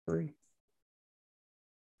Three.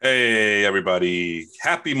 Hey, everybody.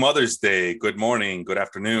 Happy Mother's Day. Good morning. Good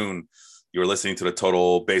afternoon. You're listening to the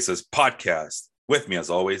Total Basis podcast. With me, as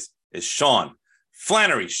always, is Sean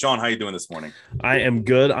Flannery. Sean, how you doing this morning? I am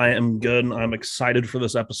good. I'm excited for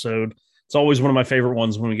this episode. It's always one of my favorite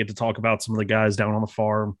ones when we get to talk about some of the guys down on the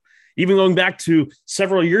farm. Even going back to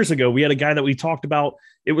several years ago, we had a guy that we talked about.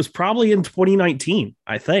 It was probably in 2019,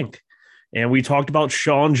 I think. And we talked about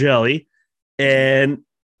Sean Jelly and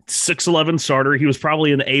 6'11" starter. He was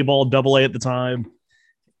probably an A-ball double A at the time.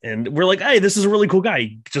 And we're like, hey, this is a really cool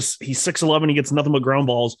guy. He's 6'11", he gets nothing but ground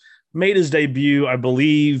balls. Made his debut, I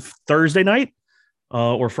believe, Thursday night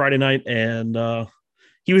or Friday night. And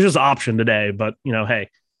he was just optioned today. But, hey,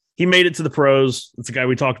 he made it to the pros. It's a guy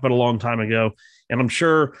we talked about a long time ago. And I'm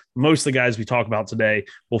sure most of the guys we talk about today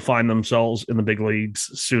will find themselves in the big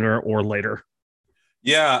leagues sooner or later.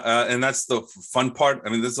 Yeah, and that's the fun part. I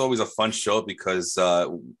mean, this is always a fun show because I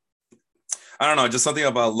don't know, just something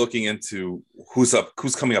about looking into who's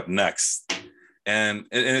coming up next, and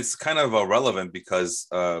it's kind of irrelevant because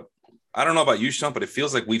I don't know about you, Sean, but it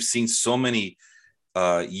feels like we've seen so many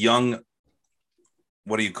young,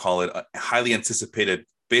 what do you call it, highly anticipated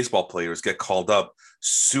baseball players get called up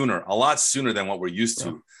a lot sooner than what we're used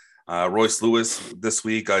to. Royce Lewis this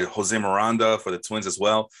week, Jose Miranda for the Twins as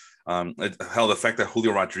well. The fact that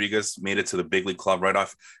Julio Rodriguez made it to the big league club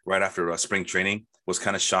right after spring training was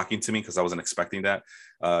kind of shocking to me because I wasn't expecting that.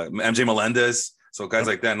 MJ Melendez, so guys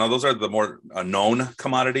like that. Now those are the more known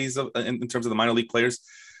commodities in terms of the minor league players.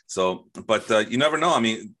 So, but you never know. I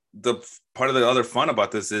mean, the part of the other fun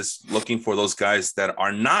about this is looking for those guys that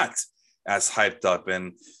are not as hyped up.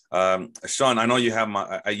 And Sean, I know you have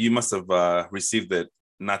you must have received it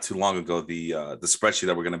not too long ago, the spreadsheet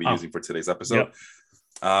that we're going to be using for today's episode. Yep.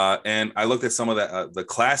 And I looked at some of the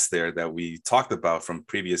class there that we talked about from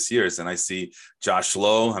previous years, and I see Josh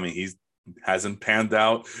Lowe. I mean, he hasn't panned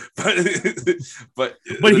out, but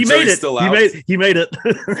he made it. Still out. He made it.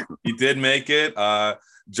 He did make it.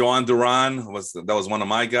 Joan Duran was one of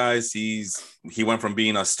my guys. He went from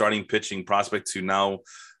being a starting pitching prospect to now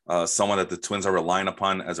someone that the Twins are relying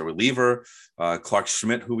upon as a reliever. Clark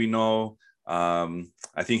Schmidt, who we know.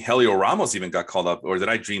 I think Helio Ramos even got called up, or did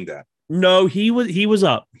I dream that? No, he was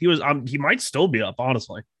up. He might still be up,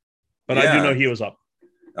 honestly. But yeah. I do know he was up.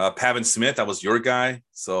 Pavin Smith, that was your guy.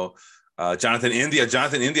 So Jonathan India,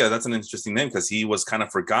 that's an interesting name because he was kind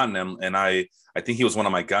of forgotten him. And I think he was one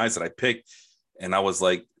of my guys that I picked. And I was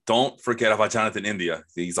like, don't forget about Jonathan India.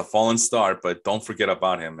 He's a fallen star, but don't forget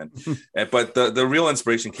about him. But the real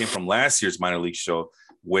inspiration came from last year's minor league show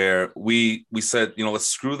where we said, let's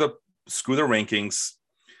screw the rankings.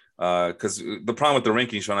 Because the problem with the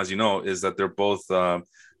rankings, Sean, as you know, is that they're both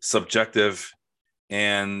subjective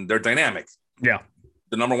and they're dynamic. Yeah.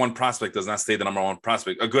 The number one prospect does not stay the number one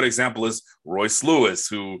prospect. A good example is Royce Lewis,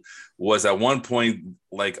 who was at one point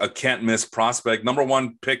like a can't miss prospect, number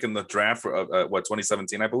one pick in the draft for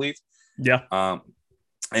 2017, I believe. Yeah.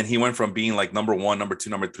 And he went from being like number one, number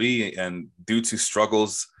two, number three, and due to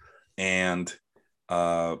struggles and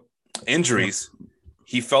injuries. Yeah.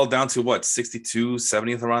 He fell down to 62,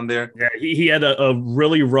 70th around there. Yeah, he had a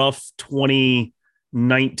really rough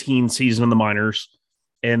 2019 season in the minors.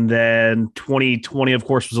 And then 2020, of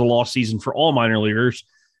course, was a lost season for all minor leaguers.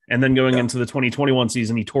 And then going into the 2021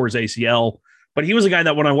 season, he tore his ACL. But he was a guy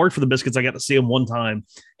that when I worked for the Biscuits, I got to see him one time.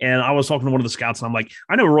 And I was talking to one of the scouts, and I'm like,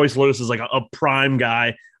 I know Royce Lewis is like a prime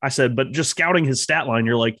guy. I said, but just scouting his stat line,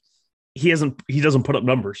 you're like, he doesn't put up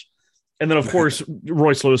numbers. And then, of course,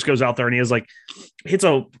 Royce Lewis goes out there and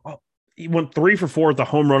he went 3 for 4 with a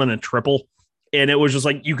home run and a triple. And it was just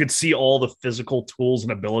like you could see all the physical tools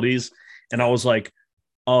and abilities. And I was like,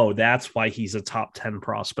 oh, that's why he's a top 10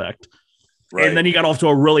 prospect. Right. And then he got off to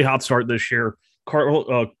a really hot start this year.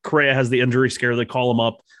 Correa has the injury scare. They call him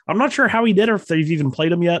up. I'm not sure how he did or if they've even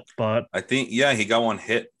played him yet, but I think, he got one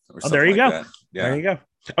hit. Or there you go. That. Yeah. There you go.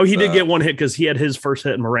 Oh, he did get one hit because he had his first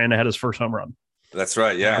hit and Miranda had his first home run. That's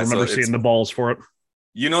right. Yeah. I remember seeing the balls for it.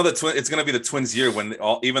 It's going to be the Twins' year when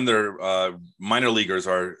even their minor leaguers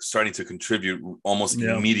are starting to contribute almost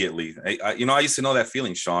immediately. I used to know that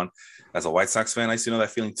feeling, Sean, as a White Sox fan. I used to know that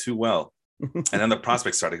feeling too well. And then the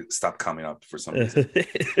prospects stopped coming up for some reason.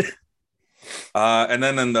 And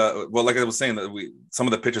then like I was saying, some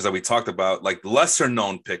of the pitchers that we talked about, like lesser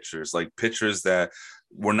known pitchers, like pitchers that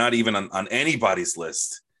were not even on anybody's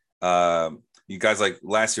list. You guys, like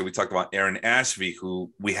last year, we talked about Aaron Ashby, who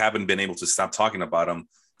we haven't been able to stop talking about him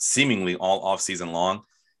seemingly all off season long.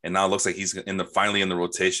 and now it looks like he's finally in the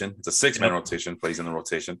rotation. It's a 6-man rotation, but he's in the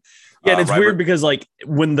rotation. Yeah, and it's weird because like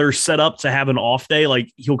when they're set up to have an off day,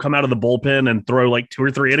 like he'll come out of the bullpen and throw like 2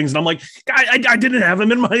 or 3 innings, and I'm like, I didn't have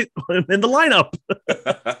him in the lineup.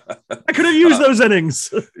 I could have used those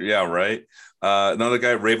innings. Yeah, right. Another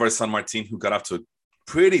guy, Reiver Sanmartin, who got off to a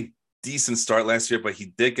pretty decent start last year, but he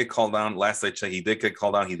did get called down. Last I checked, he did get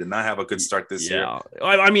called down. He did not have a good start this year.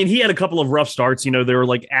 I mean, he had a couple of rough starts. You know, they were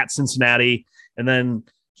like at Cincinnati, and then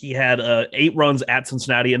he had 8 runs at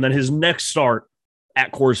Cincinnati, and then his next start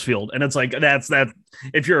at Coors Field. And it's like, that's that.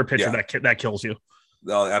 If you're a pitcher, that kills you.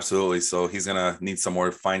 Oh, absolutely. So he's going to need some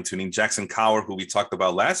more fine tuning. Jackson Kowar, who we talked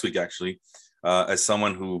about last week, actually, as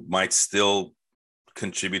someone who might still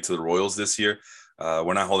contribute to the Royals this year.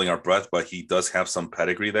 We're not holding our breath, but he does have some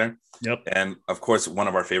pedigree there. Yep. And of course, one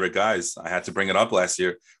of our favorite guys, I had to bring it up last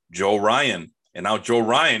year, Joe Ryan. And now Joe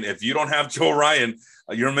Ryan, if you don't have Joe Ryan,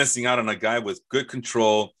 you're missing out on a guy with good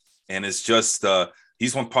control. And it's just,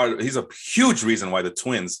 he's a huge reason why the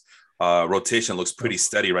Twins rotation looks pretty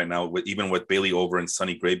steady right now, even with Bailey Over and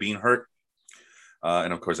Sonny Gray being hurt.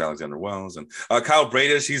 And of course, Alexander Wells and Kyle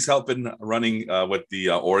Bradish, he's helping running with the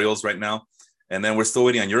Orioles right now. And then we're still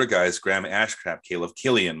waiting on your guys, Graham Ashcraft, Caleb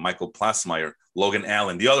Killian, Michael Plasmeyer, Logan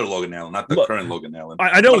Allen, the other Logan Allen, not the current Logan Allen.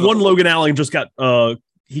 I know one Logan Allen just got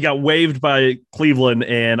he got waived by Cleveland,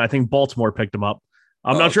 and I think Baltimore picked him up.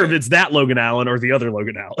 I'm not sure if it's that Logan Allen or the other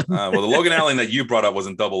Logan Allen. Well, the Logan Allen that you brought up was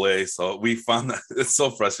in Double-A, so we found that it's so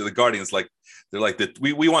frustrating. The Guardians,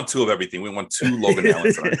 we want 2 of everything. We want 2 Logan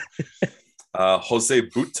Allens. Jose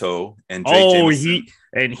Butto and Jay Jameson.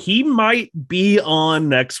 he might be on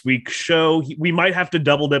next week's show. We might have to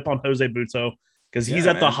double dip on Jose Butto because he's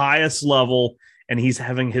at the highest level and he's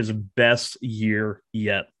having his best year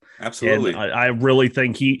yet. Absolutely. And I really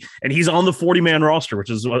think he's on the 40-man roster, which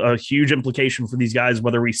is a huge implication for these guys,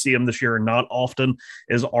 whether we see them this year or not often,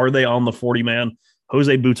 are they on the 40-man?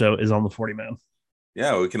 Jose Butto is on the 40-man.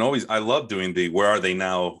 Yeah, we can always, I love doing the where are they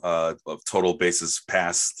now of total bases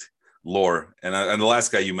passed lore. And the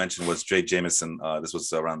last guy you mentioned was Jay Jameson. This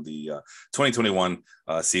was around the 2021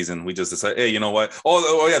 season. We just decided, hey, you know what?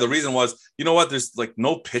 Oh yeah, the reason was, you know what? There's like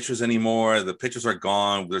no pitchers anymore. The pitchers are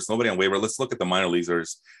gone. There's nobody on waiver. Let's look at the minor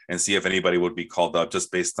leaguers and see if anybody would be called up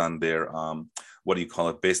just based on their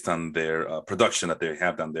based on their production that they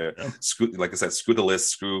have down there. Yeah. Like I said, screw the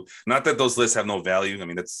list. Not that those lists have no value. I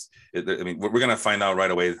mean, we're gonna find out right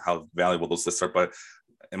away how valuable those lists are. But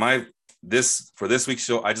for this week's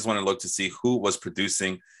show, I just want to look to see who was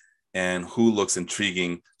producing and who looks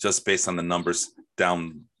intriguing just based on the numbers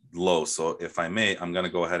down low. So if I may, I'm going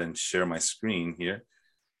to go ahead and share my screen here.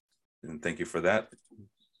 And thank you for that.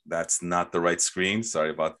 That's not the right screen.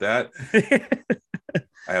 Sorry about that.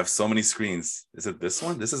 I have so many screens. Is it this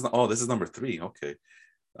one? This is number 3. Okay.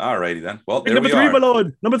 All righty then. Well, there number we 3, are. my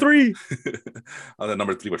lord. Number 3. I'll have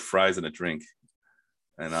number 3 with fries and a drink.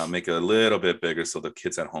 And I'll make it a little bit bigger so the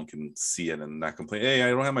kids at home can see it and not complain. Hey,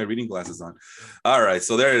 I don't have my reading glasses on. All right,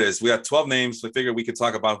 so there it is. We got 12 names. We figured we could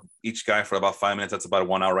talk about each guy for about 5 minutes. That's about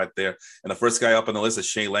 1 hour right there. And the first guy up on the list is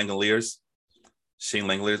Shane Langoliers.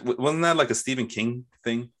 Wasn't that like a Stephen King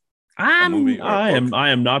thing? I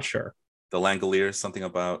am not sure. The Langoliers, something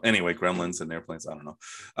about, anyway, gremlins and airplanes. I don't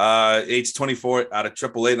know. Age 24 out of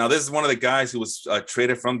AAA. Now, this is one of the guys who was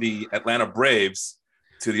traded from the Atlanta Braves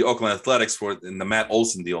to the Oakland Athletics in the Matt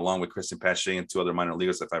Olson deal, along with Christian Pache and 2 other minor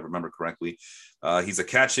leaguers, if I remember correctly. He's a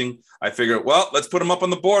catching. I figured, well, let's put him up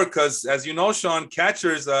on the board because, as you know, Sean,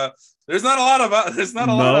 catchers, there's not a lot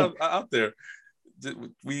of out there.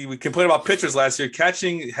 We complained about pitchers last year.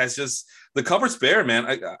 Catching has just the cupboard's bare, man.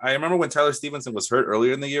 I remember when Tyler Stevenson was hurt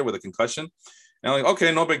earlier in the year with a concussion, and I'm like,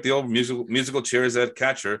 okay, no big deal. Musical chairs at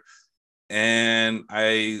catcher. And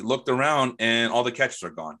I looked around and all the catchers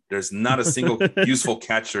are gone. There's not a single useful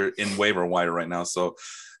catcher in waiver wire right now. So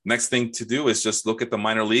next thing to do is just look at the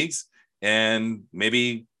minor leagues and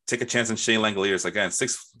maybe take a chance on Shane Langoliers. Again,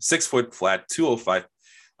 6 foot flat,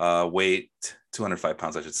 205 weight, 205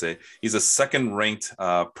 pounds, I should say. He's a second-ranked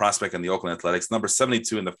prospect in the Oakland Athletics, number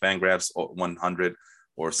 72 in the Fangraphs 100,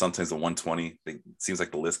 or sometimes the 120. It seems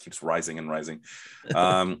like the list keeps rising and rising.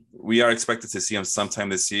 We are expected to see him sometime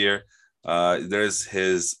this year. There's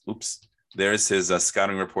his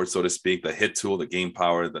scouting report, so to speak, the hit tool, the game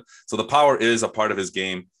power. So the power is a part of his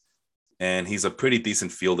game, and he's a pretty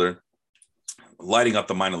decent fielder, lighting up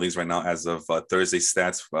the minor leagues right now as of Thursday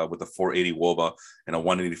stats with a 480 WOBA and a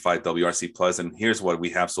 185 WRC plus. And here's what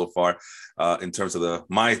we have so far in terms of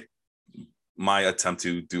my attempt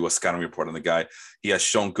to do a scouting report on the guy. He has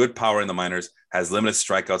shown good power in the minors, has limited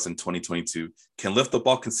strikeouts in 2022, can lift the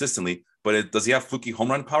ball consistently, but does he have fluky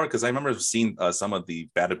home run power? Because I remember seeing some of the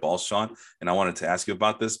batted balls, Sean, and I wanted to ask you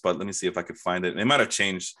about this, but let me see if I could find it. It might have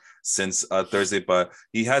changed since Thursday, but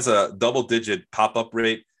he has a double-digit pop-up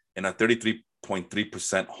rate and a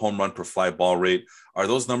 33.3% home run per fly ball rate. Are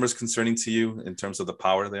those numbers concerning to you in terms of the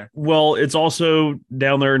power there? Well, it's also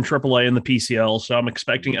down there in AAA in the PCL, so I'm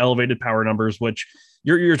expecting elevated power numbers, which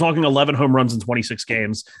you're talking 11 home runs in 26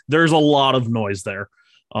 games. There's a lot of noise there.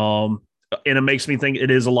 And it makes me think it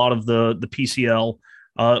is a lot of the PCL.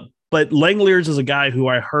 But Langeliers is a guy who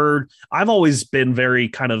I've always been very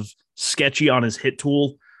kind of sketchy on his hit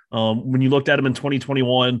tool. When you looked at him in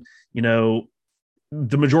 2021,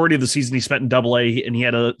 the majority of the season he spent in Double-A, and he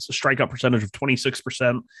had a strikeout percentage of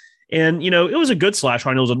 26%. And, it was a good slash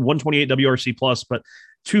line. It was a 128 WRC plus, but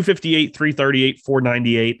 258, 338,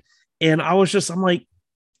 498. And I'm like,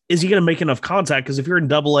 is he going to make enough contact? Because if you're in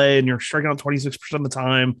Double-A and you're striking out 26% of the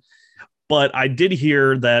time, but I did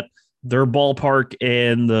hear that their ballpark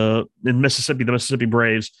in Mississippi, the Mississippi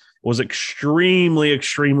Braves, was extremely,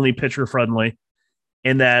 extremely pitcher friendly,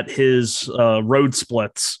 and that his road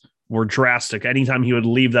splits were drastic. Anytime he would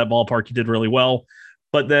leave that ballpark, he did really well.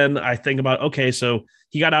 But then I think about, okay, so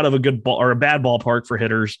he got out of a good ball or a bad ballpark for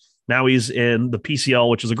hitters. Now he's in the PCL,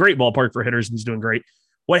 which is a great ballpark for hitters, and he's doing great.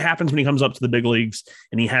 What happens when he comes up to the big leagues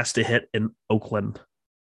and he has to hit in Oakland?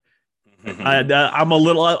 I'm a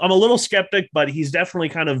little skeptic, but he's definitely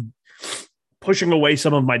kind of pushing away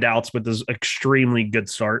some of my doubts with this extremely good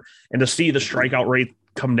start. And to see the strikeout rate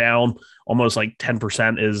come down almost like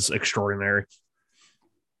 10% is extraordinary.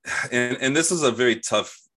 And this is a very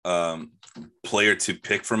tough player to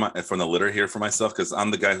pick from the litter here for myself, because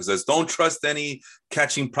I'm the guy who says don't trust any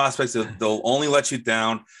catching prospects; they'll only let you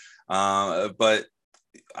down. But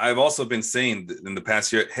I've also been saying in the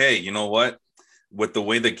past year, hey, you know what? With the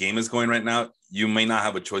way the game is going right now, you may not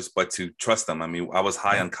have a choice but to trust them. I mean, I was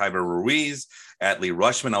high on Kyber Ruiz, Adley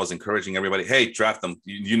Rutschman. I was encouraging everybody, hey, draft them.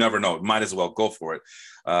 You never know. Might as well go for it.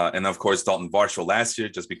 And of course, Dalton Varsho last year,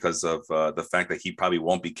 just because of the fact that he probably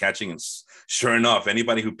won't be catching. And sure enough,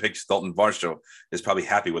 anybody who picks Dalton Varsho is probably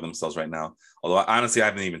happy with themselves right now. Although honestly, I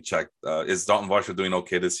haven't even checked. Is Dalton Varsho doing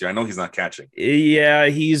okay this year? I know he's not catching. Yeah,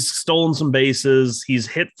 he's stolen some bases. He's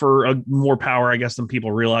hit for more power, I guess, than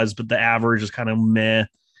people realize, but the average is kind of meh.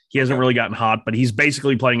 He hasn't really gotten hot, but he's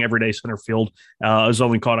basically playing everyday center field. Has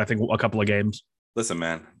only caught, I think, a couple of games. Listen,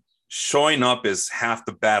 man, showing up is half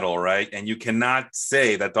the battle, right? And you cannot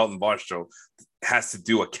say that Dalton Varsho has to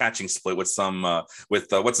do a catching split with what's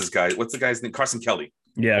the guy's name? Carson Kelly.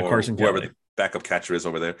 Yeah, Carson Kelly. Whoever the backup catcher is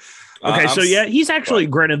over there. Okay, he's actually,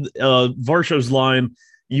 granted, Varsho's line,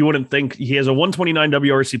 you wouldn't think he has a 129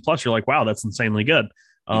 WRC plus. You're like, wow, that's insanely good.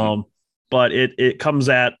 But it comes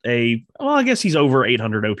at I guess he's over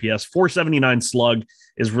 800 OPS. 479 slug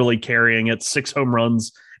is really carrying it. 6 home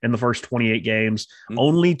runs in the first 28 games.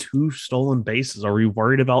 Only 2 stolen bases. Are we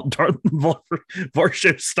worried about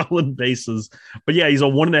Varsho's stolen bases? But yeah, he's a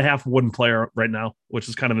 1.5 win player right now, which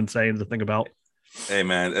is kind of insane to think about. Hey,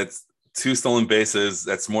 man, it's 2 stolen bases.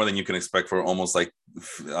 That's more than you can expect for almost like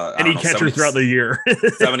any catcher throughout the year.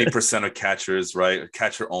 70% of catchers, right?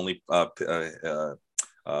 Catcher only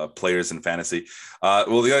players in fantasy.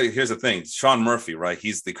 Here's the thing: Sean Murphy, right?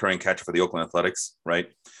 He's the current catcher for the Oakland Athletics, right?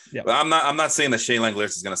 Yeah. I'm not saying that Shane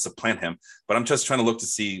Langeliers is going to supplant him, but I'm just trying to look to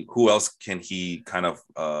see who else can he kind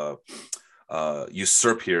of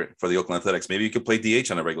usurp here for the Oakland Athletics. Maybe you could play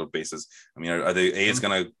DH on a regular basis. I mean, are the A's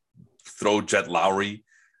going to throw Jet Lowry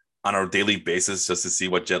on a daily basis just to see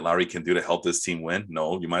what Jet Lowry can do to help this team win?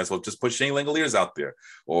 No, you might as well just put Shane Langeliers out there.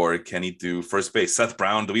 Or can he do first base? Seth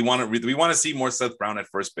Brown. Do we want to see more Seth Brown at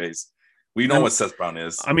first base? We know what Seth Brown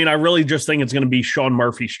is. I mean, I really just think it's going to be Sean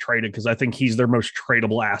Murphy's traded, because I think he's their most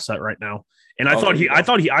tradable asset right now. And I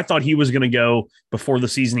thought he was going to go before the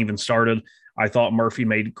season even started. I thought Murphy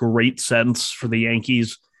made great sense for the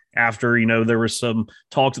Yankees. After, there was some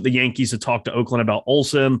talk that the Yankees had talked to Oakland about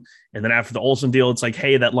Olsen. And then after the Olsen deal, it's like,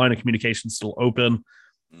 hey, that line of communication is still open.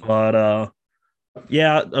 But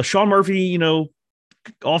Sean Murphy,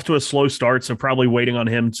 off to a slow start. So probably waiting on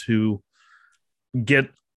him to get,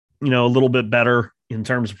 a little bit better in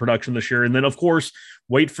terms of production this year. And then, of course,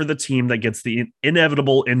 wait for the team that gets the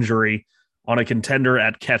inevitable injury on a contender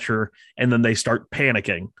at catcher. And then they start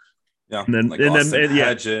panicking. Yeah,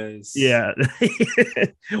 Hedges. Yeah.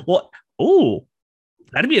 Well,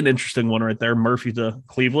 that'd be an interesting one right there. Murphy to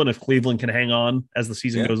Cleveland, if Cleveland can hang on as the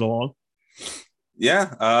season goes along.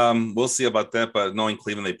 Yeah, we'll see about that. But knowing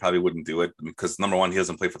Cleveland, they probably wouldn't do it because, number one, he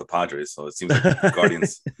doesn't play for the Padres, so it seems like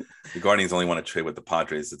the Guardians only want to trade with the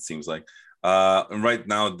Padres. It seems like, and right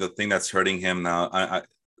now, the thing that's hurting him now,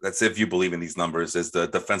 that's if you believe in these numbers, is the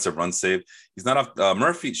defensive run save. He's not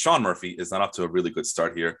off. Sean Murphy is not off to a really good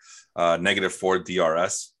start here. -4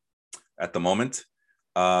 DRS at the moment.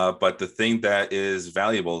 But the thing that is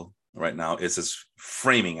valuable right now is his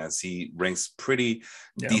framing, as he ranks pretty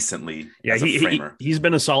decently as a framer. He's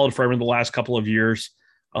been a solid framer the last couple of years.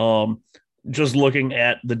 Just looking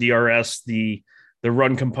at the DRS, the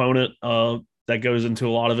run component that goes into a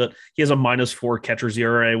lot of it, he has a -4 catcher's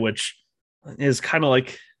ERA, which is kind of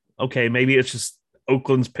like, okay, maybe it's just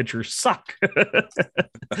Oakland's pitchers suck.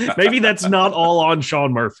 Maybe that's not all on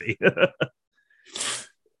Sean Murphy.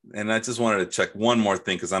 And I just wanted to check one more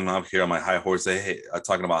thing, because I'm out here on my high horse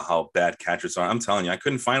talking about how bad catchers are. I'm telling you, I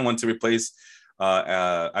couldn't find one to replace.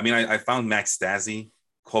 I found Max Stassi,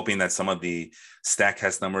 hoping that some of the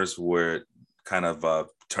StatCast numbers were kind of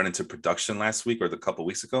turned into production last week or a couple of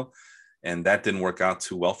weeks ago, and that didn't work out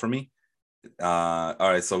too well for me. All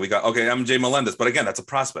right, so we got MJ Melendez, but again, that's a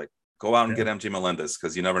prospect. Go out and get MJ Melendez,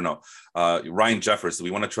 because you never know. Ryan Jeffers, do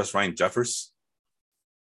we want to trust Ryan Jeffers?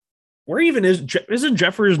 Where even isn't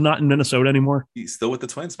Jeffers not in Minnesota anymore? He's still with the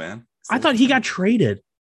Twins, man. I thought he got traded.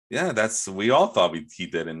 Yeah, we all thought he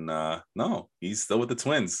did, and no, he's still with the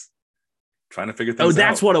Twins, trying to figure things out. Oh,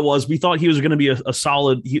 that's what it was. We thought he was going to be a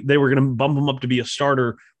solid. They were going to bump him up to be a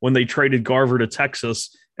starter when they traded Garver to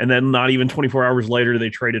Texas, and then not even 24 hours later, they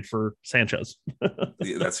traded for Sanchez.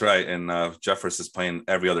 Yeah, that's right. And Jeffers is playing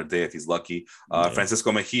every other day if he's lucky.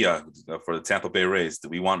 Francisco Mejia for the Tampa Bay Rays. Do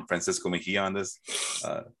we want Francisco Mejia on this?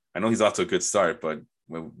 I know he's off to a good start, but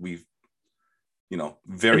we've,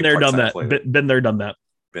 very been there, done that. Been there, done that.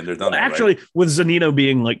 Actually, right? With Zunino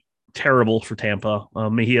being like terrible for Tampa,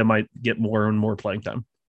 Mejia might get more and more playing time.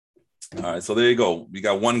 All right, so there you go. We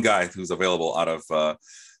got one guy who's available out of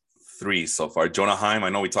 3 so far. Jonah Heim. I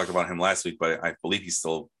know we talked about him last week, but I believe he's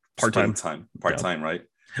still part-time, right?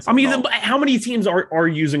 So, how many teams are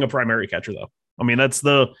using a primary catcher though? I mean, that's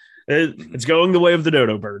it's going the way of the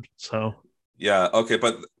dodo bird. So yeah, okay,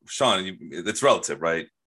 but Sean, it's relative, right?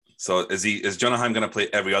 So is Jonah Heim going to play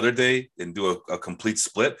every other day and do a complete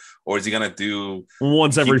split, or is he going to do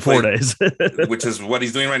once every 4 days, which is what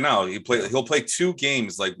he's doing right now? He'll play 2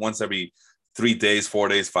 games like once every 3 days, 4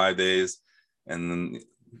 days, 5 days, and then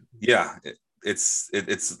it's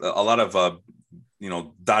a lot of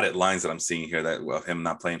dotted lines that I'm seeing here that of him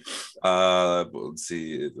not playing. Let's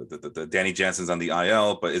see, the Danny Jansen's on the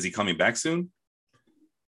IL, but is he coming back soon?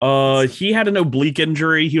 He had an oblique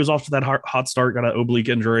injury. He was off to that hot start, got an oblique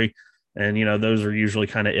injury, and those are usually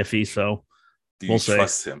kind of iffy. So do you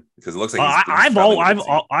trust him? Because it looks like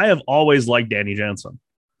I have always liked Danny Jansen.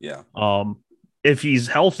 Yeah. If he's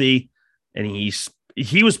healthy and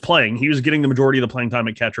he was playing, he was getting the majority of the playing time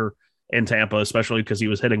at catcher in Tampa, especially because he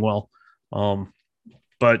was hitting well.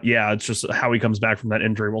 But yeah, it's just how he comes back from that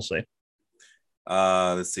injury. We'll see.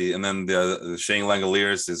 Let's see, and then the Shane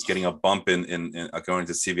Langoliers is getting a bump in according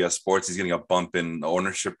to CBS Sports. He's getting a bump in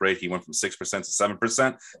ownership rate. He went from 6% to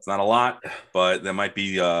 7%. It's not a lot, but there might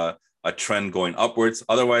be a trend going upwards.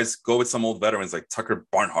 Otherwise, go with some old veterans like Tucker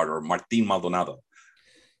Barnhart or Martin Maldonado.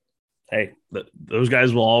 Hey, those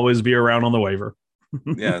guys will always be around on the waiver.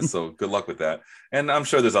 Yeah, so good luck with that. And I'm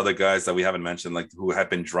sure there's other guys that we haven't mentioned, like who have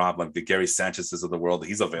been dropped, like the Gary Sanchez's of the world.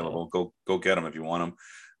 He's available. Go get him if you want him.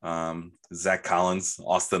 Zach Collins,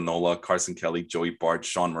 Austin Nola, Carson Kelly, Joey Bart,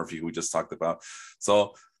 Sean Murphy, who we just talked about.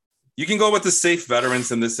 So you can go with the safe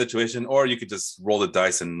veterans in this situation, or you could just roll the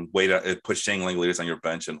dice and put Shane Langoliers on your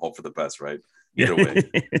bench and hope for the best, right? Either way.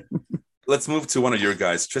 Let's move to one of your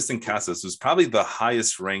guys, Triston Casas, who's probably the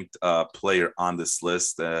highest ranked player on this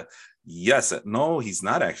list. Yes, no, he's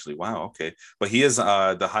not actually. Wow, okay. But he is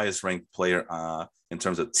the highest ranked player in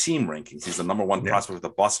terms of team rankings. He's the number 1 prospect with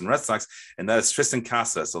the Boston Red Sox, and that is Triston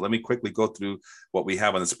Casas. So let me quickly go through what we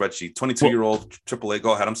have on the spreadsheet. 22-year-old AAA.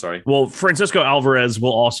 Go ahead. I'm sorry. Well, Francisco Alvarez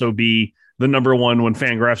will also be the number 1 when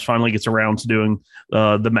Fangraphs finally gets around to doing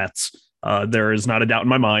the Mets. There is not a doubt in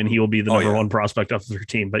my mind he will be the number 1 prospect of their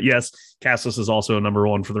team. But yes, Casas is also a number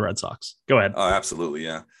 1 for the Red Sox. Go ahead. Oh, absolutely,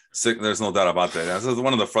 yeah. There's no doubt about that. That's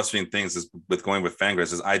one of the frustrating things is with going with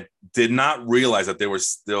Fangraphs is I did not realize that they were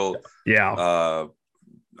still. Yeah.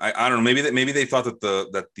 I don't know. Maybe they thought that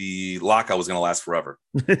the lockout was going to last forever.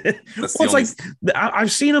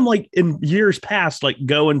 I've seen them like in years past, like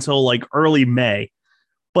go until like early May,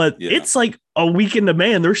 but it's like a week into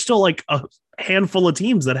May and there's still like a handful of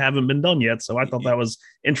teams that haven't been done yet. So I thought that was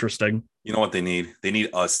interesting. You know what they need? They need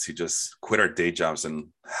us to just quit our day jobs and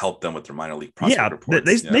help them with their minor league prospect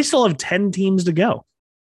reports. They still have 10 teams to go.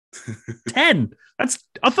 10. That's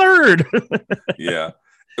a third. Yeah.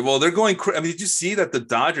 Well, they're going. I mean, did you see that the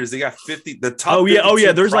Dodgers? They got 50. The top. Oh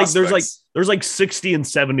yeah. There's prospects. like 60 and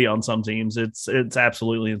 70 on some teams. It's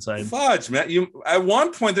absolutely insane. Fudge, man. At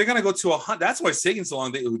one point they're gonna go to 100. That's why it's taking so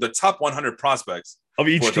long. The top 100 prospects of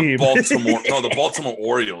each team. The Baltimore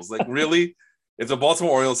Orioles. Like really, if the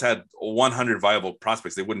Baltimore Orioles had 100 viable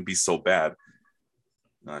prospects, they wouldn't be so bad.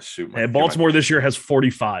 Shoot, man. Baltimore this year has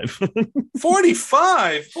 45.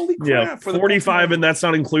 45? Holy crap. Yeah, 45, and that's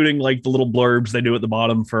not including like the little blurbs they do at the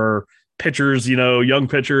bottom for pitchers, young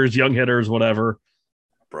pitchers, young hitters, whatever.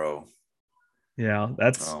 Bro. Yeah,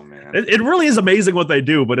 that's man. It really is amazing what they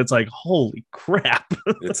do, but it's like, holy crap.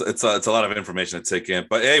 it's a lot of information to take in.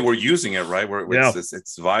 But hey, we're using it, right?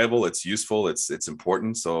 It's viable, it's useful, it's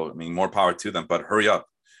important. So I mean, more power to them, but hurry up.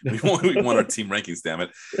 We want our team rankings, damn it.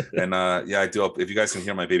 And I do. If you guys can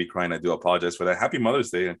hear my baby crying, I do apologize for that. Happy Mother's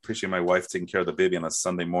Day. I appreciate my wife taking care of the baby on a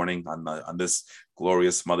Sunday morning on this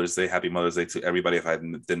glorious Mother's Day. Happy Mother's Day to everybody. If I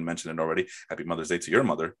didn't mention it already, happy Mother's Day to your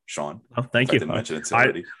mother, Sean. Oh, thank you. I didn't mention it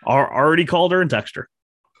already. I already called her and texted her.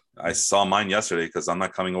 I saw mine yesterday because I'm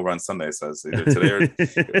not coming over on Sunday. So it's either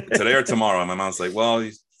today or tomorrow. And my mom's like, well,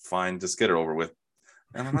 fine, just get it over with.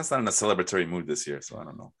 And I'm not in a celebratory mood this year, so I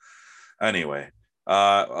don't know. Anyway.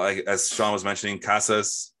 As Sean was mentioning,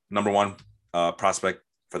 Casas, number 1 prospect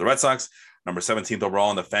for the Red Sox, number 17th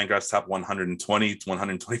overall in the Fangraphs top 120,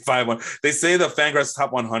 125. They say the Fangraphs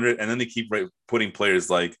top 100, and then they keep putting players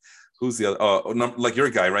like, who's the other? Like your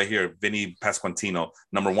guy right here, Vinny Pasquantino,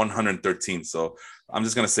 number 113. So I'm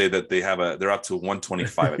just gonna say that they're up to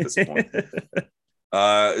 125 at this point.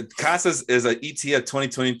 Casas is an ET at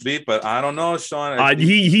 2023, but I don't know, Sean.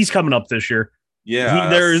 He's coming up this year. Yeah,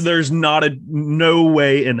 there's no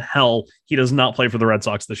way in hell he does not play for the Red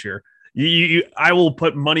Sox this year. I will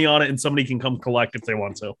put money on it, and somebody can come collect if they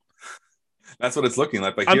want to. That's what it's looking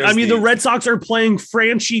like. But the Red Sox are playing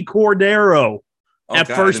Franchy Cordero at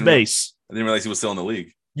first base. I didn't realize he was still in the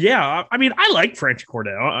league. Yeah, I mean, I like Franchy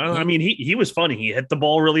Cordero. I mean, he was funny. He hit the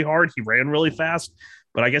ball really hard. He ran really fast.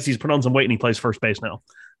 But I guess he's put on some weight and he plays first base now.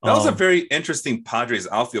 That was a very interesting Padres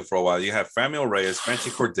outfield for a while. You have Franmil Reyes, Franchy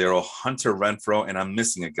Cordero, Hunter Renfroe, and I'm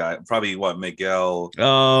missing a guy. Probably Miguel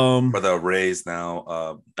for the Rays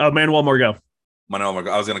now. Manuel Margot.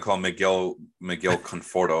 I was going to call him Miguel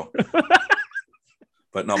Conforto.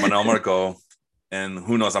 But no, Manuel Margot. And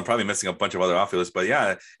who knows? I'm probably missing a bunch of other outfielders. But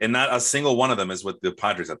yeah, and not a single one of them is with the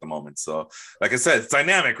Padres at the moment. So like I said, it's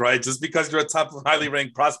dynamic, right? Just because you're a top highly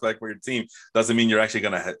ranked prospect for your team doesn't mean you're actually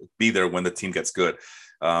going to be there when the team gets good.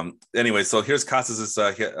 Anyway, so here's Casas'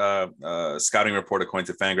 scouting report according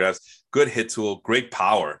to Fangraphs. Good hit tool, great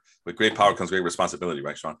power. With great power comes great responsibility,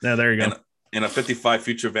 right, Sean? Yeah, there you go. And a 55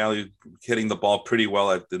 future value, hitting the ball pretty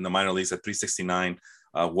well in the minor leagues at 369.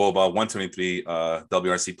 WOBA 123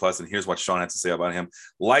 WRC plus. And here's what Sean had to say about him.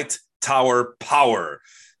 Light tower power.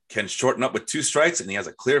 Can shorten up with 2 strikes, and he has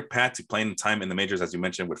a clear path to playing time in the majors, as you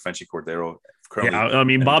mentioned, with Franchy Cordero. Yeah, I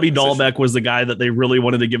mean, Bobby Dahlbeck was the guy that they really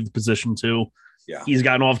wanted to give the position to. Yeah, he's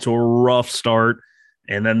gotten off to a rough start,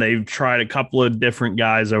 and then they've tried a couple of different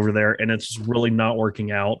guys over there, and it's just really not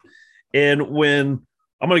working out. And when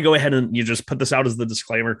I'm going to go ahead and you just put this out as the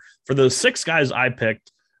disclaimer for the 6 guys I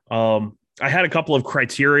picked, I had a couple of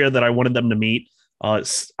criteria that I wanted them to meet. I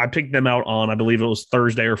picked them out on, I believe it was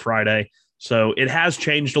Thursday or Friday. So it has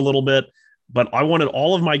changed a little bit, but I wanted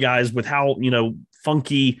all of my guys with how,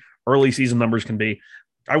 funky early season numbers can be.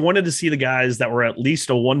 I wanted to see the guys that were at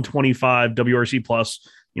least a 125 WRC plus,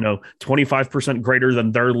 25% greater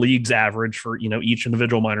than their league's average for, each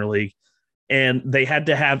individual minor league. And they had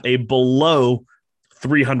to have a below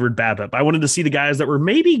 300 BABIP. I wanted to see the guys that were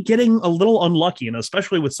maybe getting a little unlucky, and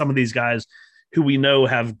especially with some of these guys who we know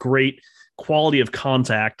have great quality of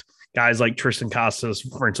contact, guys like Tristan Casas,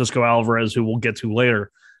 Francisco Alvarez, who we'll get to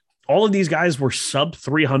later. All of these guys were sub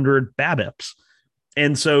 300 BABIPs.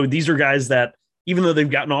 And so these are guys that, even though they've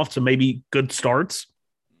gotten off to maybe good starts,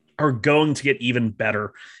 are going to get even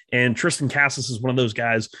better. And Tristan Casas is one of those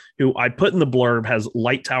guys who I put in the blurb has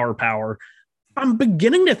light tower power. I'm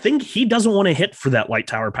beginning to think he doesn't want to hit for that light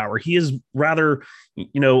tower power. He is rather,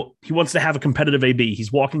 he wants to have a competitive AB.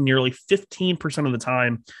 He's walking nearly 15% of the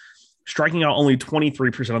time, striking out only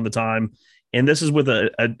 23% of the time. And this is with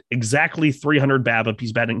a exactly 300 BABIP.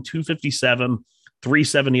 He's batting 257,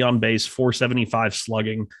 370 on base, 475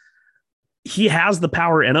 slugging. He has the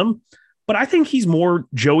power in him, but I think he's more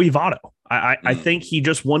Joey Votto. I think he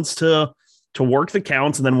just wants to work the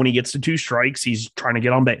counts. And then when he gets to 2 strikes, he's trying to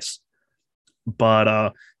get on base.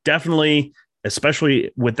 But definitely,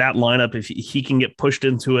 especially with that lineup, if he can get pushed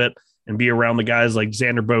into it and be around the guys like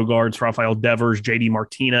Xander Bogaerts, Rafael Devers, JD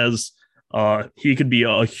Martinez, he could be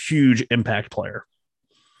a huge impact player.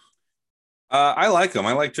 I like him.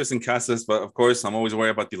 I like Tristan Casas, but of course, I'm always worried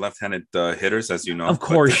about the left-handed hitters, as you know. Of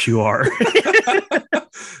course you are.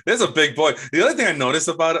 There's a big boy. The other thing I noticed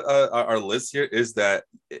about our list here is that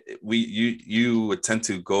you would tend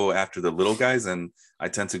to go after the little guys, and I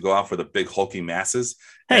tend to go out for the big hulking masses.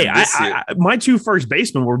 Hey, my two first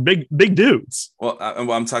basemen were big dudes. Well,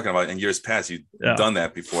 I'm talking about in years past, you've done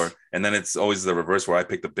that before, and then it's always the reverse where I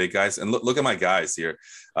pick the big guys. And look at my guys here.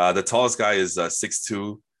 The tallest guy is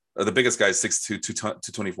 6'2". The biggest guy is 6'2",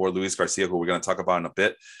 224, Luis Garcia, who we're going to talk about in a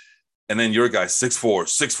bit. And then your guy, 6'4",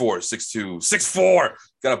 6'4", 6'2", 6'4".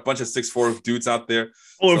 Got a bunch of 6'4" dudes out there.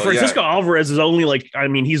 Well, so, Francisco Alvarez is only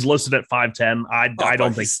he's listed at 5'10". I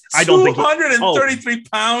don't think 233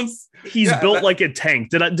 pounds. He's built like a tank.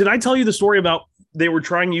 Did I tell you the story about they were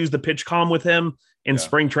trying to use the pitch comm with him in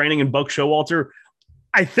spring training, and Buck Showalter?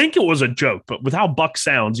 I think it was a joke, but with how Buck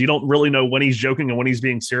sounds, you don't really know when he's joking and when he's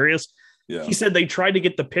being serious. Yeah. He said they tried to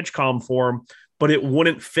get the pitch comm for him, but it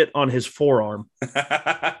wouldn't fit on his forearm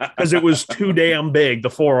because it was too damn big. The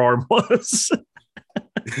forearm was.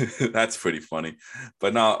 That's pretty funny.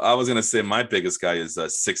 But now I was going to say my biggest guy is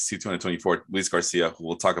 6'2", 224, Luis Garcia, who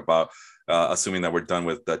we'll talk about, assuming that we're done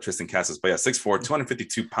with Tristan Casas. But yeah, 6'4",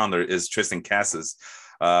 252-pounder is Tristan Casas.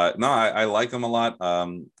 I like him a lot.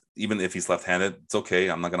 Even if he's left-handed, it's okay.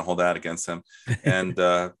 I'm not going to hold that against him. And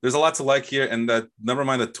there's a lot to like here. And never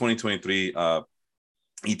mind the 2023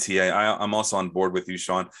 ETA. I'm also on board with you,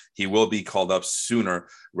 Sean. He will be called up sooner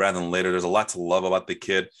rather than later. There's a lot to love about the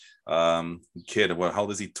kid. How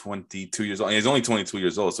old is he? 22 years old. He's only 22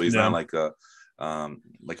 years old, so he's not like a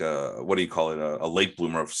what do you call it? A late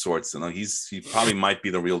bloomer of sorts. And he probably might be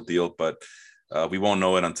the real deal, but we won't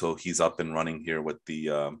know it until he's up and running here with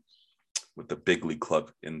the big league club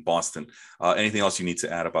in Boston. Anything else you need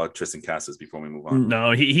to add about Tristan Casas before we move on?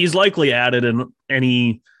 No, he's likely added in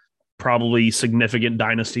any probably significant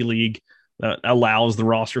dynasty league that allows the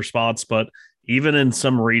roster spots, but even in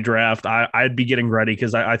some redraft, I'd be getting ready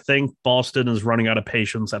because I think Boston is running out of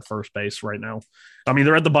patience at first base right now. I mean,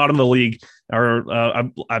 they're at the bottom of the league, or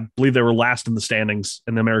I believe they were last in the standings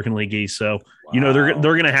in the American League East. So, they're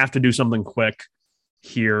going to have to do something quick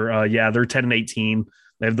here. They're 10-18.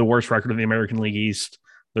 They have the worst record in the American League East.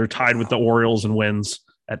 They're tied with the Orioles in wins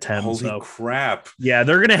at 10. Holy crap. Yeah,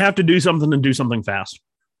 they're going to have to do something and do something fast.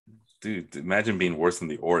 Dude, imagine being worse than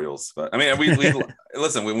the Orioles. But I mean, we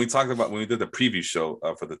listen, when we did the preview show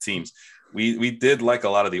for the teams, we did like a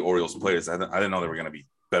lot of the Orioles players. I didn't know they were going to be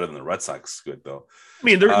better than the Red Sox. Good though. I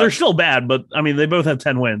mean, they're still bad, but I mean, they both have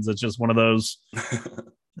 10 wins. It's just one of those.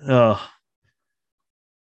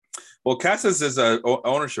 Well, Casas'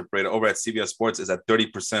 ownership rate over at CBS Sports is at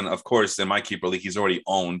 30%. Of course, in my keeper league, he's already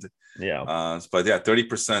owned. Yeah. But yeah,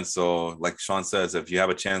 30%. So like Sean says, if you have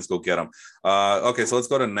a chance, go get him. Okay, so let's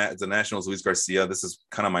go to the Nationals, Luis Garcia. This is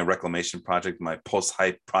kind of my reclamation project, my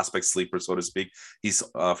post-hype prospect sleeper, so to speak. He's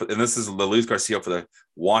and this is the Luis Garcia for the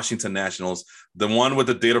Washington Nationals, the one with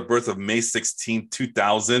the date of birth of May 16,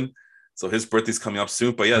 2000. So his birthday's coming up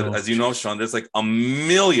soon. But yeah, as you know, Sean, there's like a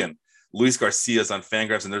million Luis Garcia's on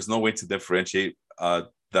Fangraphs, and there's no way to differentiate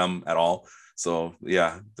them at all. So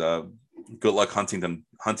yeah, good luck hunting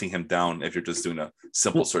him down if you're just doing a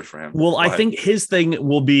simple search for him. Well, I think his thing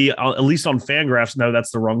will be at least on Fangraphs. No,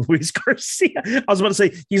 that's the wrong Luis Garcia. I was about to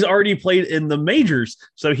say he's already played in the majors,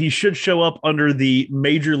 so he should show up under the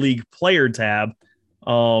Major League Player tab.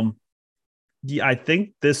 I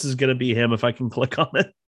think this is going to be him if I can click on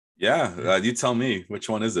it. Yeah, you tell me, which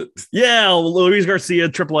one is it? Yeah, Luis Garcia,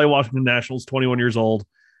 AAA Washington Nationals, 21 years old.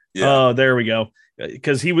 Yeah, there we go.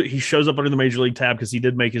 Because he shows up under the Major League tab because he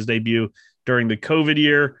did make his debut during the COVID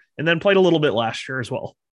year and then played a little bit last year as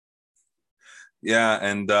well. Yeah,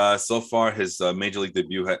 and so far his Major League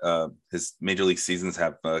debut, his Major League seasons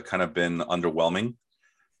have kind of been underwhelming.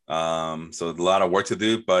 So a lot of work to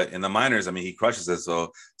do, but in the minors, I mean, he crushes it.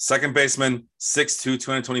 So second baseman, 6'2",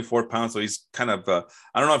 224 pounds. So he's kind of,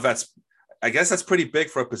 I don't know if I guess that's pretty big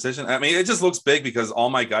for a position. I mean, it just looks big because all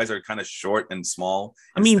my guys are kind of short and small.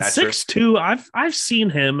 I mean, 6'2", I've seen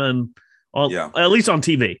him and at least on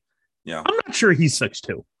TV. Yeah. I'm not sure he's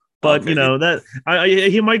 6'2", but okay. That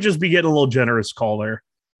he might just be getting a little generous call there.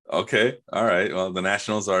 Okay. All right. Well, the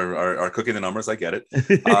Nationals are cooking the numbers. I get it.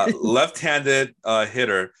 Left-handed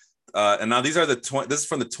hitter. And now these are this is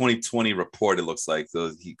from the 2020 report. It looks like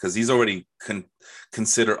because he's already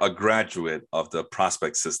considered a graduate of the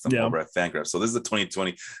prospect system over at Fangraphs. So this is the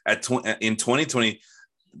 2020 in 2020,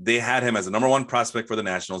 they had him as the number one prospect for the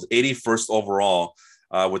Nationals, 81st overall.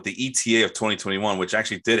 With the ETA of 2021, which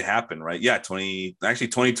actually did happen, right? Yeah,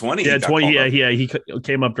 2020. Yeah, he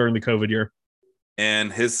came up during the COVID year.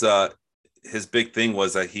 And his his big thing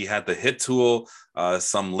was that he had the hit tool,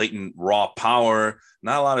 some latent raw power,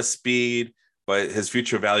 not a lot of speed, but his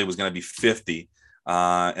future value was going to be 50.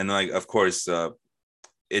 And like, of course,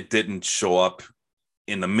 it didn't show up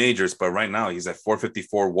in the majors, but right now he's at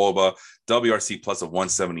 454 WOBA, WRC plus of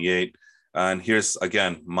 178. And here's,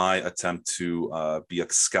 again, my attempt to be a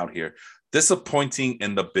scout here. Disappointing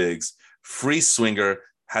in the bigs, free swinger,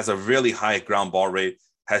 has a really high ground ball rate,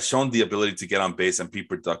 has shown the ability to get on base and be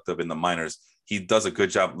productive in the minors. He does a good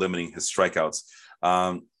job limiting his strikeouts.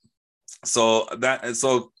 So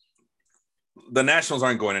the Nationals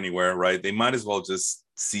aren't going anywhere, right? They might as well just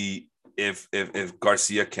see if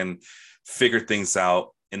Garcia can figure things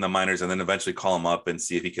out in the minors and then eventually call him up and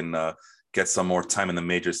see if he can get some more time in the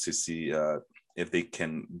majors to see if they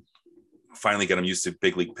can finally get him used to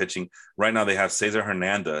big league pitching. Right now they have Cesar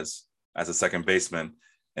Hernandez as a second baseman,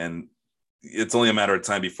 and it's only a matter of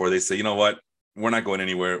time before they say, you know what, we're not going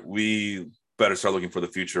anywhere. We better start looking for the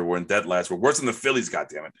future. We're in dead last. We're worse than the Phillies,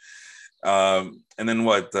 goddammit. And then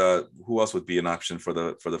what? Who else would be an option for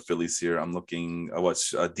the Phillies here? I'm looking.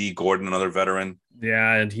 D. Gordon, another veteran.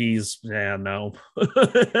 Yeah, and no.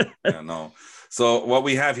 Yeah, no. So what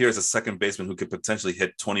we have here is a second baseman who could potentially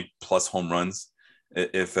hit 20 plus home runs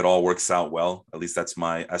if it all works out well. At least that's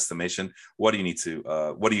my estimation. What do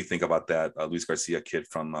you think about that Luis Garcia kid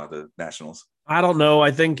from the Nationals? I don't know.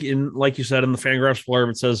 I think like you said in the Fangraphs blurb,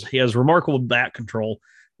 it says he has remarkable bat control,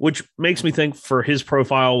 which makes me think for his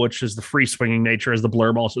profile, which is the free swinging nature, as the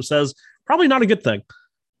blurb also says, probably not a good thing.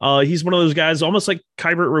 He's one of those guys, almost like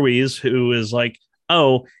Keibert Ruiz, who is like,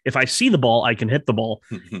 oh, if I see the ball, I can hit the ball.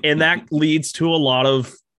 And that leads to a lot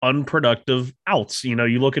of unproductive outs. You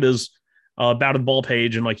look at his batted ball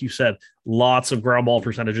page, and like you said, lots of ground ball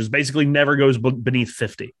percentages, basically never goes beneath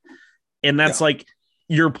 50. And that's like,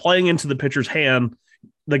 you're playing into the pitcher's hand.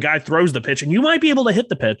 The guy throws the pitch, and you might be able to hit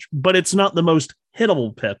the pitch, but it's not the most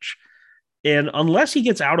hittable pitch. And unless he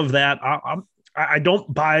gets out of that, I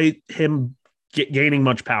don't buy him gaining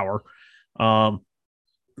much power.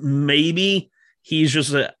 Maybe he's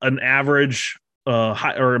just an average,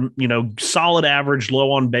 high, or solid average,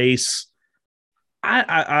 low on base.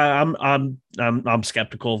 I'm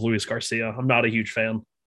skeptical of Luis Garcia. I'm not a huge fan.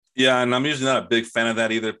 Yeah, and I'm usually not a big fan of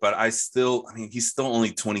that either, but he's still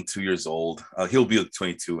only 22 years old. He'll be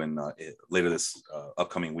 22 in later this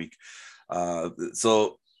upcoming week.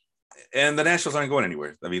 So, and the Nationals aren't going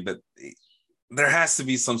anywhere. I mean, but there has to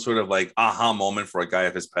be some sort of like aha moment for a guy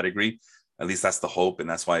of his pedigree. At least that's the hope, and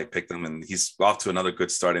that's why I picked him. And he's off to another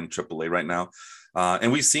good start in AAA right now.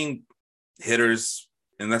 And we've seen hitters,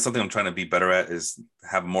 and that's something I'm trying to be better at, is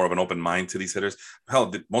have more of an open mind to these hitters.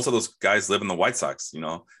 Hell, most of those guys live in the White Sox,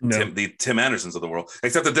 the Tim Andersons of the world,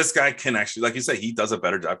 except that this guy can actually, like you say, he does a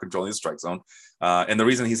better job controlling the strike zone. And the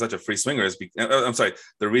reason he's such a free swinger is, the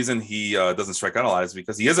reason he doesn't strike out a lot is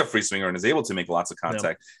because he is a free swinger and is able to make lots of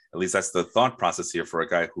contact. At least that's the thought process here for a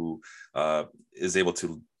guy who is able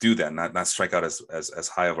to do that, not strike out as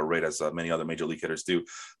high of a rate as many other major league hitters do.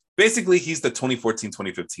 Basically, he's the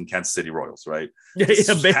 2014-2015 Kansas City Royals, right? Yeah,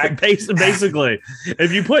 basically.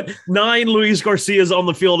 If you put 9 Luis Garcias on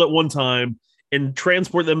the field at one time and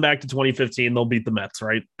transport them back to 2015, they'll beat the Mets,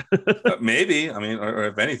 right? Maybe. I mean, or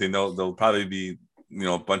if anything, they'll probably be,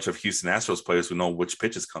 a bunch of Houston Astros players who know which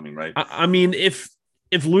pitch is coming, right? I mean, if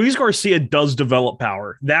Luis Garcia does develop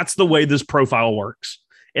power, that's the way this profile works.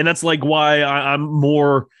 And that's like why I'm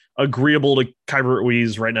more agreeable to Keibert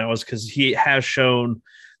Ruiz right now, is because he has shown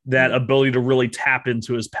that ability to really tap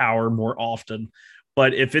into his power more often.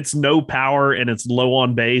 But if it's no power and it's low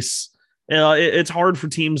on base, it's hard for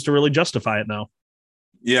teams to really justify it now.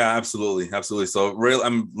 Yeah, absolutely. So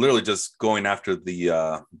I'm literally just going after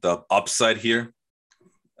the upside here.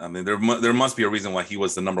 I mean, there must be a reason why he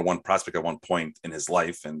was the number one prospect at one point in his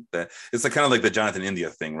life. And it's kind of like the Jonathan India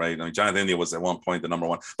thing, right? I mean, Jonathan India was at one point the number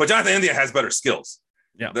one, but Jonathan India has better skills.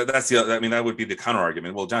 Yeah, that would be the counter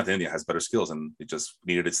argument. Well, Jonathan India has better skills, and he just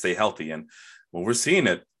needed to stay healthy. And well, we're seeing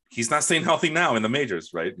it. He's not staying healthy now in the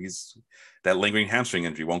majors, right? He's that lingering hamstring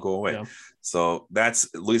injury won't go away. Yeah. So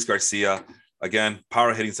that's Luis Garcia. Again,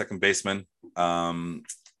 power hitting second baseman.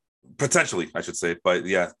 Potentially, I should say, but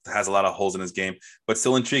yeah, has a lot of holes in his game, but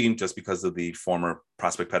still intriguing just because of the former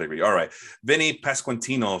prospect pedigree. All right, Vinny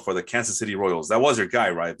Pasquantino for the Kansas City Royals. That was your guy,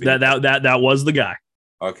 right? Vinny? That was the guy.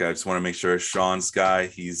 Okay, I just want to make sure. Sean's guy.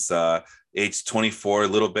 He's age 24, a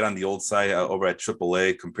little bit on the old side over at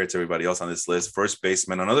AAA compared to everybody else on this list. First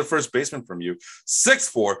baseman, another first baseman from you.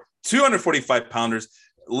 6'4", 245 pounders.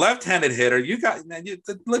 Left-handed hitter.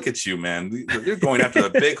 Look at you, man. You're going after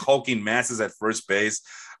the big hulking masses at first base.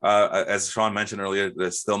 As Sean mentioned earlier,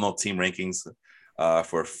 there's still no team rankings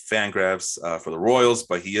for Fangraphs for the Royals,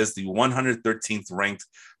 but he is the 113th ranked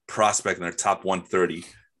prospect in their top 130.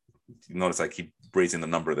 You notice I keep raising the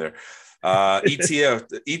number there. ETA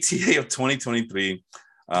of 2023.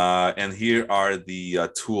 And here are the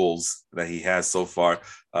tools that he has so far.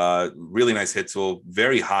 Really nice hit tool,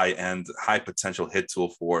 very high end, high potential hit tool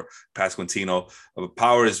for Pasquantino.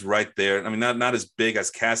 Power is right there. I mean, not as big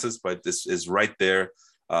as Casas, but this is right there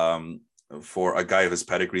for a guy of his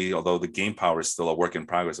pedigree, although the game power is still a work in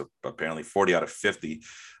progress of apparently 40 out of 50.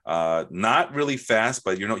 Not really fast,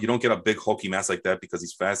 but you don't get a big hulky mass like that because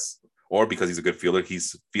he's fast or because he's a good fielder.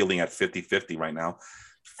 He's fielding at 50-50 right now.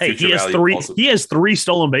 Hey, he has three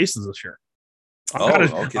stolen bases this year.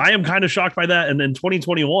 I am kind of shocked by that. And in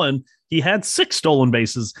 2021, he had 6 stolen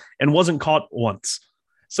bases and wasn't caught once.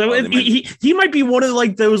 So he might be one of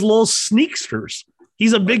like those little sneaksters.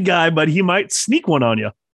 He's a big guy, but he might sneak one on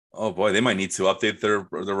you. Oh boy, they might need to update their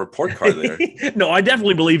report card there. No, I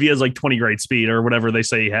definitely believe he has like 20 grade speed or whatever they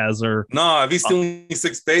say he has. Or no, if he's stealing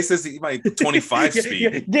 6 bases, he might 25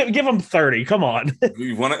 speed. Give him 30. Come on.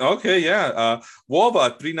 You want to? Okay, yeah.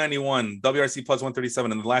 Wova 391, WRC plus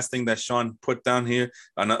 137, and the last thing that Sean put down here,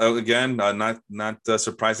 again, not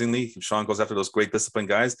surprisingly, Sean goes after those great discipline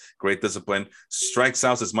guys. Great discipline, strikes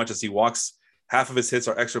out as much as he walks. Half of his hits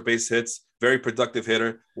are extra base hits. Very productive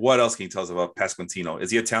hitter. What else can you tell us about Pasquantino? Is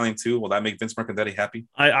he Italian too? Will that make Vince Mercandetti happy?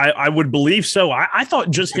 I would believe so. I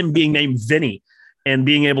thought just him being named Vinny and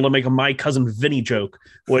being able to make a My Cousin Vinny joke,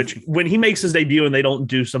 which when he makes his debut and they don't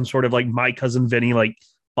do some sort of like My Cousin Vinny like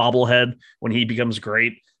bobblehead when he becomes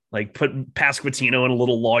great, like put Pasquantino in a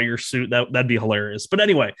little lawyer suit, that'd be hilarious. But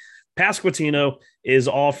anyway, Pasquantino is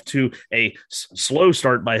off to a slow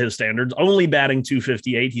start by his standards, only batting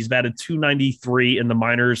 .258. He's batted .293 in the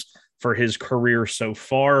minors for his career so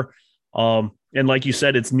far. And like you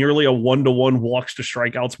said, it's nearly a 1-to-1 walks to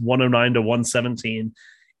strikeouts, 109 to 117.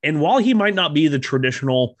 And while he might not be the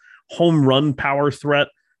traditional home run power threat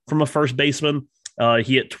from a first baseman,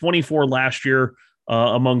 he hit 24 last year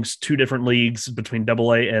amongst 2 different leagues between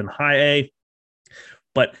AA and high A.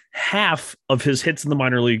 But half of his hits in the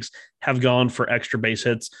minor leagues have gone for extra base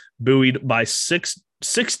hits, buoyed by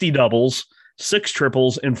 60 doubles, 6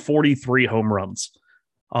 triples, and 43 home runs.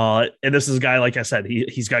 And this is a guy, like I said,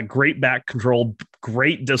 he's got great back control,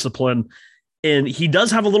 great discipline, and he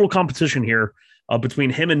does have a little competition here between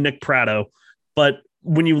him and Nick Pratto. But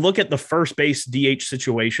when you look at the first base DH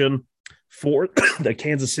situation for the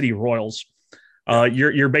Kansas City Royals,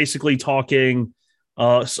 you're basically talking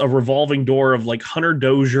a revolving door of like Hunter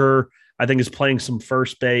Dozier, I think, is playing some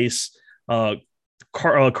first base.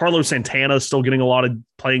 Carlos Santana is still getting a lot of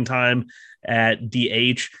playing time at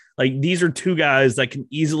DH. Like, these are 2 guys that can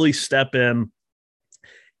easily step in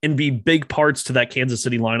and be big parts to that Kansas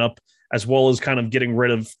City lineup, as well as kind of getting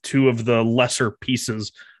rid of 2 of the lesser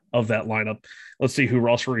pieces of that lineup. Let's see who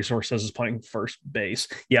Roster Resource says is playing first base.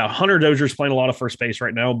 Yeah, Hunter Dozier is playing a lot of first base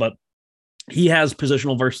right now, but he has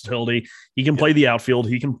positional versatility. He can play the outfield.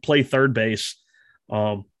 He can play third base.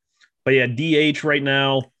 But yeah, DH right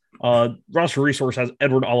now, Roster Resource has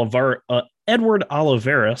Edward Olivares,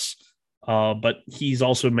 but he's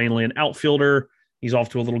also mainly an outfielder. He's off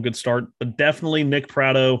to a little good start, but definitely Nick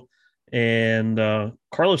Pratto and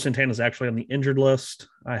Carlos Santana is actually on the injured list.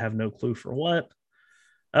 I have no clue for what.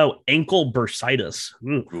 Oh, ankle bursitis.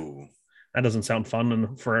 Ooh. That doesn't sound fun.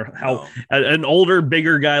 And for how an older,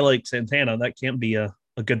 bigger guy like Santana, that can't be a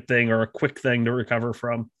good thing or a quick thing to recover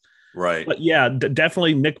from. Right. But yeah,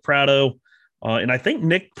 definitely Nick Pratto. And I think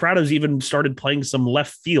Nick Pratto's even started playing some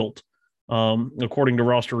left field. According to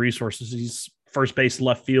Roster Resources, he's first base,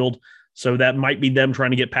 left field. So that might be them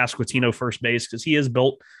trying to get Pasquantino first base because he is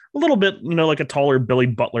built a little bit, like a taller Billy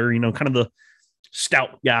Butler, kind of the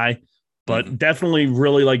stout guy. But definitely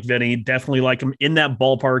really like Vinny. Definitely like him in that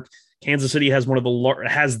ballpark. Kansas City has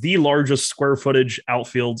has the largest square footage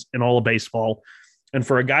outfields in all of baseball. And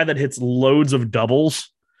for a guy that hits loads of doubles,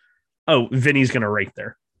 Vinny's going to rate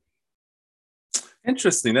there.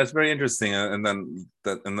 Interesting. That's very interesting. And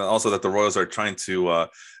then also that the Royals are trying to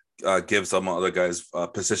give some other guys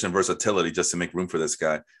position versatility just to make room for this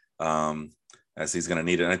guy, as he's going to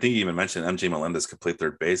need it. And I think you even mentioned MJ Melendez could play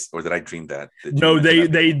third base, or did I dream that? No,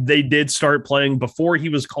 they did start playing before he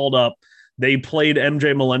was called up. They played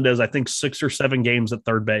MJ Melendez, I think, 6 or 7 games at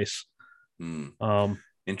third base.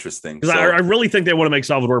 Interesting. Because I really think they want to make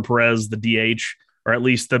Salvador Perez the DH, or at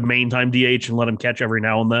least the main time DH, and let him catch every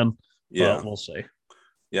now and then. Yeah, but we'll see.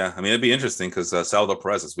 Yeah, I mean, it'd be interesting because Salvador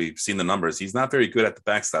Perez, as we've seen the numbers, he's not very good at the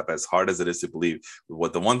backstop, as hard as it is to believe.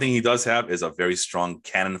 What the one thing he does have is a very strong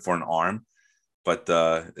cannon for an arm. But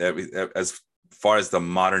as far as the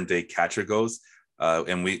modern day catcher goes,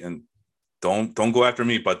 and Don't go after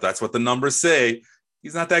me, but that's what the numbers say.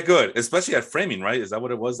 He's not that good, especially at framing, right? Is that what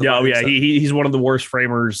it was? Yeah, he's one of the worst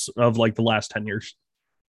framers of like the last 10 years.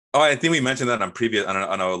 Oh, I think we mentioned that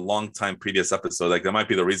on a long time previous episode. Like that might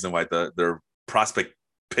be the reason why their prospect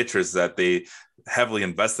pitchers that they heavily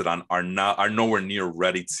invested on are nowhere near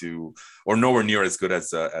ready to, or nowhere near as good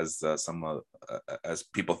as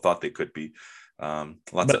people thought they could be.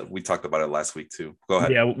 We talked about it last week too. Go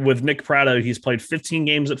ahead. Yeah, with Nick Pratto, he's played 15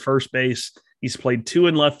 games at first base. He's played 2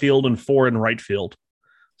 in left field and 4 in right field.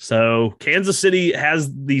 So Kansas City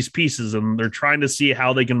has these pieces, and they're trying to see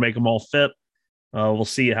how they can make them all fit. We'll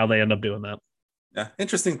see how they end up doing that. Yeah,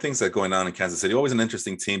 interesting things that are going on in Kansas City. Always an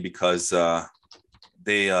interesting team because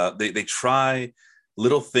they try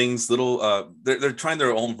little things. They're trying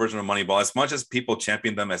their own version of Moneyball. As much as people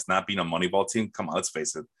champion them as not being a Moneyball team, come on, let's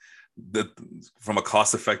face it. From a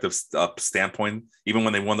cost-effective standpoint, even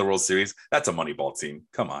when they won the World Series, that's a Moneyball team.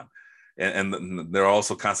 Come on. And they're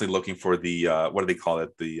also constantly looking for the what do they call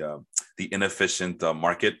it? The inefficient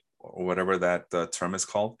market, or whatever that term is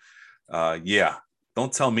called. Yeah,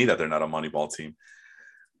 don't tell me that they're not a Moneyball team.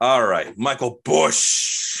 All right, Michael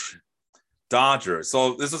Busch, Dodgers.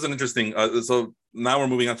 So this was an interesting. So now we're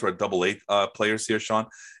moving on to our Double-A players here, Sean.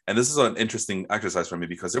 And this is an interesting exercise for me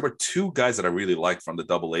because there were 2 guys that I really liked from the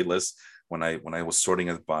Double-A list when I was sorting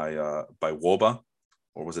it by WOBA,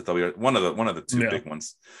 or was it one of the 2 big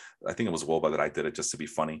ones. I think it was WOBA that I did it just to be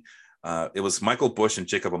funny. It was Michael Busch and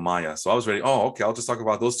Jacob Amaya. So I was ready. Oh, okay. I'll just talk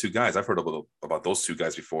about those 2 guys. I've heard about those 2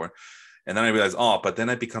 guys before. And then I realized, but then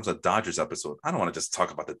it becomes a Dodgers episode. I don't want to just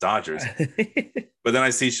talk about the Dodgers. But then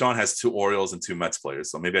I see Sean has 2 Orioles and 2 Mets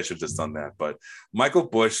players. So maybe I should have just done that. But Michael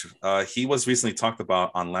Busch, he was recently talked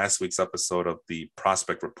about on last week's episode of the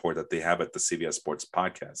prospect report that they have at the CBS Sports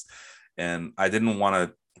podcast. And I didn't want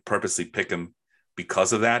to purposely pick him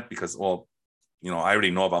because of that, because, well, I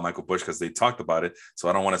already know about Michael Busch because they talked about it. So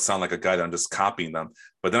I don't want to sound like a guy that I'm just copying them.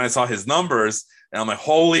 But then I saw his numbers and I'm like,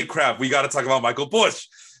 holy crap, we got to talk about Michael Busch.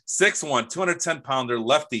 6'1", 210-pounder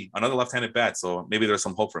lefty, another left-handed bat. So maybe there's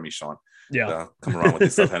some hope for me, Sean. Yeah. Come around with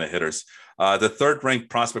these left-handed hitters. The 3rd-ranked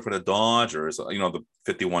prospect for the Dodgers, the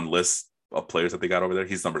 51 list of players that they got over there.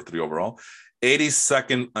 He's number 3 overall.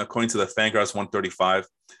 82nd, according to the Fangraphs, 135.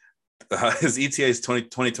 His ETA is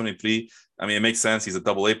 2023. I mean, it makes sense. He's a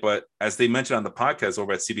Double-A, but as they mentioned on the podcast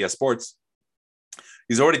over at CBS Sports,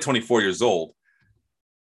 he's already 24 years old.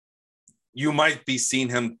 You might be seeing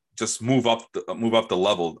him just move up the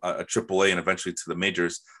level at AAA and eventually to the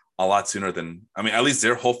majors a lot sooner than, at least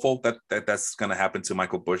they're hopeful that's going to happen to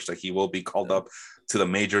Michael Busch, that he will be called up to the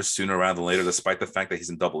majors sooner rather than later, despite the fact that he's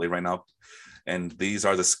in Double-A right now. And these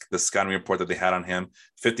are the scouting report that they had on him.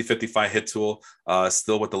 50-55 hit tool,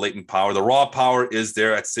 still with the latent power. The raw power is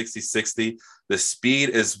there at 60-60. The speed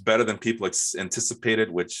is better than people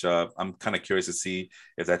anticipated, which I'm kind of curious to see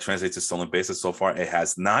if that translates to stolen bases. So far, it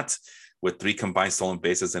has not, with 3 combined stolen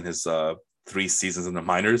bases in his 3 seasons in the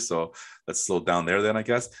minors. So let's slow down there then, I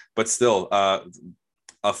guess. But still, a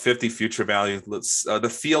 50 future value.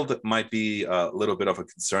 The field might be a little bit of a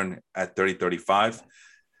concern at 30-35.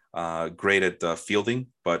 Great at fielding,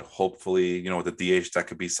 but hopefully, with the DH, that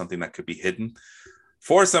could be something that could be hidden.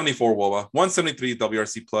 474 WOBA, 173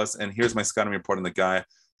 WRC plus. And here's my scouting report on the guy.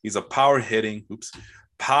 He's a power hitting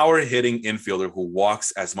infielder who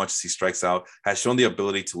walks as much as he strikes out, has shown the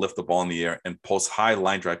ability to lift the ball in the air and post high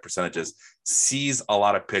line drive percentages, sees a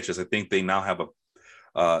lot of pitches. I think they now have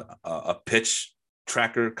a pitch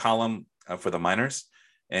tracker column for the minors,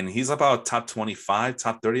 and he's about top 25,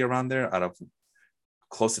 top 30 around there out of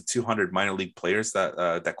close to 200 minor league players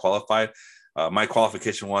that qualified. My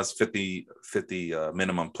qualification was 50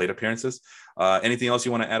 minimum plate appearances. Anything else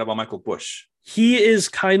you want to add about Michael Busch? He is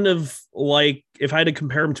kind of like, if I had to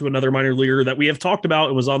compare him to another minor leaguer that we have talked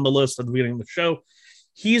about, it was on the list at the beginning of the show.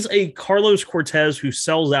 He's a Carlos Cortez who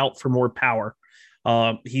sells out for more power.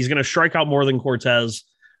 He's going to strike out more than Cortez,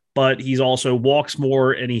 but he's also walks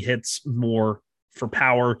more and he hits more for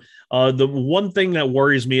power. The one thing that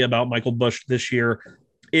worries me about Michael Busch this year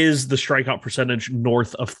is the strikeout percentage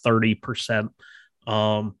north of 30%.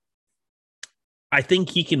 I think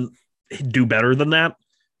he can do better than that.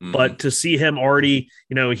 Mm-hmm. But to see him already,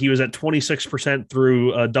 he was at 26%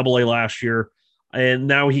 through Double-A last year, and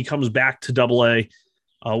now he comes back to Double-A,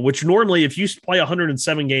 which normally if you play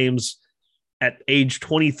 107 games at age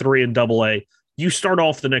 23 in Double-A, you start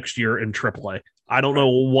off the next year in Triple-A. I don't know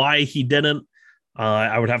why he didn't.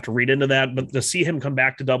 I would have to read into that, but to see him come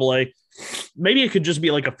back to Double-A, maybe it could just be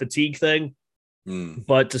like a fatigue thing.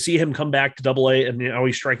 But to see him come back to Double-A and now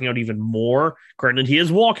he's striking out even more, granted he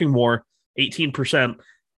is walking more, 18%,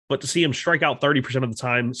 but to see him strike out 30% of the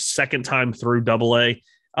time, second time through Double-A,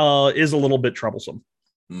 is a little bit troublesome.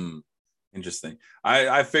 Interesting.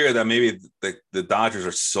 I figured that maybe the Dodgers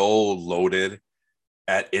are so loaded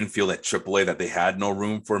at infield at AAA that they had no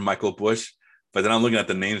room for Michael Busch. But then I'm looking at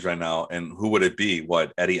the names right now, and who would it be?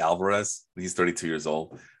 What, Eddie Alvarez? He's 32 years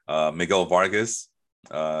old. Miguel Vargas.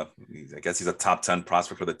 I guess he's a top 10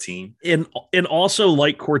 prospect for the team. And also,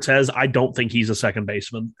 like Cortez, I don't think he's a second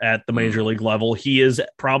baseman at the major league level. He is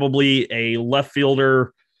probably a left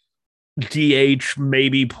fielder, DH,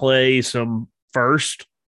 maybe play some first.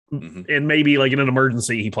 And maybe like in an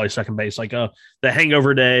emergency, he plays second base, like the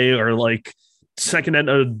hangover day or like back end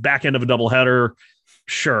of a doubleheader.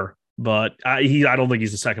 Sure. But I don't think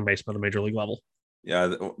he's a second baseman at the major league level. Yeah.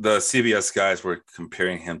 The CBS guys were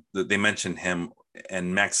comparing him. They mentioned him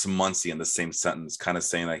and Max Muncy in the same sentence, kind of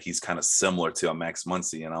saying that he's kind of similar to a Max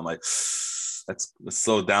Muncy. And I'm like, let's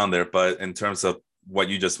slow down there. But in terms of what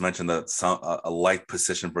you just mentioned, that a light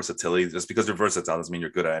position versatility, just because you're versatile doesn't mean you're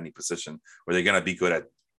good at any position, or they're going to be good at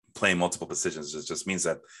playing multiple positions. It just means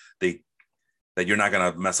that you're not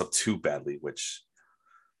going to mess up too badly, which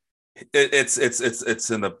it's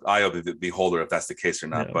in the eye of the beholder if that's the case or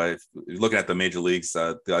not. Yeah. But if you're looking at the major leagues,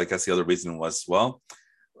 I guess the other reason was,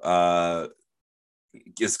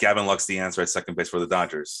 is Gavin Lux the answer at second base for the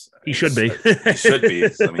Dodgers? He should be. He should be.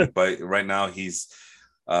 I mean, but right now he's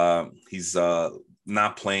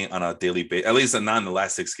not playing on a daily basis. At least not in the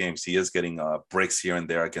last 6 games. He is getting breaks here and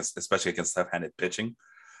there especially against left-handed pitching.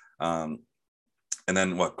 And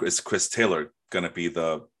then is Chris Taylor going to be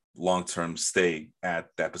the long-term stay at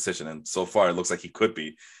that position? And so far, it looks like he could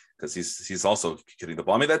be, because he's also hitting the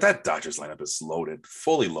ball. I mean, that Dodgers lineup is loaded,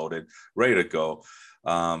 fully loaded, ready to go.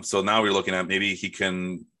 So now we're looking at maybe he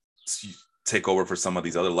can take over for some of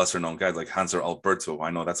these other lesser-known guys like Hanser Alberto.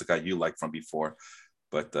 I know that's a guy you liked from before,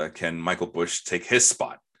 but can Michael Busch take his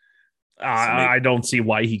spot? I don't see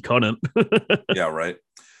why he couldn't. Yeah, right.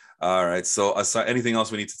 All right. So anything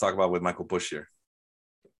else we need to talk about with Michael Busch here?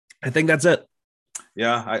 I think that's it.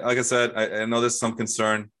 Yeah. Like I said, I know there's some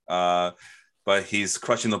concern, but he's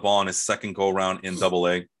crushing the ball in his second go around in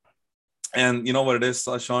Double-A. And you know what it is,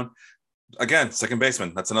 Sean? Again, second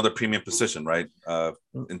baseman. That's another premium position, right?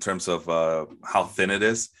 In terms of how thin it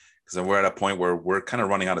is. Because we're at a point where we're kind of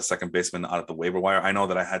running out of second baseman out of the waiver wire. I know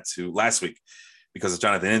that I had to last week, because of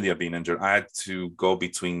Jonathan India being injured, I had to go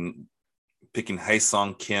between picking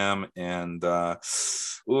Haesung Kim and I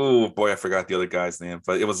forgot the other guy's name,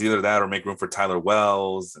 but it was either that or make room for Tyler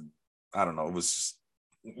Wells. And I don't know. It was just,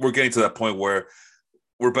 we're getting to that point where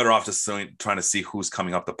we're better off just trying to see who's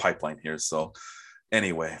coming up the pipeline here. So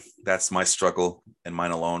anyway, that's my struggle and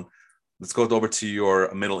mine alone. Let's go over to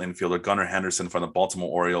your middle infielder, Gunnar Henderson from the Baltimore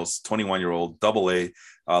Orioles, 21-year-old, Double-A,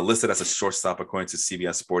 listed as a shortstop according to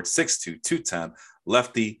CBS Sports, 6'2", 210,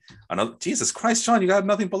 lefty. Jesus Christ, Sean, you got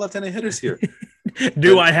nothing but left-handed hitters here.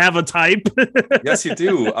 Do I have a type? Yes, you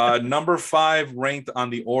do. Number 5 ranked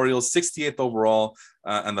on the Orioles, 68th overall,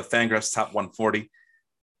 and the Fangraphs top 140.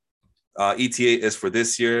 ETA is for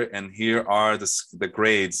this year, and here are the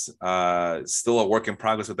grades. Still a work in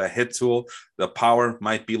progress with that hit tool. The power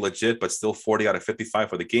might be legit, but still 40 out of 55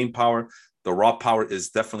 for the game power. The raw power is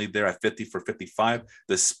definitely there at 50 for 55.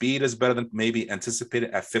 The speed is better than maybe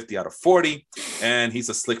anticipated at 50 out of 40. And he's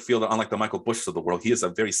a slick fielder, unlike the Michael Busch of the world. He is a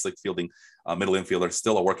very slick fielding middle infielder,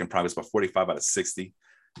 still a work in progress, but 45 out of 60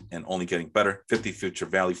 and only getting better. 50 future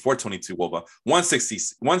value, 422 WOBA,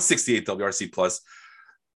 168 WRC plus.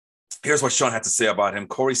 Here's what Sean had to say about him.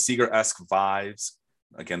 Corey Seager-esque vibes.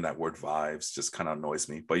 Again, that word vibes just kind of annoys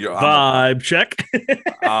me. But you're vibe check.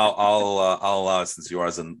 I'll since you are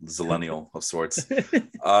a zillennial of sorts.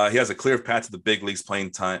 He has a clear path to the big leagues playing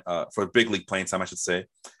time for big league playing time, I should say.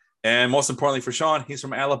 And most importantly for Sean, he's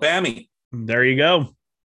from Alabama. There you go.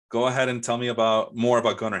 Go ahead and tell me more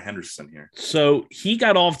about Gunnar Henderson here. So he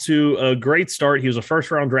got off to a great start. He was a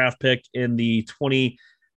first-round draft pick in the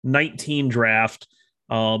 2019 draft.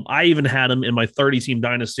 I even had him in my 30-team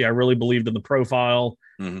dynasty. I really believed in the profile.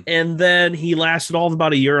 Mm-hmm. And then he lasted all of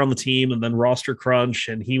about a year on the team, and then roster crunch,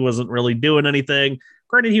 and he wasn't really doing anything.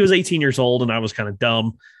 Granted, he was 18 years old, and I was kind of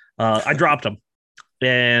dumb. I dropped him.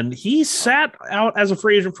 And he sat out as a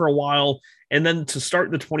free agent for a while, and then to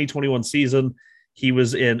start the 2021 season, he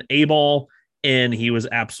was in A-ball, and he was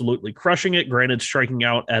absolutely crushing it. Granted, striking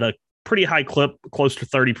out at a pretty high clip, close to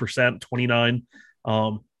 30%, 29.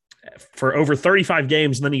 For over 35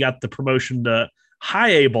 games, and then he got the promotion to high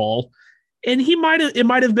A ball, and it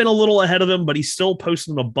might have been a little ahead of him, but he still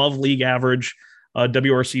posted an above league average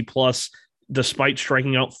WRC plus, despite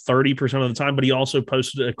striking out 30% of the time. But he also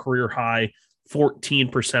posted a career high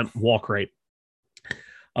 14% walk rate.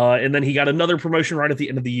 And then he got another promotion right at the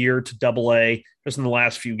end of the year to Double A, just in the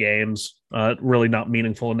last few games. Really not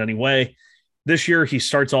meaningful in any way. This year, he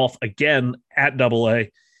starts off again at Double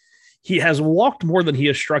A. He has walked more than he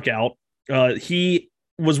has struck out. He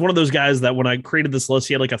was one of those guys that when I created this list,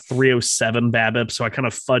 he had like a 307 BABIP. So I kind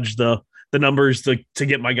of fudged the numbers to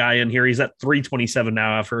get my guy in here. He's at 327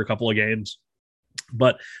 now after a couple of games.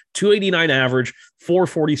 But 289 average,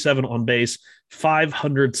 447 on base,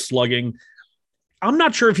 500 slugging. I'm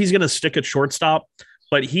not sure if he's going to stick at shortstop,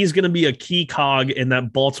 but he's going to be a key cog in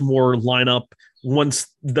that Baltimore lineup once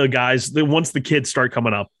the kids start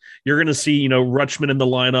coming up. You're going to see, Rutschman in the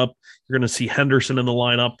lineup. You're going to see Henderson in the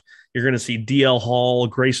lineup. You're going to see DL Hall,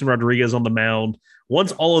 Grayson Rodriguez on the mound.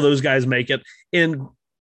 Once all of those guys make it, and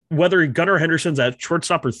whether Gunnar Henderson's at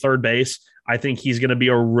shortstop or third base, I think he's going to be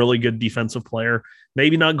a really good defensive player.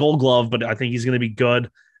 Maybe not Gold Glove, but I think he's going to be good.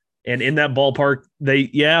 And in that ballpark, they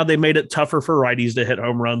made it tougher for righties to hit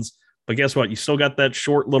home runs. But guess what? You still got that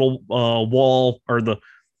short little wall, or the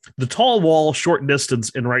tall wall, short distance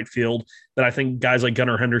in right field that I think guys like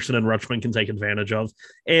Gunnar Henderson and Rutschman can take advantage of.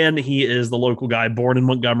 And he is the local guy, born in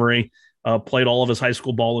Montgomery, played all of his high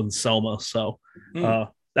school ball in Selma. So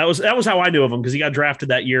that was how I knew of him, because he got drafted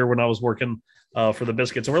that year when I was working for the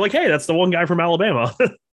Biscuits. And we're like, hey, that's the one guy from Alabama.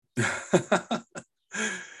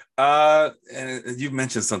 And you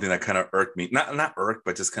mentioned something that kind of irked me. Not irked,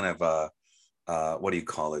 but just kind of what do you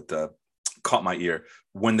call it? Caught my ear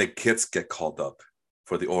when the kids get called up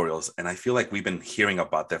for the Orioles. And I feel like we've been hearing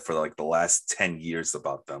about that for like the last 10 years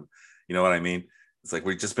about them. You know what I mean? It's like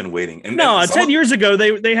we've just been waiting. And 10 years ago,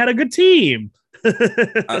 they had a good team.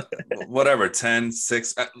 Whatever, 10,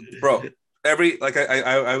 6, bro.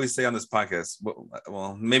 I always say on this podcast,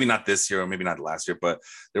 well, maybe not this year or maybe not last year, but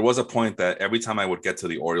there was a point that every time I would get to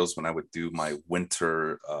the Orioles, when I would do my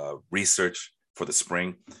winter research for the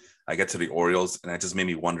spring, I get to the Orioles and it just made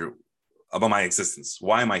me wonder about my existence.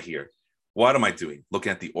 Why am I here? What am I doing?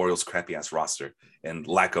 Looking at the Orioles' crappy ass roster and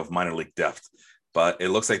lack of minor league depth. But it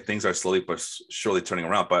looks like things are slowly but surely turning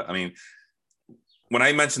around. But I mean, when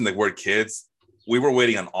I mentioned the word kids, we were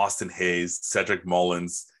waiting on Austin Hayes, Cedric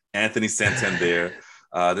Mullins, Anthony Santander.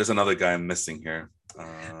 There's another guy I'm missing here.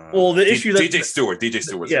 Well, the issue that DJ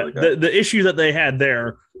Stewart. Yeah, the issue that they had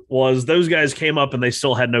there was those guys came up and they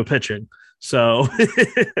still had no pitching. So,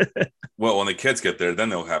 well, when the kids get there, then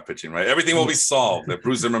they'll have pitching, right? Everything will be solved. That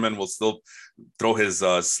Bruce Zimmerman will still throw his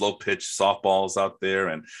slow pitch softballs out there,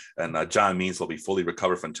 and John Means will be fully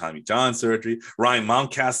recovered from Tommy John surgery. Ryan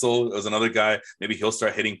Mountcastle is another guy. Maybe he'll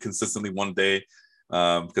start hitting consistently one day.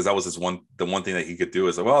 Because that was the one thing that he could do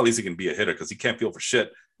is like, well, at least he can be a hitter because he can't feel for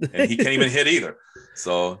shit and he can't even hit either.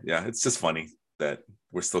 So yeah, it's just funny that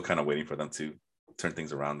we're still kind of waiting for them to turn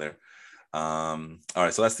things around there. All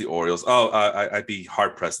right, so that's the Orioles. I'd be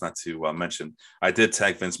hard pressed not to mention I did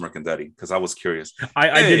tag Vince Mercandetti because I was curious.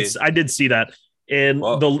 I did see that. And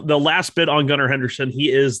the last bit on Gunnar Henderson, he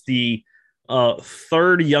is the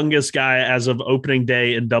third youngest guy as of opening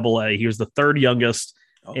day in Double A. He was the third youngest,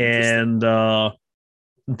 and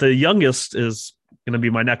the youngest is going to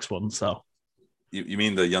be my next one. So you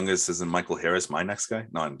mean the youngest isn't Michael Harris, my next guy?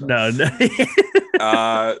 No.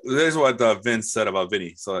 There's what Vince said about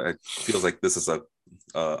Vinny. So it feels like this is a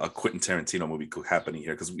Quentin Tarantino movie happening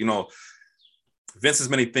here. Because, Vince is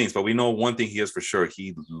many things, but we know one thing he is for sure.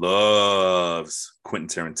 He loves Quentin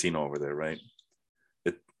Tarantino over there, right?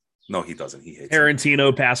 No, he doesn't. He hates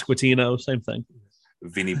Tarantino, Pasquantino, same thing.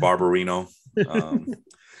 Vinny Barbarino.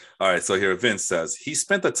 All right, so here Vince says, he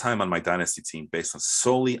spent the time on my dynasty team based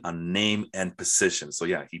solely on name and position. So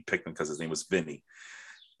yeah, he picked him because his name was Vinny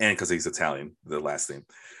and because he's Italian, the last name.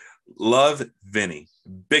 Love Vinny.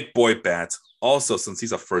 Big boy bat. Also, since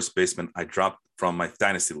he's a first baseman, I dropped from my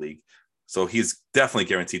dynasty league. So he's definitely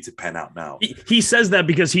guaranteed to pan out now. He says that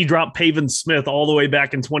because he dropped Pavin Smith all the way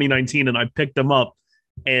back in 2019 and I picked him up.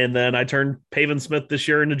 And then I turned Pavin Smith this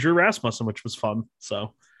year into Drew Rasmussen, which was fun.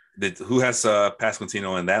 So who has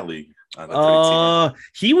Pasquantino in that league?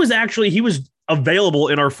 He was available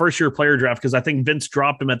in our first year player draft because I think Vince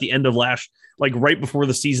dropped him at the end of right before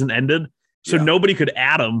the season ended. So nobody could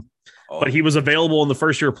add him, but he was available in the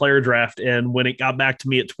first year player draft. And when it got back to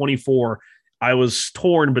me at 24, I was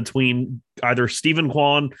torn between either Stephen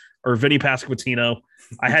Kwan or Vinny Pasquantino.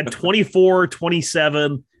 I had 24,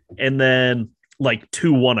 27, and then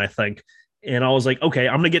 2-1, I think. And I was like, okay,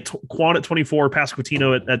 I'm going to get Kwan at 24,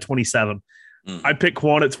 Pasquantino at 27. I picked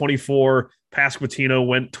Kwan at 24, Pasquantino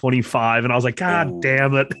went 25. And I was like, God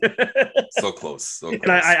damn it. So close.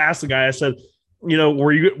 And I asked the guy, I said,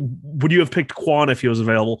 would you have picked Kwan if he was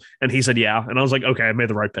available? And he said, yeah. And I was like, okay, I made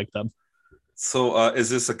the right pick then. So is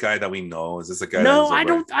this a guy that we know? Is this a guy that No, is a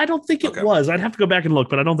I don't think it Okay. was. I'd have to go back and look,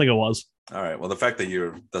 but I don't think it was. All right. Well, the fact that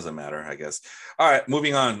you're doesn't matter, I guess. All right.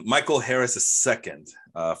 Moving on. Michael Harris is second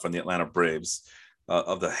from the Atlanta Braves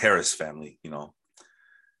of the Harris family.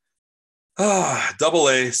 Double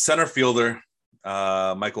A center fielder.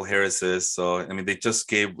 Michael Harris is. So I mean, they just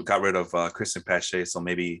got rid of Christian Pache. So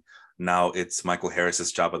maybe now it's Michael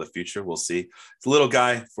Harris's job of the future. We'll see. It's a little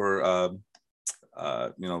guy for.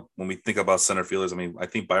 When we think about center fielders, I mean, I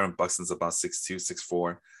think Byron Buxton's about 6'2",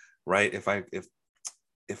 6'4", right? If I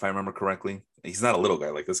remember correctly, he's not a little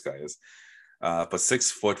guy like this guy is, but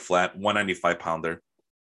 6 foot flat, 195 pounder,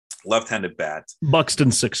 left-handed bat. Buxton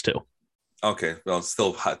 6'2". Okay, well,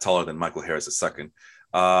 still taller than Michael Harris a second.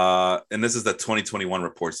 And this is the 2021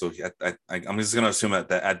 report. So I'm just going to assume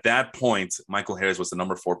that at that point, Michael Harris was the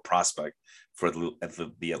number 4 prospect for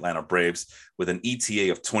the Atlanta Braves with an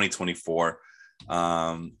ETA of 2024.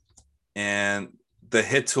 And the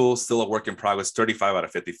hit tool still a work in progress, 35 out of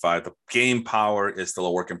 55. The game power is still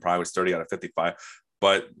a work in progress, 30 out of 55.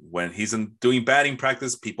 But when he's doing batting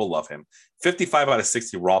practice, people love him. 55 out of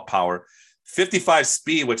 60 raw power, 55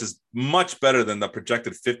 speed, which is much better than the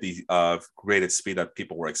projected 50 graded speed that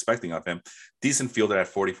people were expecting of him. Decent fielder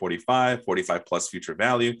at 40-45, 45 plus future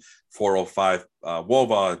value, 405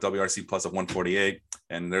 WOBA, WRC plus of 148.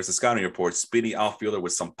 And there's a scouting report, speedy outfielder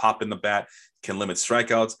with some pop in the bat, can limit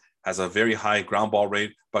strikeouts, has a very high ground ball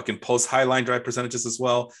rate, but can post high line drive percentages as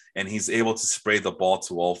well. And he's able to spray the ball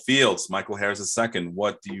to all fields. Michael Harris is second.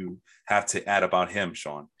 What do you have to add about him,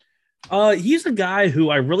 Sean? He's a guy who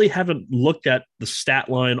I really haven't looked at the stat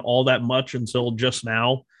line all that much until just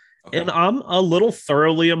now. Okay. And I'm a little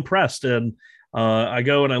thoroughly impressed. And I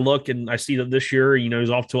go and I look and I see that this year,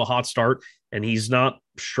 he's off to a hot start and he's not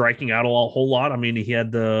striking out a whole lot. I mean, he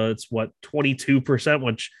had 22%,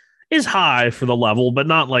 which is high for the level, but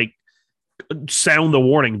not like sound the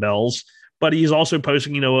warning bells. But he's also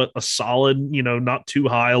posting, a solid, not too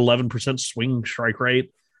high, 11% swing strike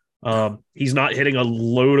rate. He's not hitting a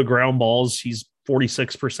load of ground balls. He's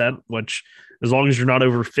 46%, which as long as you're not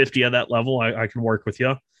over 50 at that level, I can work with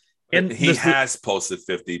you. And he has posted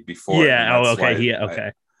 50 before. Yeah. Oh, okay.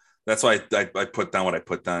 Okay. That's why I put down what I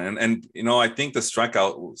put down. And I think the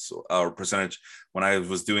strikeout percentage when I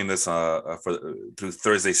was doing this through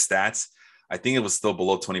Thursday stats, I think it was still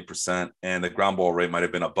below 20%, and the ground ball rate might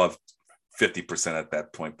have been above 50% at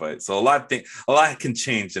that point. But so a lot can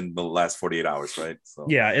change in the last 48 hours, right? So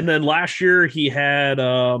yeah. And then last year he had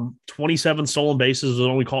 27 stolen bases and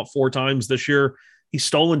only caught 4 times. This year he's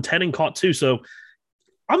stolen 10 and caught 2. So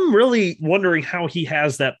I'm really wondering how he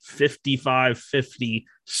has that 55-50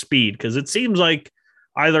 speed, because it seems like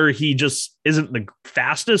either he just isn't the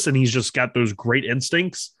fastest and he's just got those great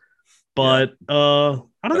instincts. But I don't know.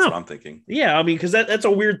 That's what I'm thinking. Yeah, I mean, because that's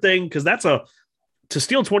a weird thing, because to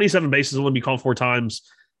steal 27 bases and only be caught 4 times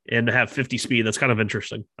and have 50 speed, that's kind of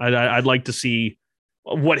interesting. I'd like to see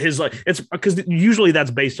what his it's because usually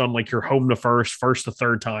that's based on like your home to first to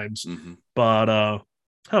third times. Mm-hmm. But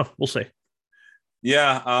we'll see.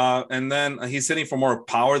 Yeah, and then he's hitting for more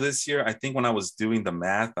power this year. I think when I was doing the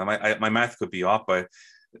math, my math could be off, but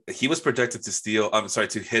he was projected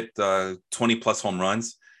to hit 20 plus home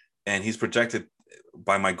runs, and he's projected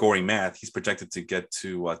by my gory math, he's projected to get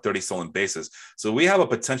to 30 stolen bases. So we have a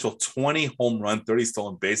potential 20 home run, 30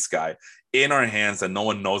 stolen base guy in our hands that no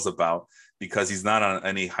one knows about because he's not on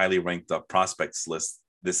any highly ranked prospects list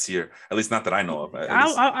this year, at least not that I know of.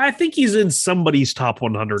 I think he's in somebody's top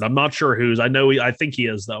 100. I'm not sure whose. I think he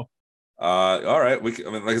is though. All right. Like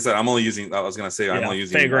I said, I'm only using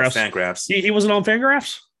Fangraphs. He wasn't on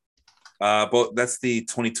Fangraphs. But that's the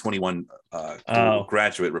 2021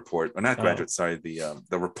 graduate report, or not graduate. Sorry, the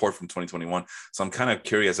report from 2021. So I'm kind of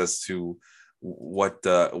curious as to what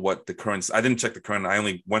the current. I didn't check the current. I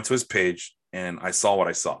only went to his page and I saw what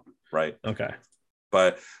I saw. Right. Okay.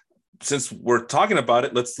 But since we're talking about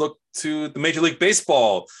it, let's look to the Major League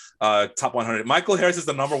Baseball top 100. Michael Harris is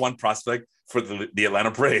the number 1 prospect for the Atlanta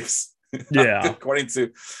Braves. Yeah, according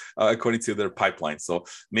to their pipeline. So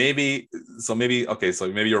maybe okay. So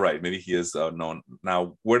maybe you're right. Maybe he is known.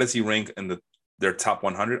 Now, where does he rank in their top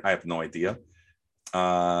 100? I have no idea.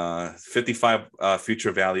 55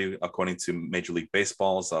 future value according to Major League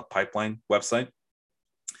Baseball's pipeline website.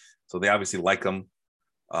 So they obviously like him.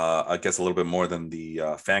 I guess a little bit more than the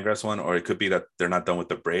Fangraphs one, or it could be that they're not done with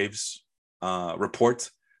the Braves report.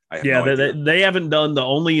 They haven't done. The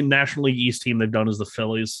only National League East team they've done is the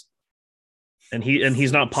Phillies, and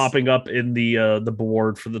he's not popping up in the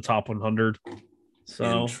board for the top 100.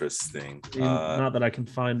 So interesting. Not that I can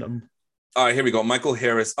find him. All right, here we go. Michael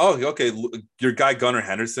Harris. Oh, okay. Your guy Gunnar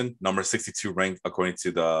Henderson, number 62 ranked according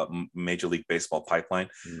to the Major League Baseball pipeline.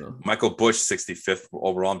 No. Michael Busch, 65th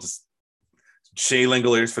overall. I'm just Shea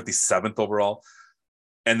Langoliers, 57th overall.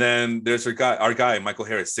 And then there's our guy, Michael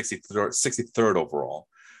Harris, 63rd overall.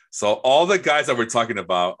 So all the guys that we're talking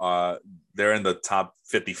about, they're in the top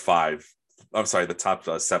 55. I'm sorry, the top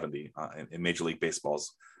 70 in Major League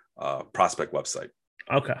Baseball's prospect website.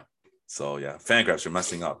 Okay. So yeah, Fangraphs, you're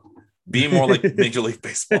messing up. Be more like Major League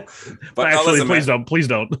Baseball. But actually, listen, please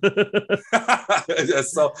don't.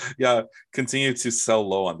 So yeah, continue to sell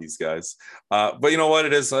low on these guys. But you know what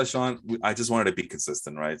it is, Sean? I just wanted to be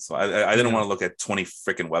consistent, right? So I didn't want to look at 20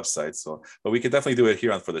 freaking websites. So, but we could definitely do it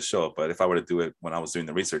here for the show. But if I were to do it when I was doing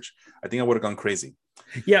the research, I think I would have gone crazy.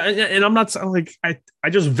 Yeah, and I'm not like I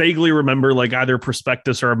just vaguely remember like either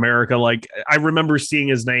Prospectus or America. Like I remember seeing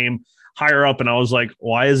his name higher up, and I was like,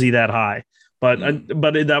 why is he that high? But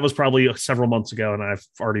that was probably several months ago, and I've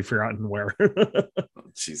already forgotten where.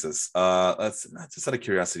 Jesus, that's just out of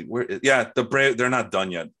curiosity. The Brave, they're not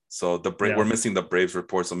done yet. So we're missing the Braves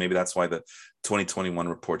report. So maybe that's why the 2021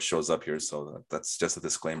 report shows up here. So that's just a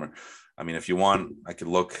disclaimer. I mean, if you want, I could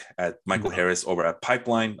look at Michael Harris over at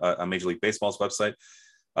Pipeline, a Major League Baseball's website.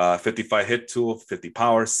 55 hit tool, 50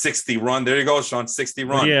 power, 60 run. There you go, Sean. 60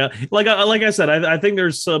 run. Yeah, like I said, I think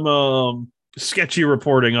there's some sketchy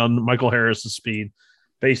reporting on Michael Harris's speed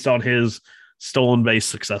based on his stolen base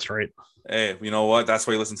success rate. Hey, you know what? That's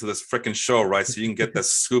why you listen to this freaking show, right? So you can get the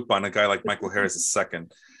scoop on a guy like Michael Harris II.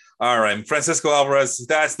 All right, Francisco Alvarez.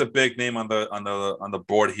 That's the big name on the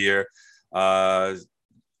board here.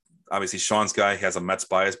 Obviously, Sean's guy, he has a Mets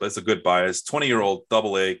bias, but it's a good bias. 20-year-old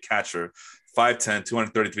AA catcher. 5'10",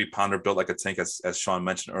 233-pounder, built like a tank, as Sean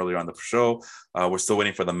mentioned earlier on the show. We're still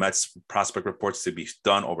waiting for the Mets prospect reports to be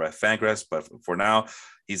done over at Fangraphs, but for now,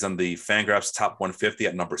 he's on the Fangraphs top 150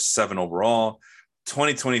 at number 7 overall.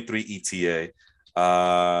 2023 ETA.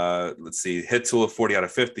 Let's see, hit tool of 40 out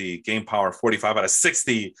of 50, game power 45 out of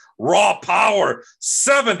 60, raw power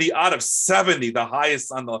 70 out of 70, the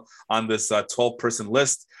highest on this 12-person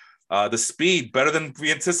list. The speed better than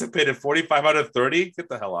we anticipated, 45 out of 30. Get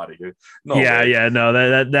the hell out of here! No,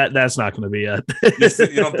 that's not going to be it.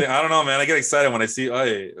 You don't think? I don't know, man. I get excited when I see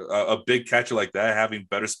a big catcher like that having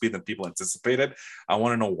better speed than people anticipated. I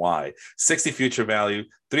want to know why. 60 future value,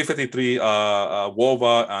 353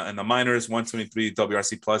 WOBA in the minors, 123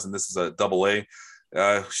 WRC plus, and this is a AA.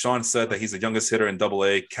 Sean said that he's the youngest hitter in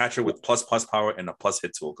AA, catcher with plus power and a plus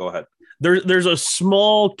hit tool. Go ahead. There's a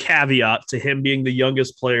small caveat to him being the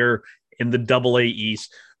youngest player in the AA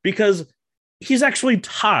East because he's actually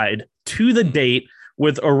tied to the date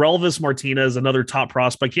with Orelvis Martinez, another top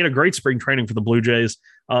prospect. He had a great spring training for the Blue Jays.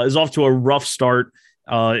 Is off to a rough start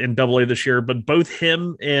in AA this year, but both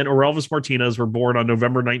him and Orelvis Martinez were born on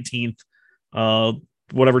November 19th,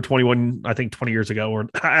 21, I think 20 years ago. Or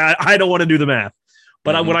I don't want to do the math.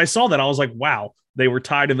 But when I saw that, I was like, wow, they were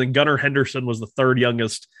tied. And then Gunnar Henderson was the third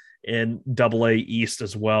youngest in AA East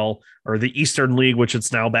as well, or the Eastern League, which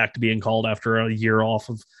it's now back to being called after a year off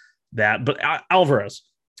of that. But Alvarez,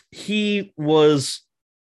 he was,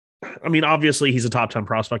 I mean, obviously he's a top 10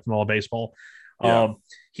 prospect in all of baseball. Yeah.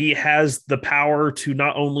 He has the power to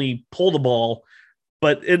not only pull the ball,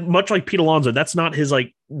 but much like Pete Alonso, that's not his,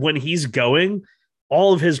 like when he's going,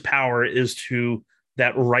 all of his power is to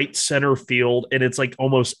that right center field. And it's like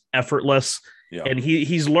almost effortless. Yeah. And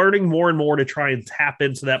he's learning more and more to try and tap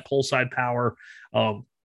into that pull side power.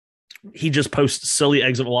 He just posts silly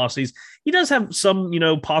exit velocities. He does have some,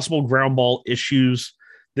 possible ground ball issues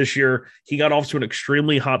this year. He got off to an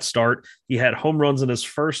extremely hot start. He had home runs in his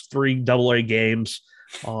first 3 AA games.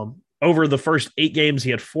 Over the first 8 games,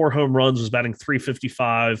 he had 4 home runs, was batting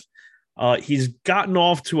 .355. He's gotten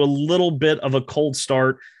off to a little bit of a cold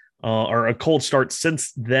start, or a cold start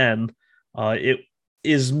since then. It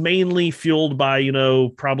is mainly fueled by,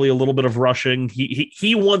 probably a little bit of rushing.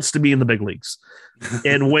 He wants to be in the big leagues.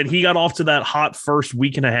 And when he got off to that hot first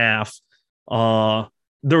week and a half,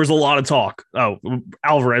 there was a lot of talk. Oh,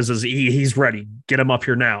 Alvarez he's ready. Get him up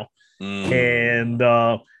here now. And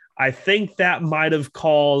I think that might have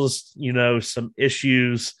caused, some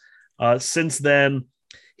issues. Since then,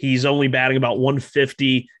 he's only batting about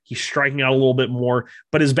 150. He's striking out a little bit more,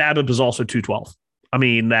 but his BABIP is also 212. I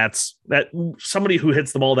mean, that's somebody who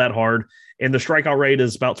hits the ball that hard, and the strikeout rate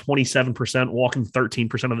is about 27%, walking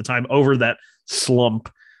 13% of the time over that slump.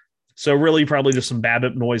 So really probably just some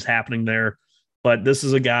BABIP noise happening there. But this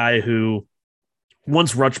is a guy who,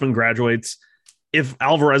 once Rutschman graduates, if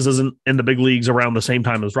Alvarez isn't in the big leagues around the same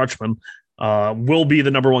time as Rutschman, will be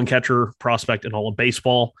the number 1 catcher prospect in all of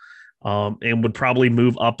baseball, and would probably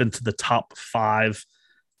move up into the top 5.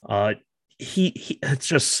 he it's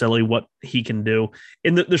just silly what he can do.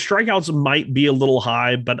 And the strikeouts might be a little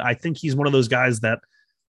high, but I think he's one of those guys that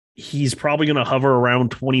he's probably going to hover around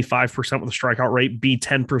 25% with a strikeout rate, be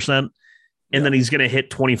 10%, and then he's going to hit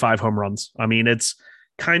 25 home runs. I mean, it's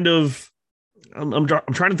kind of I'm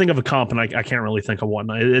trying to think of a comp, and I can't really think of one.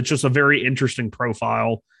 It's just a very interesting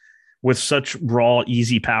profile with such raw,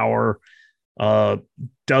 easy power.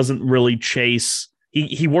 Doesn't really chase.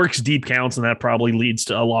 He works deep counts, and that probably leads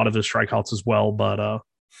to a lot of his strikeouts as well. But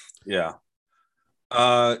yeah,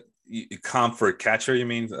 comp for catcher, you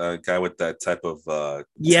mean a guy with that type of 10,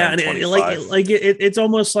 and it's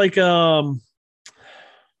almost like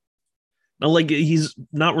he's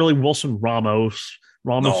not really Wilson Ramos.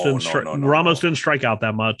 Ramos didn't strike out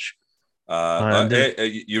that much.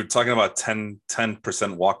 You're talking about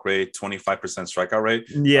 10% walk rate, 25% strikeout rate.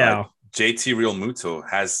 Yeah. JT Realmuto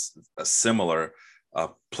has a similar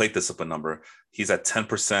plate discipline number. He's at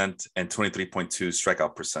 10% and 23.2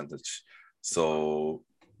 strikeout percentage. So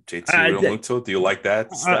JT Realmuto, do you like that?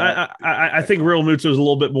 I think Realmuto is a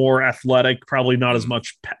little bit more athletic, probably not as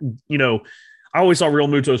much. I always thought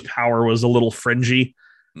Realmuto's power was a little fringy.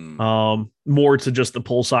 More to just the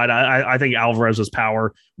pull side. I think Alvarez's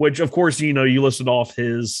power, which of course, you listed off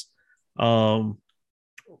his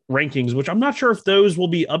rankings, which I'm not sure if those will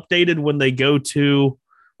be updated when they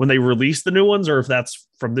release the new ones, or if that's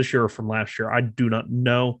from this year or from last year. I do not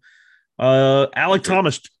know. Alek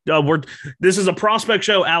Thomas, this is a prospect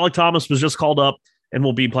show. Alek Thomas was just called up and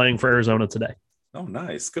will be playing for Arizona today. Oh,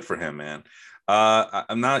 nice. Good for him, man.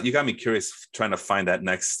 You got me curious trying to find that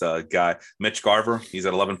next guy, Mitch Garver. He's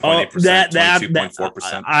at 11.8%,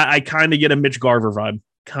 22.4%. I kind of get a Mitch Garver vibe.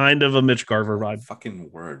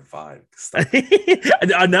 Fucking word vibe.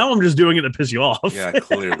 Now I'm just doing it to piss you off. Yeah,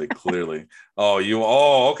 clearly.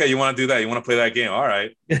 Okay. You want to do that? You want to play that game? All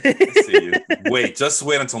right. I see you. Just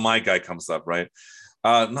wait until my guy comes up, right?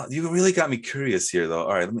 No, you really got me curious here, though.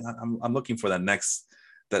 All right, I'm looking for that next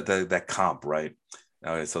that comp, right?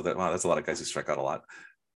 All right, so that's a lot of guys who strike out a lot.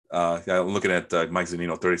 I'm looking at Mike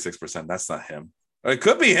Zunino, 36%. That's not him. Or it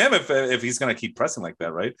could be him if he's going to keep pressing like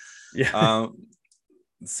that, right? Yeah.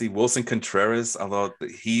 Let's see, Wilson Contreras, although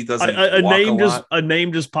he doesn't a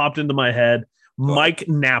name just popped into my head. Mike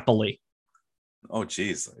Napoli. Oh,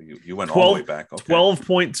 geez. You went all the way back. Okay.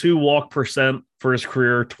 12.2 walk percent for his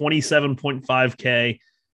career, 27.5 K,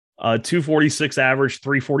 246 average,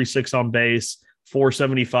 346 on base,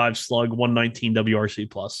 475 slug, 119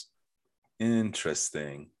 WRC plus.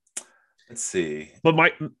 Interesting. Let's see. But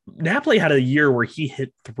Napoli had a year where he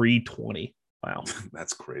hit 320. Wow.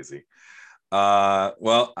 That's crazy.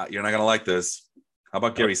 Well, you're not going to like this. How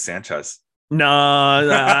about Gary Sanchez? No,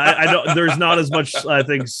 I don't. There's not as much, I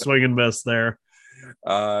think, swing and miss there.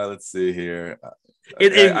 Let's see here.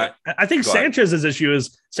 I think Sanchez's issue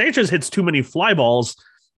is Sanchez hits too many fly balls.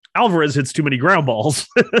 Alvarez hits too many ground balls.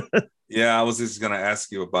 Yeah, I was just going to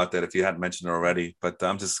ask you about that if you hadn't mentioned it already, but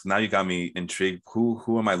now you got me intrigued.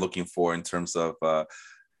 Who am I looking for in terms of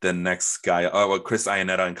the next guy? Chris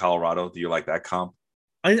Iannetta in Colorado. Do you like that comp?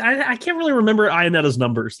 I can't really remember Ianetta's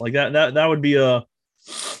numbers. Like that would be I'd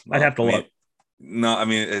have to look. No, I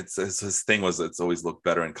mean it's his thing was it's always looked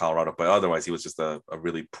better in Colorado, but otherwise he was just a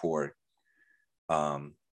really poor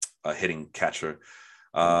hitting catcher.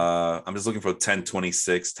 I'm just looking for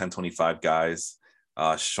 10-26, 10-25 guys.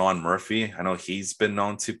 Sean Murphy, I know he's been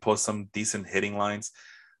known to post some decent hitting lines.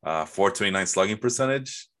 429 slugging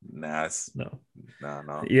percentage. No.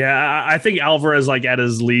 Yeah, I think Alvarez, like at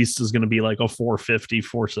his least, is going to be like a 450,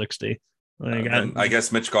 460. I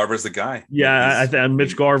guess Mitch Garver's the guy. Yeah, I think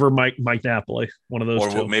Mitch Garver, Mike Napoli, one of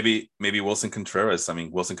those two. Maybe Wilson Contreras. I mean,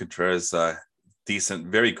 Wilson Contreras, decent,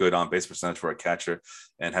 very good on base percentage for a catcher,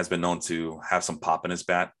 and has been known to have some pop in his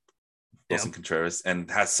bat. Wilson Contreras, and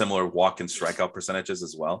has similar walk and strikeout percentages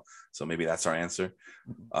as well. So maybe that's our answer.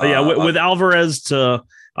 With Alvarez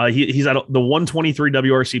he's at the 123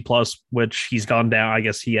 WRC plus, which he's gone down. I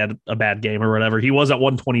guess he had a bad game or whatever. He was at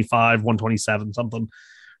 125, 127 something,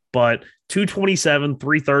 but 227,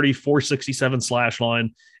 330, 467 slash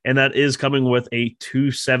line. And that is coming with a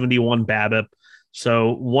 271 BABIP.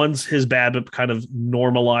 So once his BABIP kind of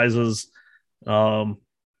normalizes,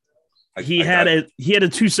 he had a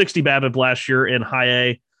 260 BABIP last year in high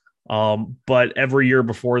A, but every year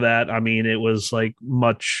before that, I mean, it was like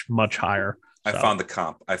much, much higher. I found the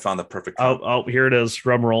comp. I found the perfect comp. Oh, here it is.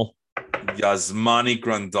 Drum roll. Yasmani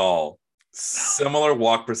Grandal. Similar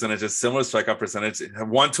walk percentages, similar strikeout percentage.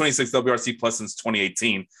 126 WRC plus since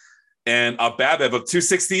 2018, and a BABIP of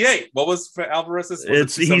 268. What was for Alvarez's?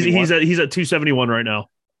 He's at 271 right now.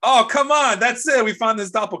 Oh, come on. That's it. We found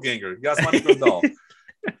this doppelganger. Yasmani Grandal.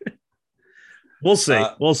 We'll see.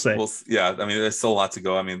 We'll see. Yeah, I mean, there's still a lot to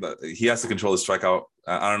go. I mean, he has to control his strikeout.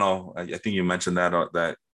 I don't know. I think you mentioned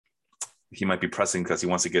that he might be pressing because he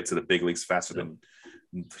wants to get to the big leagues faster than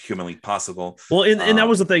humanly possible. Well, and that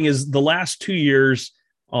was the thing is the last 2 years,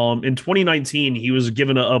 in 2019, he was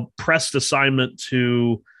given a pressed assignment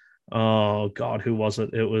to, oh God, who was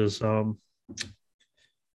it? It was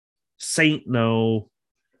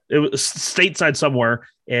it was stateside somewhere,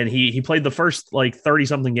 and he played the first like 30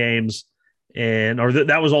 something games,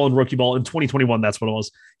 that was all in rookie ball. In 2021, that's what it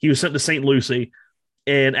was. He was sent to St. Lucie,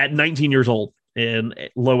 and at 19 years old in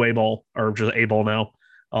low A ball, or just A ball now,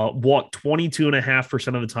 walked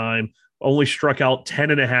 22.5% of the time, only struck out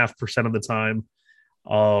 10.5% of the time,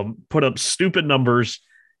 put up stupid numbers.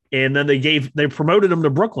 And then they promoted him to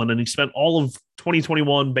Brooklyn, and he spent all of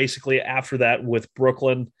 2021 basically after that with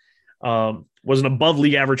Brooklyn. Was an above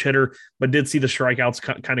league average hitter, but did see the strikeouts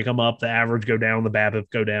kind of come up, the average go down, the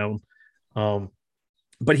BABIP go down.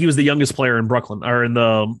 But he was the youngest player in Brooklyn, or in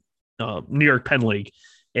the New York Penn League.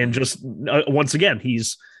 And just once again,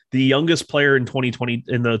 he's the youngest player in 2020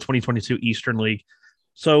 in the 2022 Eastern League.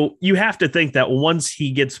 So you have to think that once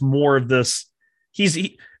he gets more of this,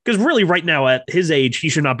 because really right now at his age, he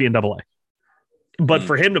should not be in AA. But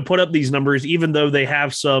for him to put up these numbers, even though they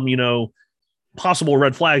have some, possible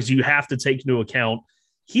red flags you have to take into account,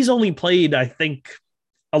 he's only played, I think,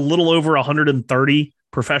 a little over 130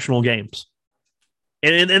 professional games.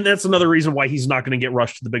 And that's another reason why he's not going to get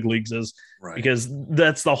rushed to the big leagues is because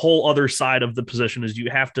that's the whole other side of the position is you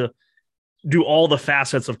have to do all the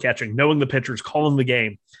facets of catching, knowing the pitchers, calling the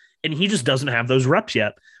game. And he just doesn't have those reps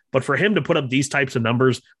yet. But for him to put up these types of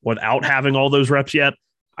numbers without having all those reps yet,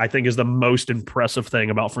 I think is the most impressive thing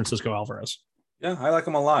about Francisco Alvarez. Yeah, I like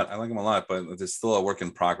him a lot. But there's still a work in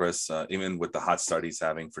progress, even with the hot start he's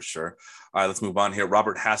having for sure. All right, let's move on here.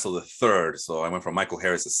 Robert Hassell III. So I went from Michael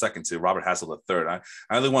Harris II to Robert Hassell III.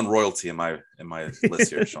 I only want royalty in my list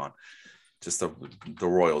here, Sean. Just the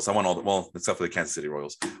Royals. I want all except for the Kansas City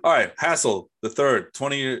Royals. All right, Hassell III,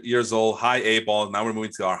 20 years old, high A ball. Now we're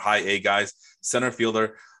moving to our high A guys, center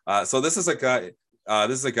fielder. So this is a guy.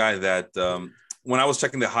 That. When I was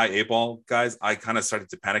checking the high A ball guys, I kind of started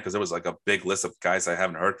to panic because there was like a big list of guys I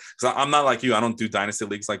haven't heard. Because I'm not like you. I don't do dynasty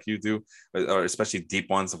leagues like you do, or especially deep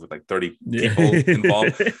ones with like 30 people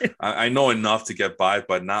involved. I know enough to get by,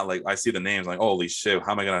 but not like I see the names like, holy shit,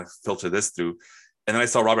 how am I going to filter this through? And then I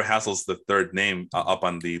saw Robert Hassell's the third name up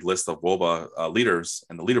on the list of WOBA leaders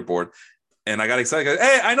and the leaderboard. And I got excited.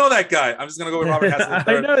 Hey, I know that guy. I'm just going to go with Robert Hassell.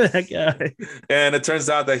 I know that guy. And it turns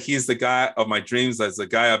out that he's the guy of my dreams. That's the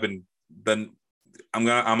guy I've been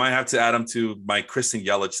I might have to add him to my Christian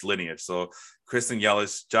Yelich lineage. So Christian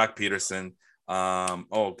Yelich, Jock Peterson, Jarred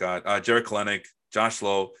Kelenic, Josh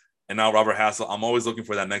Lowe, and now Robert Hassell. I'm always looking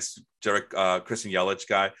for that next Christian Yelich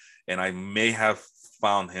guy, and I may have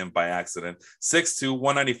found him by accident. 6'2",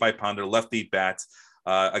 195-pounder, lefty bat.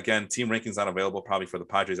 Again, team rankings not available probably for the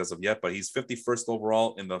Padres as of yet, but he's 51st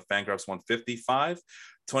overall in the Fangraphs 155.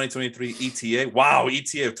 2023 ETA. Wow,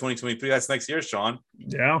 ETA of 2023. That's next year, Sean.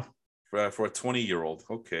 Yeah. For a 20-year-old.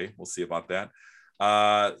 Okay, we'll see about that.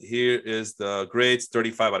 Here is the grades: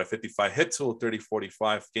 35 out of 55, hit tool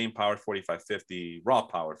 30-45, game power 45-50, raw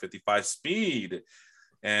power 55, speed,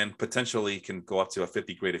 and potentially can go up to a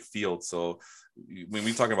 50 graded field. So when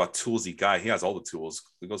we're talking about toolsy guy, he has all the tools.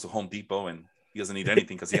 He goes to Home Depot and he doesn't need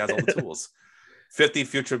anything because he has all the tools. 50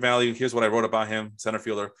 future value. Here's what I wrote about him. Center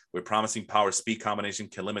fielder with promising power speed combination,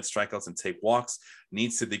 can limit strikeouts and take walks,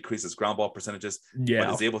 needs to decrease his ground ball percentages, but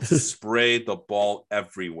is able to spray the ball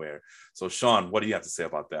everywhere. So Sean, what do you have to say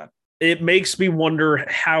about that? It makes me wonder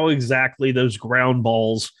how exactly those ground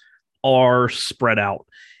balls are spread out.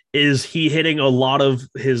 Is he hitting a lot of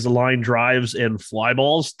his line drives and fly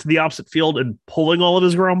balls to the opposite field and pulling all of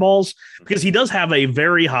his ground balls? Because he does have a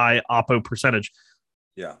very high oppo percentage.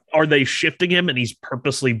 Yeah. Are they shifting him and he's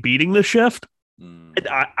purposely beating the shift?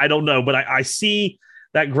 I don't know, but I see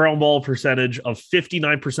that ground ball percentage of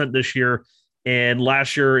 59% this year. And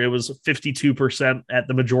last year it was 52% at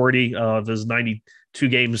the majority of his 92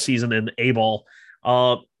 game season in A ball.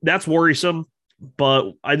 That's worrisome,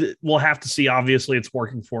 but we'll have to see. Obviously it's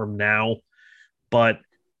working for him now, but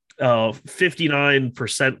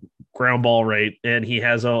 59% ground ball rate, and he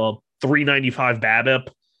has a 395 BABIP.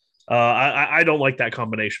 I don't like that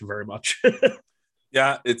combination very much.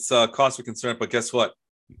 Yeah, it's cause for concern, but guess what?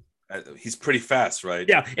 He's pretty fast, right?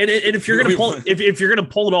 Yeah, and if you're gonna pull if you're gonna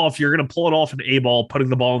pull it off, you're gonna pull it off in A ball, putting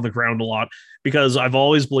the ball on the ground a lot. Because I've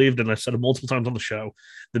always believed, and I've said it multiple times on the show,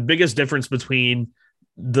 the biggest difference between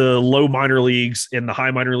the low minor leagues and the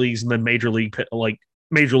high minor leagues and then major league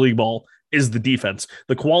ball is the defense.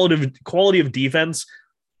 The quality of defense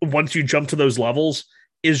once you jump to those levels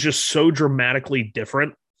is just so dramatically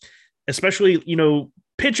different, especially,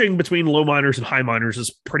 pitching between low minors and high minors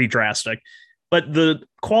is pretty drastic, but the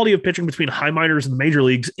quality of pitching between high minors and the major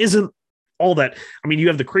leagues isn't all that. I mean, you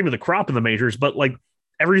have the cream of the crop in the majors, but like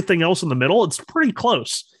everything else in the middle, it's pretty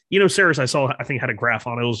close. Saris, I think had a graph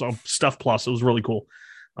on it. It was on Stuff Plus. It was really cool.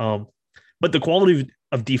 But the quality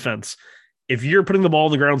of defense, if you're putting the ball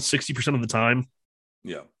on the ground 60% of the time,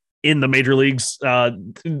 yeah, in the major leagues,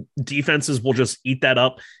 defenses will just eat that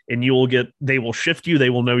up, and they will shift you.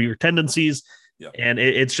 They will know your tendencies. Yeah. And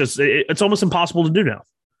it's almost impossible to do now.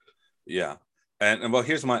 Yeah. And well,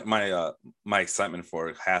 here's my excitement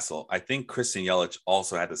for Hassel. I think Christian Yelich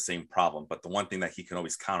also had the same problem, but the one thing that he can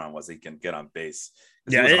always count on was he can get on base.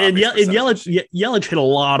 Yeah, and Yelich hit a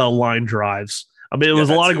lot of line drives. I mean, it was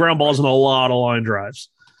a lot of ground balls and a lot of line drives.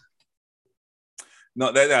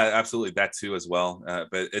 No, that absolutely, that too as well.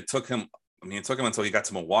 But it took him. I mean, it took him until he got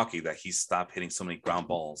to Milwaukee that he stopped hitting so many ground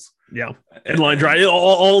balls. Yeah, and line drive,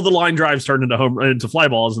 all the line drives turned into fly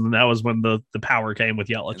balls, and that was when the power came with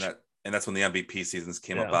Yelich. And that's when the MVP seasons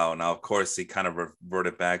came about. Now, of course, he kind of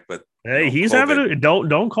reverted back, but hey, he's having a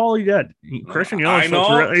don't call it yet. Christian Yelich. I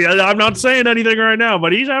know. I'm not saying anything right now,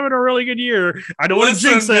 but he's having a really good year. I don't want to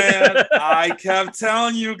jinx it. Man, I kept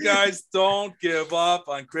telling you guys, don't give up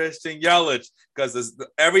on Christian Yelich, because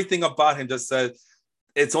everything about him just said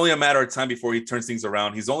it's only a matter of time before he turns things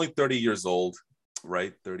around. He's only 30 years old,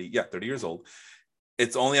 right? 30 years old.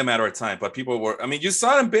 It's only a matter of time. But people were, I mean, you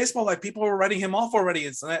saw it in baseball, like people were writing him off already.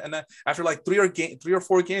 And then after like three or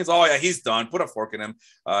four games, oh yeah, he's done. Put a fork in him.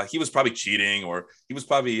 He was probably cheating, or he was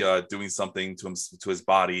probably doing something to his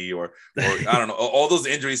body, or I don't know. All those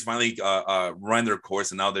injuries finally ran their course,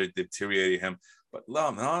 and now they're deteriorating him. But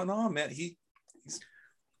no, man, he's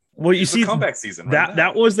you see, comeback season.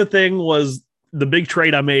 That was the thing. Was the big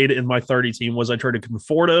trade I made in my 30 team was I traded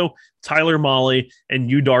Conforto, Tyler Mahle, and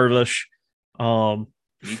Yu Darvish. Yu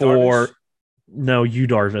Darvish.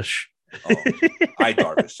 Oh, I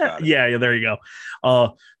Darvish. Got it. Yeah, there you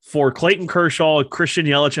go. For Clayton Kershaw, Christian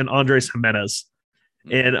Yelich, and Andres Jimenez.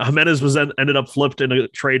 And Jimenez ended up flipped in a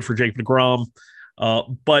trade for Jake DeGrom.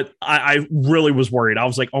 But I really was worried. I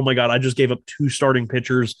was like, oh my God, I just gave up 2 starting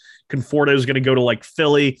pitchers. Conforto is going to go to like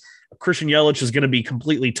Philly. Christian Yelich is going to be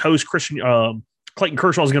completely toast. Clayton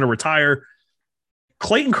Kershaw is going to retire.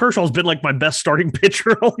 Clayton Kershaw has been like my best starting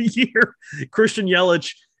pitcher all year. Christian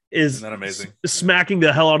Yelich is smacking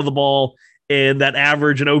the hell out of the ball, and that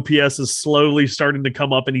average and OPS is slowly starting to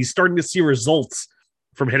come up, and he's starting to see results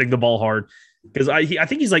from hitting the ball hard. Because I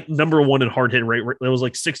think he's like number 1 in hard hit rate. It was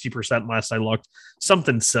like 60% last I looked.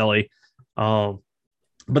 Something silly.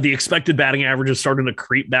 But the expected batting average is starting to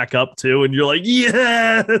creep back up too, and you're like,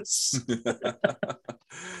 yes.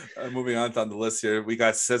 Moving on the list here, we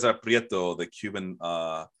got Cesar Prieto, the Cuban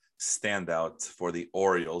standout for the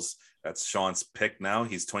Orioles. That's Sean's pick now.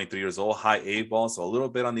 He's 23 years old, high A ball, so a little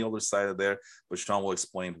bit on the older side of there, but Sean will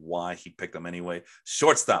explain why he picked him anyway.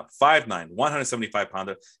 Shortstop, 5'9",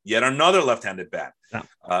 175-pounder, yet another left-handed bat. Yeah.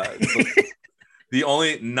 The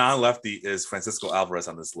only non-lefty is Francisco Alvarez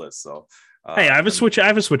on this list, so hey, I have a switch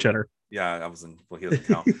hitter. Yeah, he doesn't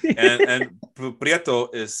count. and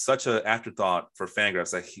Prieto is such an afterthought for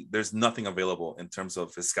Fangraphs that there's nothing available in terms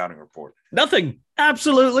of his scouting report. Nothing.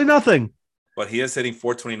 Absolutely nothing. But he is hitting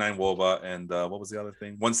 429 WOBA, and what was the other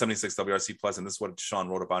thing? 176 WRC plus, and this is what Sean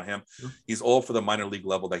wrote about him. He's all for the minor league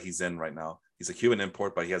level that he's in right now. He's a Cuban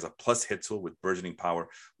import, but he has a plus hit tool with burgeoning power.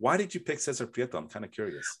 Why did you pick Cesar Prieto? I'm kind of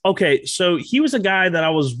curious. Okay, so he was a guy that I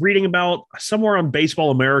was reading about somewhere on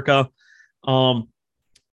Baseball America.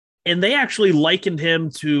 And they actually likened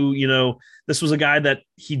him to, this was a guy that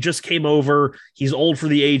he just came over. He's old for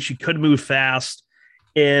the age. He could move fast.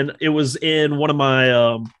 And it was in one of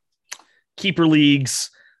my keeper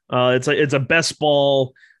leagues. It's a best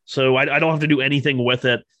ball. So I don't have to do anything with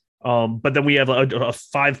it. But then we have a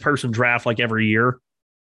 5-person draft like every year.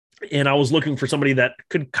 And I was looking for somebody that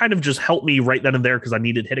could kind of just help me right then and there because I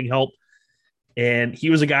needed hitting help. And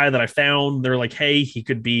he was a guy that I found. They're like, hey, he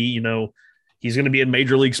could be, he's going to be in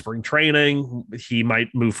major league spring training. He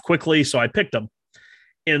might move quickly. So I picked him,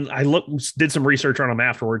 and I did some research on him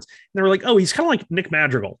afterwards. And they were like, oh, he's kind of like Nick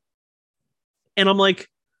Madrigal. And I'm like,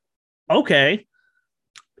 okay.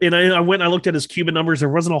 And I went and I looked at his Cuban numbers. There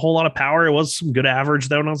wasn't a whole lot of power. It was some good average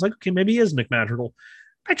though. And I was like, okay, maybe he is Nick Madrigal.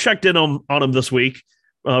 I checked in on him this week,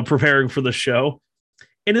 preparing for the show.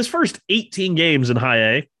 In his first 18 games in high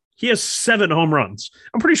A, he has 7 home runs.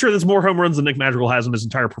 I'm pretty sure that's more home runs than Nick Madrigal has in his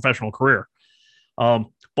entire professional career.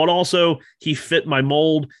 But also he fit my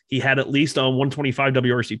mold. He had at least on 125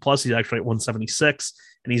 WRC plus. He's actually at 176,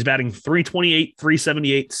 and he's batting 328,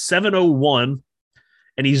 378, 701,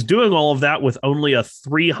 And he's doing all of that with only a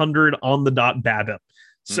 300 on the dot BABIP.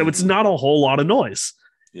 So it's not a whole lot of noise.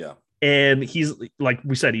 Yeah. And he's, like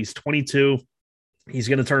we said, he's 22. He's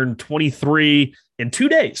going to turn 23 in 2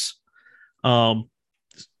 days. And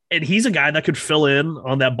he's a guy that could fill in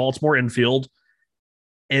on that Baltimore infield.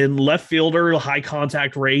 And left fielder, high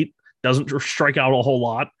contact rate, doesn't strike out a whole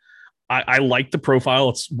lot. I like the profile.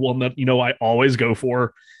 It's one that, I always go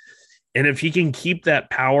for. And if he can keep that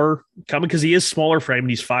power coming, because he is smaller frame, and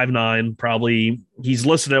he's 5'9", probably he's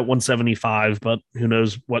listed at 175, but who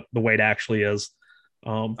knows what the weight actually is.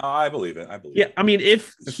 I believe it. I mean,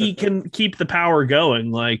 if he can keep the power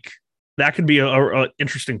going, like that could be a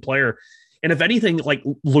interesting player. And if anything, like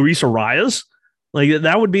Luis Arias, like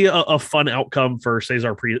that would be a fun outcome for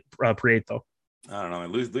Cesar Prieto. I don't know.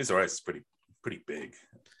 Luis Arias is pretty big.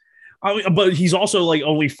 But he's also like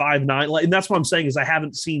only 5'9", and that's what I'm saying is I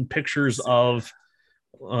haven't seen pictures of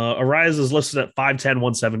Arias is listed at 5'10",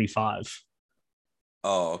 175.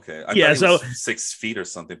 Oh, okay. I thought he was 6 feet or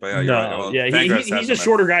something. But no, he's a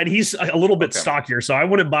shorter guy, and he's a little bit stockier, so I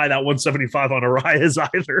wouldn't buy that 175 on Arias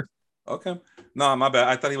either. Okay, no, my bad.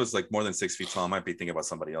 I thought he was like more than 6 feet tall. I might be thinking about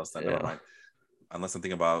somebody else then. Never mind. Unless I'm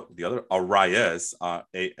thinking about the other Arias,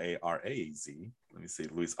 A-A-R-A-Z. Let me see,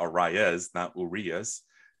 Luis Arias, not Urias.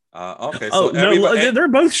 Okay, so they're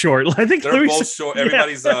both short. I think they're both short.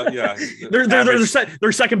 Everybody's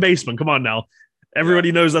they're second baseman. Come on now,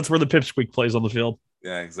 everybody knows that's where the pipsqueak plays on the field.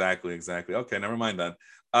 Yeah, exactly. Okay, never mind then.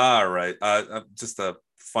 All right, just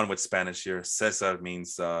fun with Spanish here. Cesar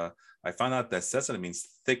means I found out that Cesar means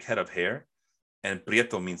thick head of hair, and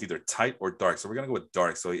Prieto means either tight or dark. So we're gonna go with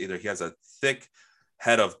dark. So either he has a thick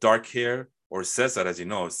head of dark hair, or Cesar, as you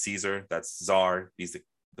know, Caesar. That's Czar. He's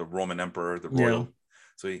the Roman emperor, the royal. Yeah.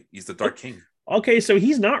 So he's the Dark King. Okay, so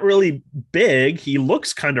he's not really big. He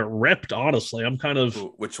looks kind of ripped, honestly. I'm kind of...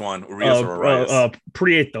 Which one? Urias or Arias?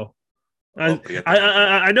 Prieto.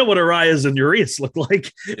 I know what Arias and Urias look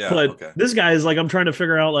like, but this guy is like, I'm trying to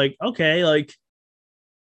figure out, like, okay,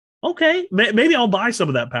 maybe I'll buy some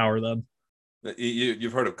of that power then.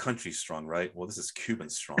 You've heard of country strong, right? Well, this is Cuban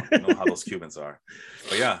strong. You know how those Cubans are.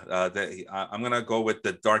 But yeah, I'm going to go with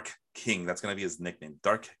the Dark King. That's going to be his nickname,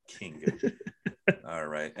 Dark King. All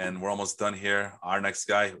right. And we're almost done here. Our next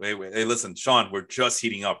guy. Wait. Hey, listen, Sean, we're just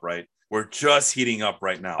heating up, right? We're just heating up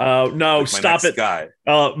right now. No, stop it. Guy.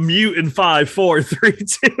 Mute in 5, 4, 3, 2.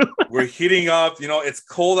 We're heating up. It's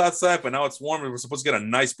cold outside, but now it's warm. We're supposed to get a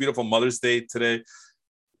nice, beautiful Mother's Day today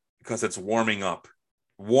because it's warming up.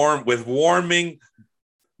 Warming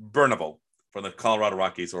Bernabel from the Colorado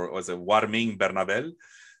Rockies, or was it Warming Bernabel?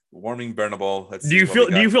 Warming Bernabel. Do you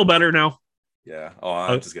feel better now? Yeah. Oh,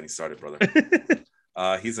 I'm just getting started, brother.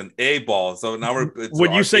 He's an A ball. So now we're.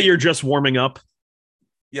 Would you say you're just warming up?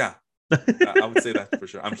 Yeah, I would say that for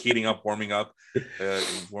sure. I'm heating up, warming up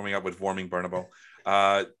with Warming Bernabel.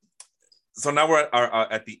 So now we're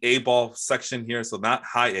at the A ball section here. So not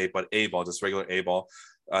high A, but A ball, just regular A ball.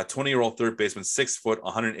 20-year-old third baseman, 6 foot,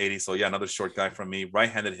 180. So yeah, another short guy from me,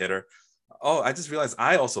 right-handed hitter. Oh, I just realized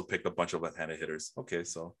I also picked a bunch of left-handed hitters. Okay,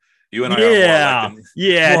 so you and I are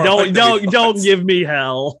don't give me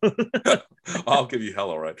hell. I'll give you hell,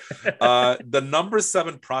 all right. The number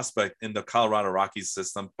 7 prospect in the Colorado Rockies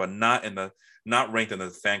system, but not ranked in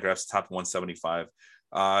the Fangraphs top 175.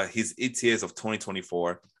 His ETAs of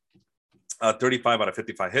 2024. 35 out of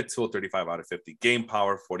 55 hit tool, 35 out of 50 game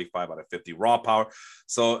power, 45 out of 50 raw power.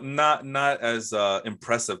 So not as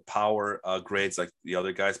impressive power grades like the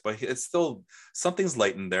other guys, but it's still something's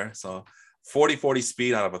light in there. So 40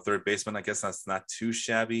 speed out of a third baseman. I guess that's not too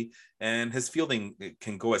shabby. And his fielding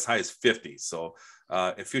can go as high as 50. So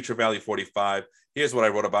a future value 45. Here's what I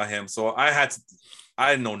wrote about him. So I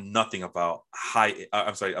know nothing about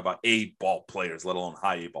about A ball players, let alone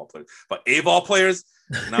high A ball players. But A ball players,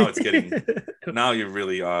 now it's getting, now you're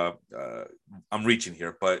really, I'm reaching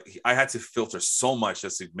here. But I had to filter so much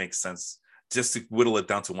just to make sense, just to whittle it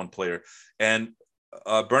down to one player. And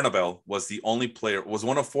Bernabel was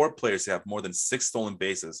one of 4 players to have more than 6 stolen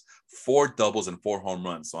bases, 4 doubles, and 4 home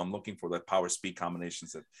runs. So I'm looking for the power speed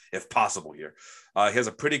combinations if possible here. He has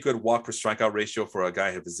a pretty good walk per strikeout ratio for a guy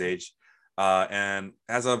of his age. And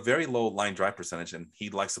has a very low line drive percentage, and he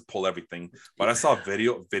likes to pull everything. But I saw a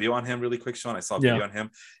video on him really quick, Sean. I saw a video on him,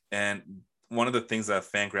 and one of the things that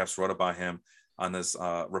Fangraphs wrote about him on this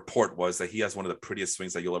report was that he has one of the prettiest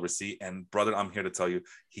swings that you'll ever see. And brother, I'm here to tell you,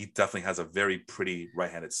 he definitely has a very pretty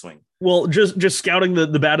right-handed swing. Well, just scouting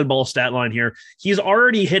the batted ball stat line here, he's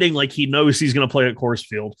already hitting like he knows he's going to play at Coors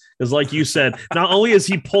Field. Because like you said, not only is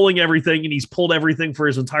he pulling everything, and he's pulled everything for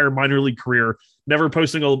his entire minor league career, never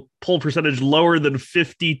posting a pull percentage lower than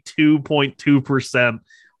 52.2%.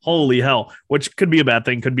 Holy hell, which could be a bad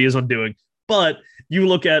thing, could be his undoing. But you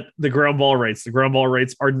look at the ground ball rates. The ground ball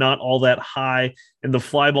rates are not all that high, and the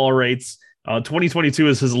fly ball rates. 2022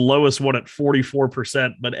 is his lowest one at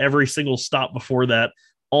 44%, but every single stop before that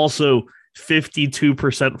also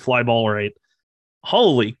 52% fly ball rate.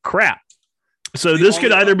 Holy crap. So this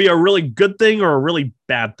could either be a really good thing or a really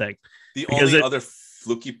bad thing. The only other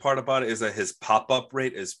fluky part about it is that his pop-up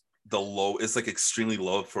rate is it's like extremely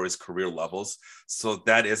low for his career levels. So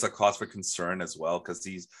that is a cause for concern as well, because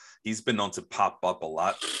he's been known to pop up a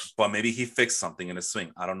lot, but maybe he fixed something in his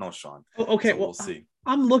swing. I don't know, Sean. Okay, so we'll see.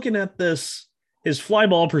 I'm looking at his fly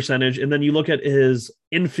ball percentage, and then you look at his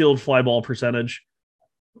infield fly ball percentage.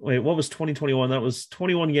 Wait, what was 2021? That was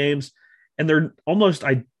 21 games, and they're almost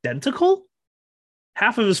identical.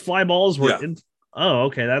 Half of his fly balls were in. Oh,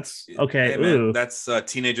 okay. That's okay. Hey, man, that's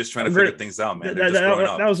teenagers trying to figure things out, man.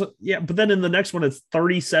 That was but then in the next one, it's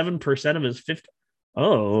 37% of his 50.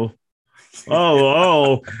 Oh,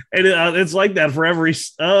 and it's like that for every.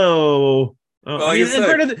 Well, I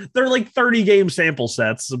mean, they're like 30 game sample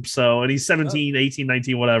sets. So, and he's 17, 18,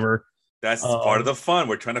 19, whatever. That's part of the fun.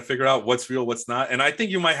 We're trying to figure out what's real, what's not. And I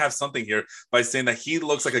think you might have something here by saying that he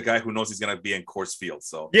looks like a guy who knows he's going to be in Coors Field.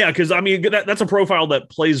 So yeah, because I mean that's a profile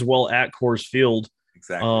that plays well at Coors Field.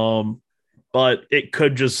 Exactly. But it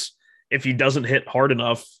could just, if he doesn't hit hard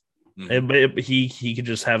enough, he could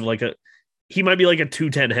just have he might be like a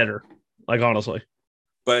 210 hitter. Like honestly.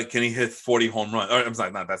 But can he hit 40 home runs? Or, I'm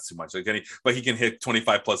sorry, not that's too much. But he can hit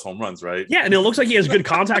 25 plus home runs, right? Yeah, and it looks like he has good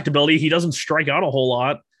contact ability. He doesn't strike out a whole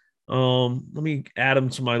lot. Let me add him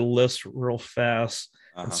to my list real fast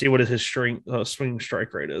and see what his swing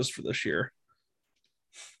strike rate is for this year.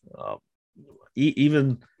 There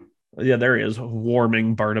he is,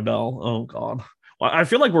 Warming Barnabel. Oh God, well, I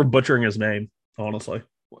feel like we're butchering his name, honestly.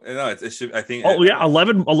 No, it should. I think.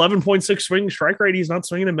 11.6 swing strike rate. He's not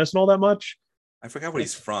swinging and missing all that much. I forgot where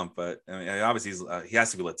he's from, but I mean, obviously he has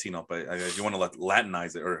to be Latino. But if you want to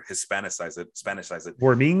Latinize it or Hispanicize it,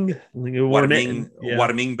 Warming Bernabel. Yeah.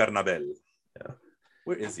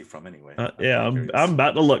 Where is he from anyway? I'm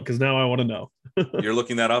about to look because now I want to know. You're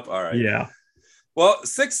looking that up? All right. Yeah. Well,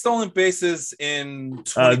 6 stolen bases in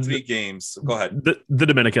 23 games. Go ahead. The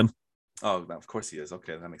Dominican. Oh, of course he is.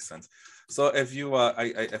 Okay, that makes sense. So if you,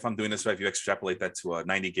 if I'm doing this right, if you extrapolate that to a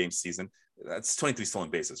 90-game season, that's 23 stolen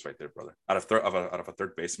bases right there, brother. Out of a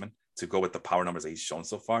third baseman to go with the power numbers that he's shown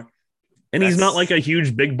so far. And he's not like a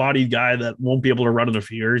huge, big-bodied guy that won't be able to run in a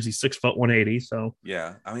few years. He's 6 foot 180. So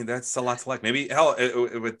yeah, I mean that's a lot to like. Maybe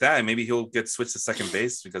with that, maybe he'll get switched to second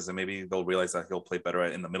base because then maybe they'll realize that he'll play better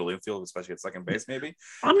in the middle infield, especially at second base. Maybe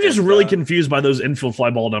I'm just really confused by those infield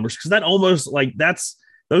fly ball numbers because that almost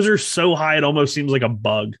those are so high it almost seems like a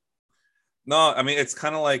bug. No, I mean it's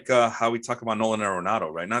kind of like how we talk about Nolan Arenado,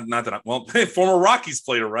 right? Not that former Rockies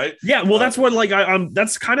player, right? Yeah, well, that's what I'm.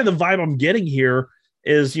 That's kind of the vibe I'm getting here.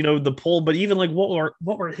 Is the pull, but even like what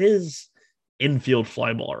were his infield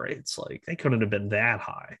fly ball rates? Like they couldn't have been that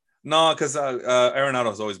high. No, because Arenado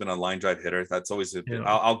has always been a line drive hitter. That's always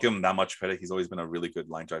I'll give him that much credit. He's always been a really good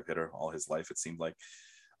line drive hitter all his life. It seemed like,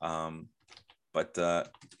 but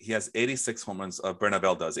he has 86 home runs.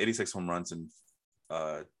 Bernabel does 86 home runs and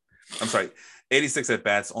 86 at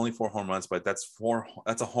bats, only 4 home runs, but that's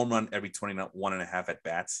a home run every 21 and a half at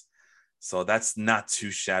bats. So that's not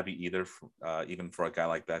too shabby either, even for a guy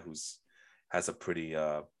like that who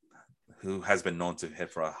has been known to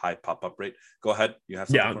hit for a high pop-up rate. Go ahead. You have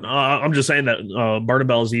something. Yeah, I'm just saying that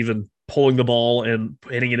Barnabel is even pulling the ball and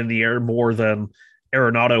hitting it in the air more than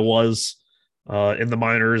Arenado was in the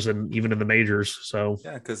minors and even in the majors. So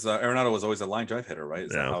yeah, because Arenado was always a line drive hitter, right?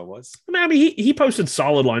 Is that how it was? I mean, he posted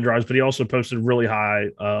solid line drives, but he also posted really high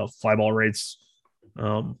fly ball rates.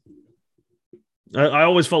 I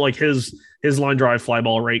always felt like his line drive fly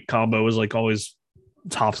ball rate combo was like always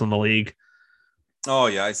tops in the league. Oh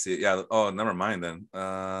yeah, I see it. Yeah. Oh, never mind then.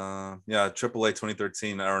 AAA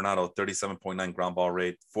 2013 Arenado 37.9 ground ball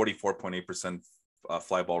rate, 44.8%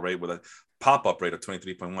 fly ball rate with a pop up rate of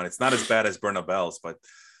 23.1. It's not as bad as Bernabel's, but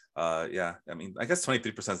yeah, I mean, I guess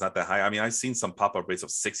 23% is not that high. I mean, I've seen some pop up rates of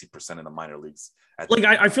 60% in the minor leagues.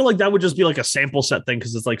 I feel like that would just be like a sample set thing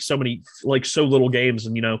because it's like so many, like so little games,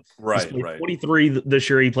 and right. 23 this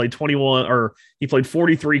year. He played 21, or he played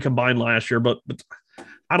 43 combined last year. But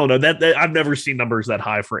I don't know that I've never seen numbers that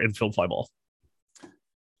high for infield fly ball.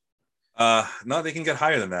 No, they can get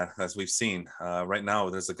higher than that, as we've seen. Right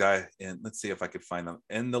now, there's a guy in. Let's see if I could find them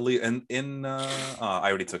in the league. I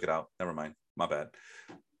already took it out. Never mind. My bad.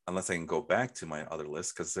 Unless I can go back to my other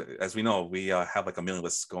list, because as we know, we have like a million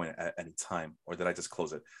lists going at any time. Or did I just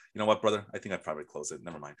close it? You know what, brother? I think I probably closed it.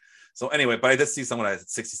 Never mind. So anyway, but I did see someone at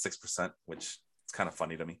 66%, which It's kind of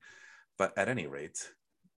funny to me. But at any rate,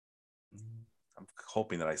 I'm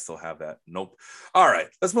hoping that I still have that. Nope. All right,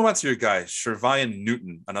 let's move on to your guy, Shervyen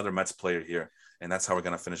Newton, another Mets player here, and that's how we're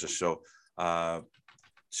gonna finish the show.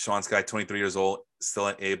 Sean's guy, 23 years old, still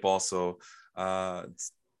at A ball, so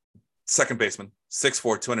second baseman,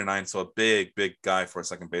 6'4", 209, so a big guy for a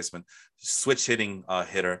second baseman. Switch hitting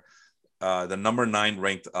hitter, the number 9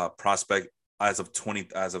 ranked prospect as of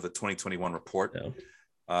the 2021 report. Yeah.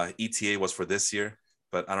 ETA was for this year.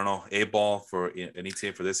 But I don't know, A ball for an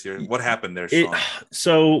ETA for this year. What happened there, Sean?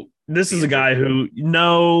 So this is a guy who,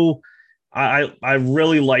 I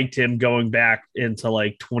really liked him going back into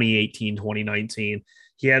like 2018, 2019.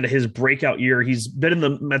 He had his breakout year. He's been in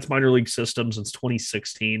the Mets minor league system since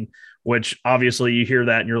 2016, which obviously you hear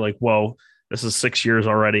that and you're like, whoa, this is 6 years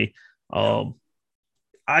already. I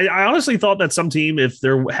honestly thought that some team, if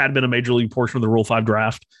there had been a major league portion of the Rule 5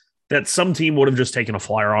 draft, that some team would have just taken a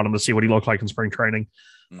flyer on him to see what he looked like in spring training.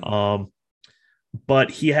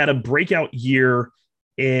 But he had a breakout year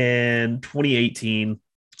in 2018.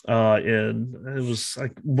 And it was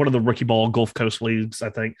like one of the rookie ball Gulf Coast leagues,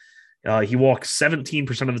 I think. He walked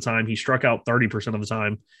 17% of the time. He struck out 30% of the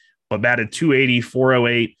time, but batted 280,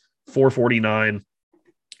 408, 449.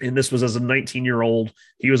 And this was as a 19-year-old.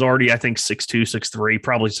 He was already, I think, 6'2", 6'3",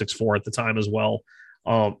 probably 6'4" at the time as well.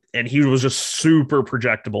 And he was just super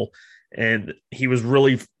projectable, and he was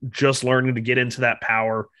really just learning to get into that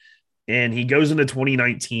power. And he goes into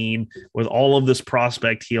 2019 with all of this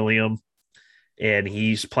prospect helium, and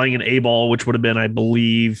he's playing an A ball, which would have been, I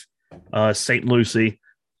believe, St. Lucie.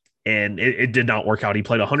 And it did not work out. He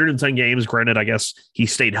played 110 games. Granted, I guess he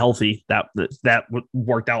stayed healthy. That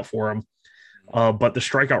worked out for him. But the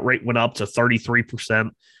strikeout rate went up to 33%.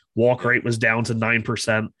 Walk rate was down to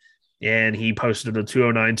 9%. And he posted a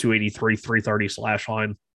 209, 283, 330 slash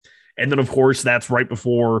line. And then, of course, that's right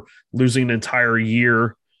before losing an entire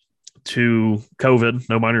year to COVID,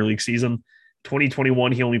 no minor league season.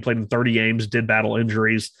 2021, he only played in 30 games, did battle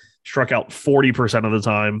injuries, struck out 40% of the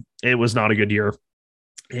time. It was not a good year.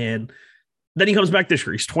 And then he comes back this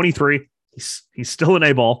year. He's 23. He's still an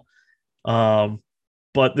A-ball.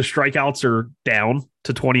 But the strikeouts are down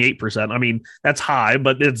to 28%. I mean, that's high,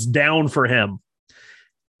 but it's down for him.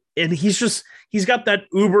 And he's got that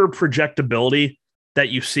uber projectability that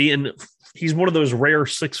you see. And he's one of those rare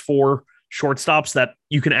 6'4" shortstops that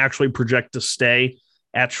you can actually project to stay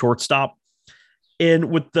at shortstop.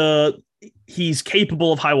 And he's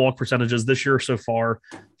capable of high walk percentages this year so far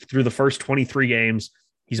through the first 23 games.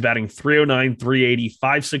 He's batting 309, 380,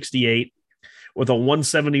 568 with a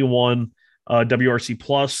 171 WRC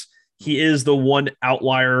plus. He is the one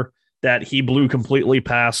outlier that he blew completely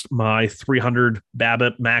past my 300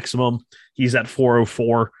 BABIP maximum. He's at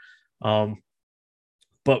 404.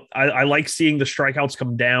 But I like seeing the strikeouts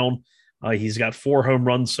come down. He's got 4 home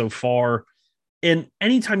runs so far. And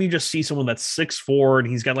anytime you just see someone that's 6'4" and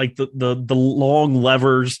he's got like the long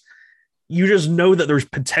levers, you just know that there's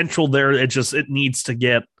potential there. It needs to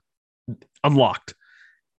get unlocked.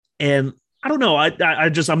 And I don't know.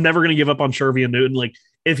 I'm never going to give up on Shervyen Newton. Like,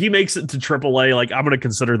 if he makes it to AAA, like, I'm going to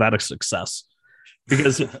consider that a success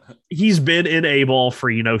because he's been in A ball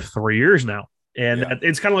for, 3 years now. And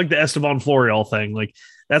it's kind of like the Esteban Florial thing. Like,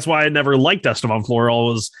 that's why I never liked Esteban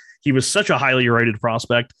Florial. He was such a highly rated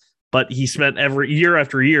prospect, but he spent every year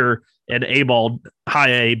after year in A ball,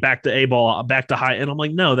 high A, back to A ball, back to high. And I'm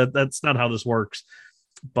like, no, that's not how this works.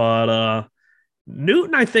 But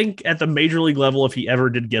Newton, I think at the major league level, if he ever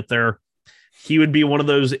did get there, he would be one of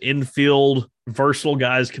those infield versatile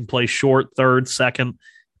guys, can play short, third, second,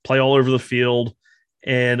 play all over the field.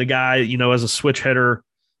 And a guy, as a switch hitter,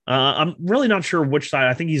 I'm really not sure which side.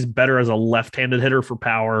 I think he's better as a left-handed hitter for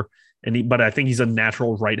power, but I think he's a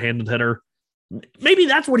natural right-handed hitter. Maybe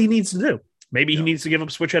that's what he needs to do. Maybe he needs to give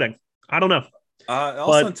up switch hitting. I don't know.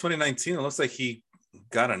 Also in 2019, it looks like he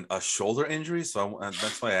got a shoulder injury, so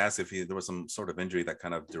that's why I asked if there was some sort of injury that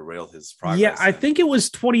kind of derailed his progress. Yeah, I think it was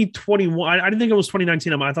 2021. I didn't think it was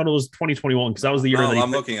 2019. I thought it was 2021 because that was the year that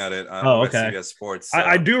I'm looking at it. Okay. CBS Sports.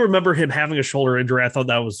 I do remember him having a shoulder injury. I thought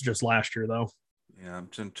that was just last year, though. Yeah, I'm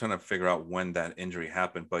trying to figure out when that injury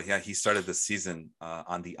happened, but yeah, he started the season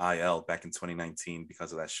on the IL back in 2019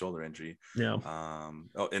 because of that shoulder injury. Yeah.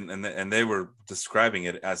 And they were describing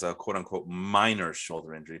it as a quote unquote minor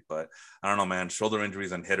shoulder injury, but I don't know, man. Shoulder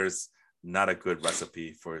injuries and hitters, not a good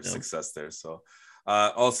recipe for success there. So,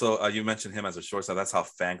 also, you mentioned him as a shortstop. That's how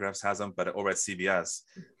Fangraphs has him, but over at CBS,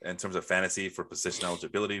 in terms of fantasy for position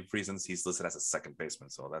eligibility reasons, he's listed as a second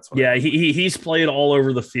baseman. So that's what. He's played all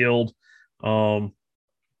over the field.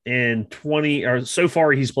 In 20 or so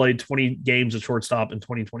far, he's played 20 games at shortstop in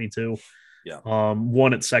 2022. Yeah.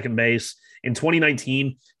 One at second base. In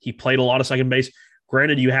 2019, he played a lot of second base.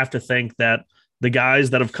 Granted, you have to think that the guys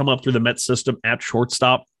that have come up through the Mets system at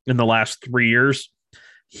shortstop in the last 3 years,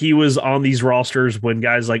 he was on these rosters when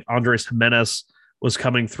guys like Andres Jimenez was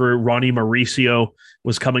coming through, Ronnie Mauricio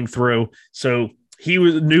was coming through. So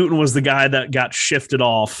Newton was the guy that got shifted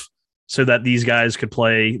off so that these guys could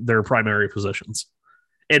play their primary positions.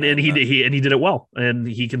 And he did it well, and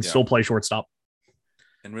he can still play shortstop.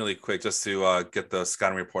 And really quick, just to get the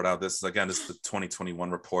scouting report out, this is the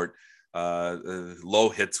 2021 report. Low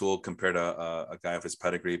hit tool compared to a guy of his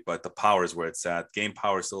pedigree, but the power is where it's at. Game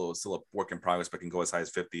power is still a work in progress, but can go as high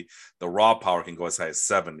as 50. The raw power can go as high as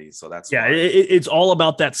 70. So that's it's all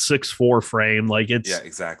about that 6'4" frame. Like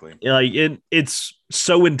exactly. Like it's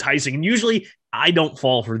so enticing, and usually I don't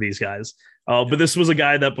fall for these guys. But this was a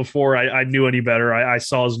guy that before I knew any better, I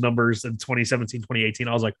saw his numbers in 2017, 2018.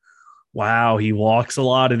 I was like, wow, he walks a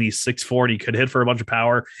lot and he's 6'4" and he could hit for a bunch of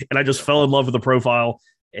power. And I just fell in love with the profile.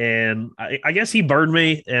 And I guess he burned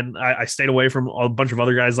me, and I stayed away from a bunch of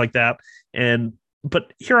other guys like that.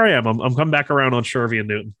 But here I am. I'm coming back around on Shervy and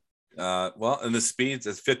Newton. Well, and the speeds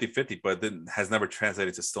is 50-50, but it has never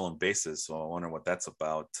translated to stolen bases. So I wonder what that's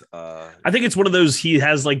about. I think it's one of those, he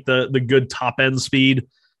has like the good top end speed,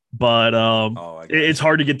 but it's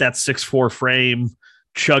hard to get that 6'4" frame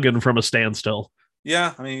chugging from a standstill.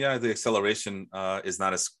 Yeah, I mean, the acceleration is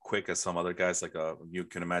not as quick as some other guys. Like you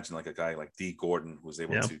can imagine, like a guy like D. Gordon, who's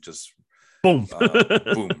able to just boom,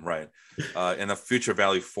 boom, right. In a future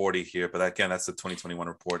value 40 here, but again, that's the 2021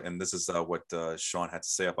 report, and this is what Sean had to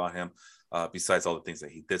say about him. Besides all the things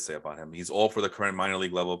that he did say about him, he's all for the current minor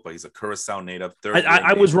league level, but he's a Curacao native.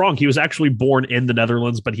 I was wrong. He was actually born in the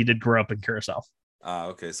Netherlands, but he did grow up in Curacao.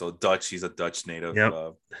 Okay, so Dutch, he's a Dutch native,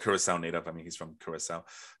 Curacao native. I mean, he's from Curacao.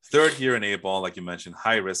 Third year in A-ball, like you mentioned,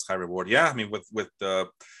 high risk, high reward. Yeah, I mean, with the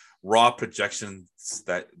raw projections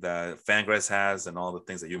that Fangraphs has and all the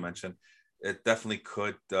things that you mentioned, it definitely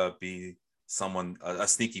could be someone, a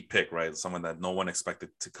sneaky pick, right? Someone that no one expected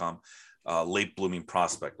to come, late blooming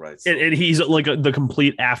prospect, right? So, and he's like the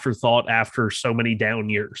complete afterthought after so many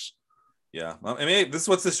down years. Yeah, well, I mean, this is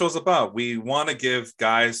what this show's about. We want to give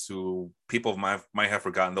guys who people might have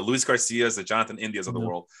forgotten, the Luis Garcias, the Jonathan Indias of the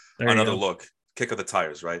world, another look, kick of the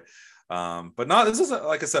tires, right? But no, this is,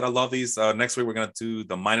 like I said, I love these. Next week, we're going to do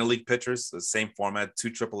the minor league pitchers, the same format,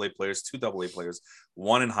 2 AAA players, 2 AA players,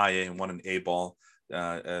 1 in high A and 1 in A ball,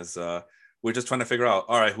 as we're just trying to figure out,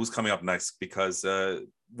 all right, who's coming up next? Because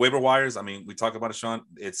waiver wires, I mean, we talk about it, Sean,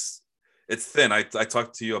 it's thin. I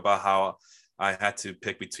talked to you about how I had to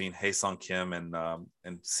pick between Hae-Sung Kim and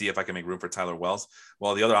see if I can make room for Tyler Wells.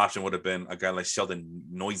 Well, the other option would have been a guy like Sheldon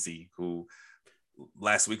Noisy, who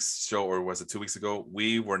last week's show, or was it 2 weeks ago,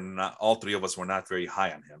 we were not, all three of us were not very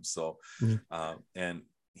high on him. So, and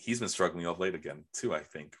he's been struggling of late again too, I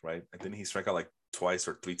think, right? Didn't he strike out like twice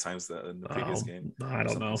or 3 times in the previous game? I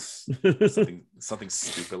don't know. something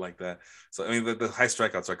stupid like that. So, I mean, the high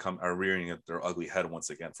strikeouts are rearing their ugly head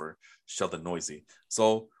once again for Sheldon Noisy.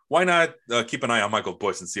 So why not keep an eye on Michael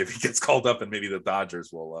Busch and see if he gets called up, and maybe the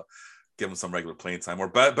Dodgers will give him some regular playing time, or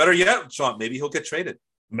better yet, Sean, maybe he'll get traded.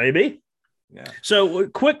 Maybe. Yeah. So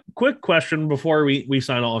quick question before we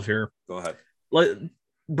sign off here. Go ahead.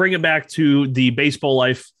 Bring it back to the Baseball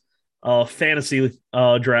Life fantasy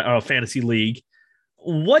league.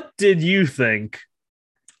 What did you think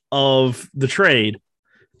of the trade?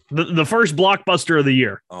 The first blockbuster of the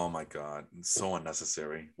year. Oh my God, it's so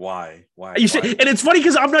unnecessary. Why? And it's funny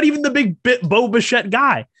because I'm not even the big Bo Bichette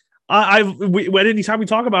guy. Anytime we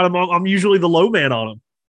talk about him, I'm usually the low man on him.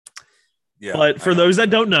 Yeah. But for those that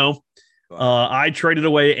don't know, I traded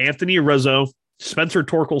away Anthony Rizzo, Spencer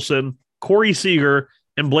Torkelson, Corey Seager,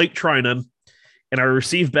 and Blake Trinan, and I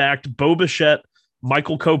received back Bo Bichette,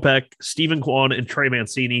 Michael Kopech, Stephen Kwan, and Trey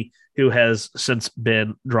Mancini, who has since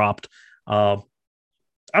been dropped.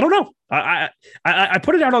 I don't know. I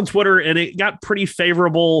put it out on Twitter, and it got pretty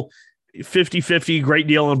favorable, 50-50, great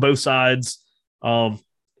deal on both sides.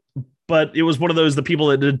 But it was one of those, the people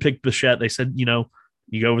that did pick Bichette, they said, you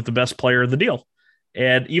go with the best player in the deal.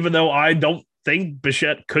 And even though I don't think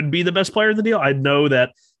Bichette could be the best player in the deal, I know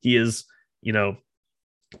that he is,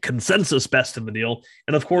 consensus best in the deal.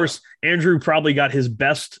 And of course, Andrew probably got his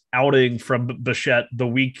best outing from Bichette the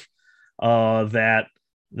week that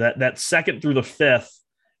second through the fifth.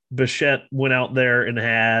 Bichette went out there and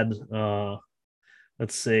had,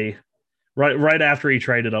 let's see, right after he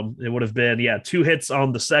traded him, it would have been, 2 hits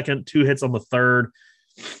on the second, 2 hits on the third,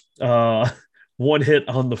 1 hit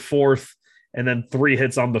on the fourth, and then 3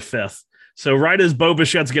 hits on the fifth. So right as Bo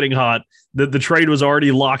Bichette's getting hot, the trade was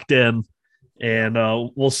already locked in, And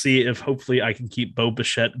we'll see if hopefully I can keep Bo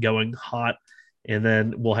Bichette going hot. And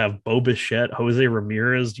then we'll have Bo Bichette, Jose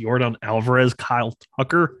Ramirez, Jordan Alvarez, Kyle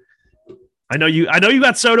Tucker. I know you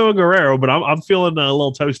got Soto and Guerrero, but I'm feeling a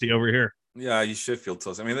little toasty over here. Yeah, you should feel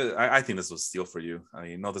toast. I mean, I think this was steal for you. I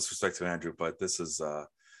mean, no disrespect to Andrew, but this is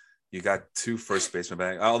you got 2 first basemen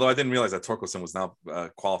back. Although I didn't realize that Torkelson was now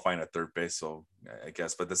qualifying at third base, so I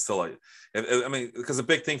guess. But that's still I mean, because the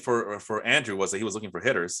big thing for Andrew was that he was looking for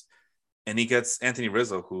hitters, and he gets Anthony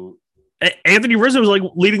Rizzo, who Anthony Rizzo was like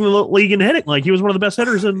leading the league in hitting, like he was one of the best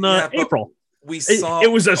hitters in April. We saw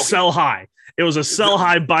it was a sell high. It was a sell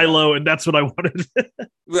high, buy low, and that's what I wanted.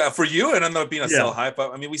 Yeah, for you, it ended up being a sell high.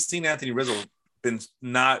 But I mean, we've seen Anthony Rizzo been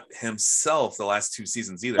not himself the last 2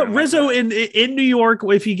 seasons either. But Rizzo in New York,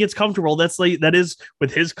 if he gets comfortable, that is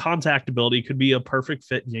with his contact ability, could be a perfect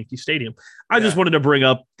fit in Yankee Stadium. I just wanted to bring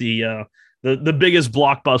up the biggest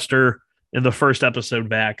blockbuster in the first episode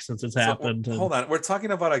back since it's happened. Hold on, we're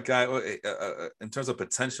talking about a guy in terms of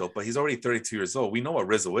potential, but he's already 32 years old. We know what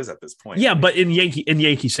Rizzo is at this point. Yeah, but in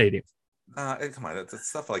Yankee Stadium. Come on, that's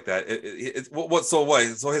stuff like that.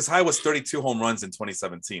 So his high was 32 home runs in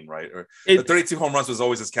 2017, right? Or 32 home runs was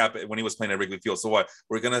always his cap when he was playing at Wrigley Field. So what?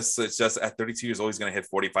 We're gonna suggest at 32 years old he's gonna hit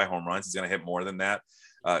 45 home runs. He's gonna hit more than that.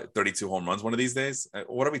 32 home runs one of these days.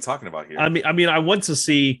 What are we talking about here? I mean, I want to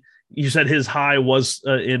see. You said his high was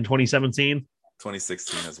in 2017,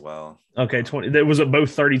 2016 as well. Okay, was it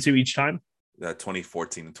both 32 each time?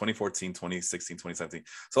 2014, 2016, 2017.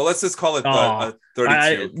 So let's just call it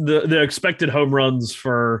 32. The expected home runs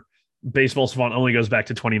for Baseball Savant only goes back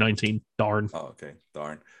to 2019. Darn. Oh, okay.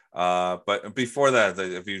 Darn. But before that,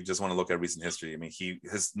 if you just want to look at recent history, I mean,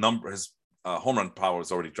 his home run power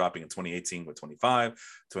was already dropping in 2018 with 25,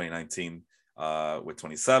 2019 with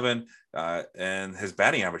 27, and his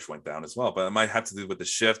batting average went down as well. But it might have to do with the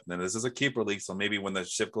shift. And this is a keeper league, so maybe when the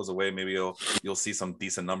shift goes away, maybe you'll see some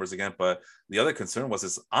decent numbers again. But the other concern was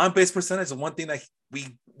his on-base percentage, and one thing that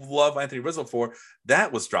we love Anthony Rizzo for,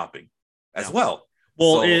 that was dropping as well.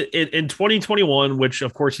 Well, in 2021, which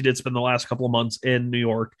of course he did spend the last couple of months in New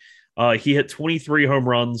York, he hit 23 home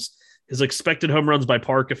runs. His expected home runs by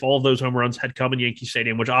park, if all of those home runs had come in Yankee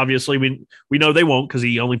Stadium, which obviously we know they won't because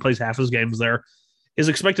he only plays half his games there. His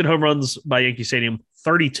expected home runs by Yankee Stadium,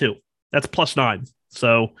 32. That's +9.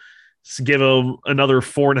 So give him another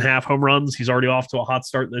 4.5 home runs. He's already off to a hot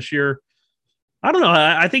start this year. I don't know.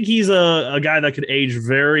 I think he's a guy that could age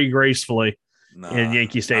very gracefully in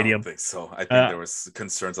Yankee Stadium. I don't think so. I think there was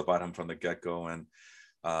concerns about him from the get-go, and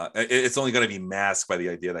it's only going to be masked by the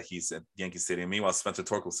idea that he's at Yankee Stadium. Meanwhile, Spencer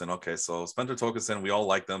Torkelson. Okay, so Spencer Torkelson, we all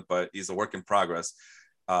like them, but he's a work in progress.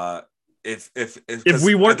 If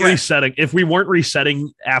we weren't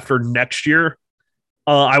resetting after next year,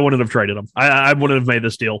 I wouldn't have traded him. I wouldn't have made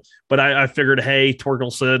this deal. But I figured, hey,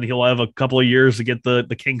 Torkelson, he'll have a couple of years to get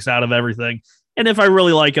the kinks out of everything. And if I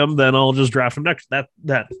really like him, then I'll just draft him next. That.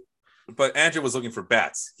 But Andrew was looking for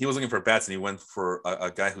bats. He was looking for bats, and he went for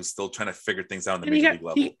a guy who's still trying to figure things out on the major league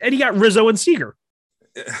level. And he got Rizzo and Seager.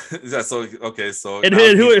 Yeah, so okay, so and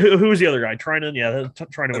who was the other guy? Trinan, yeah,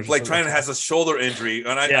 Trinan. Blake Trinan has a shoulder injury,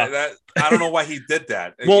 and I don't know why he did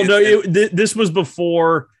that. Well, this was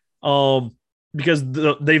before, because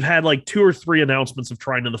they've had like 2 or 3 announcements of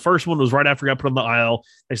Trinan. The first one was right after he got put on the IL.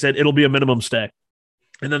 They said it'll be a minimum stay,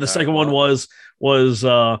 and then the second one was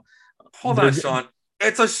hold on, Sean.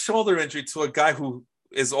 It's a shoulder injury to a guy who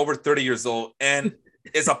is over 30 years old and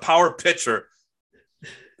is a power pitcher.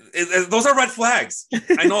 Those are red flags.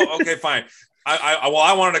 I know. Okay, fine. I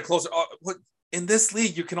wanted a closer. In this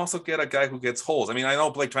league, you can also get a guy who gets holes. I mean, I know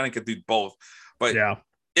Blake Trinan could do both, but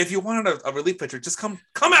if you wanted a relief pitcher, just come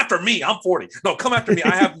after me. I'm 40. No, come after me.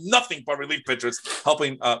 I have nothing but relief pitchers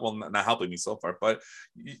helping. Well, not helping me so far, but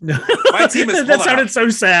my team is. That sounded so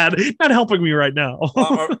sad. Not helping me right now.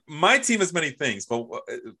 My team is many things, but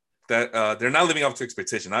that they're not living up to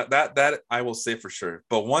expectation. That I will say for sure.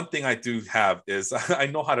 But one thing I do have is I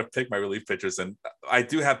know how to pick my relief pitchers, and I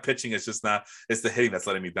do have pitching. It's just not. It's the hitting that's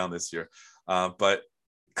letting me down this year. But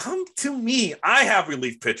come to me. I have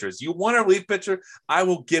relief pitchers. You want a relief pitcher? I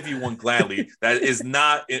will give you one gladly. That is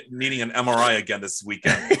not needing an MRI again this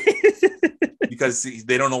weekend because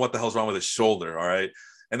they don't know what the hell's wrong with his shoulder. All right.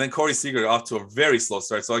 And then Corey Seager off to a very slow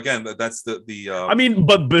start. So again, that's the. I mean,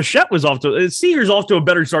 but Bichette was Seager's off to a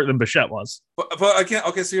better start than Bichette was. But again,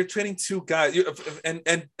 okay, so you're trading 2 guys,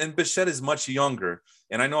 and Bichette is much younger.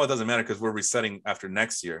 And I know it doesn't matter because we're resetting after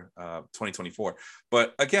next year, 2024.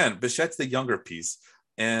 But again, Bichette's the younger piece.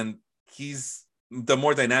 And he's the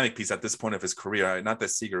more dynamic piece at this point of his career. Not that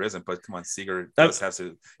Seager isn't, but come on, Seager does have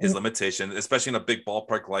his limitation, especially in a big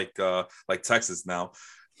ballpark like Texas now.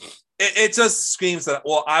 It just screams that,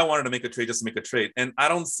 well, I wanted to make a trade just to make a trade. And I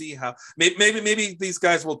don't see how maybe these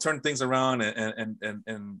guys will turn things around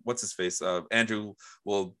and what's his face? Andrew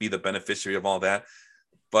will be the beneficiary of all that.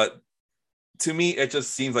 But to me, it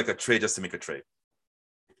just seems like a trade just to make a trade.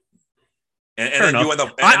 And then you end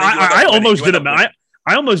up. I almost didn't. I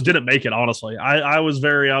almost didn't make it, honestly. I was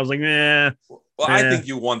like, eh. Well, I think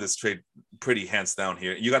you won this trade pretty hands down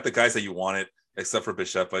here. You got the guys that you wanted, except for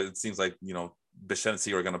Bichette, but it seems like, Bichette and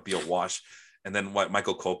C are going to be a wash. And then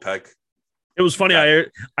Michael Kopech. It was funny. I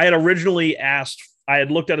had originally asked, I had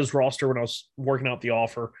looked at his roster when I was working out the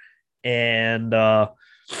offer, and I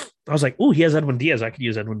was like, oh, he has Edwin Diaz. I could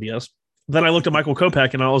use Edwin Diaz. Then I looked at Michael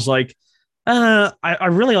Kopech, and I was like, I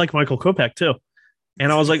really like Michael Kopech too.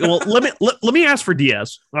 And I was like, well, let me ask for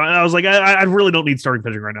Diaz. I was like, I really don't need starting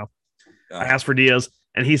pitching right now. I asked for Diaz,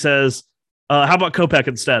 and he says, how about Kopech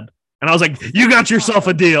instead? And I was like, you got yourself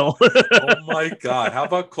a deal. Oh my God. How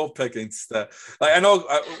about Kopech instead? Like, I know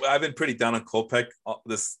I've been pretty down on Kopech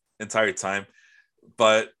this entire time,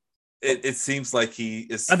 but it seems like he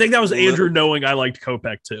is. I think that was Andrew knowing I liked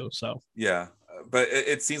Kopech too. So yeah, but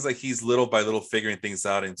it seems like he's little by little figuring things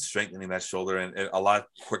out and strengthening that shoulder, and a lot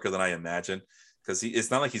quicker than I imagined. Because it's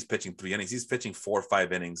not like he's pitching 3 innings; he's pitching 4 or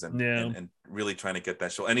 5 innings, and really trying to get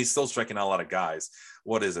that show. And he's still striking out a lot of guys.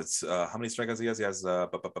 What is it? How many strikeouts he has? He has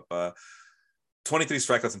 23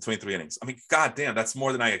 strikeouts in 23 innings. I mean, goddamn, that's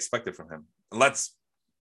more than I expected from him. Let's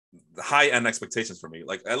high end expectations for me.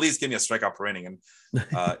 Like, at least give me a strikeout per inning, and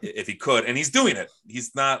if he could, and he's doing it.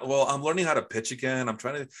 He's not. Well, I'm learning how to pitch again. I'm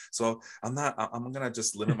trying to. So I'm not. I'm gonna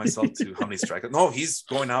just limit myself to how many strikeouts. No, he's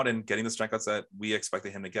going out and getting the strikeouts that we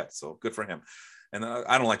expected him to get. So good for him. And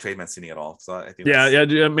I don't like Trey Mancini at all. So I think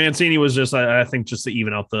Mancini was just I think just to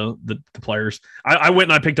even out the players. I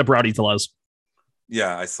went and I picked up Rowdy Tellez.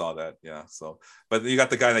 Yeah, I saw that. Yeah. So, but you got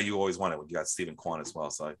the guy that you always wanted. You got Stephen Kwan as well.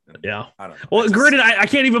 So I don't know. Well, granted, I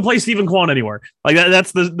can't even play Stephen Kwan anywhere. Like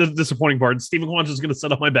that's the disappointing part. Stephen Kwan's just going to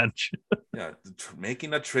set up my bench. Yeah,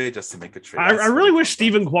 making a trade just to make a trade. I really wish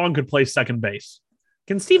Stephen Kwan could play second base.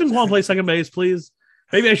 Can Stephen Kwan play second base, please?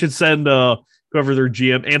 Maybe I should send whoever their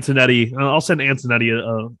GM, Antonetti. I'll send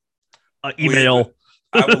Antonetti a email.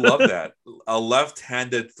 I would love that. A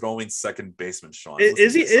left-handed throwing second baseman, Sean.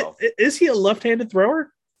 Is he a lefted-handed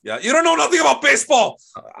thrower? Yeah, you don't know nothing about baseball.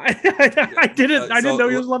 I didn't know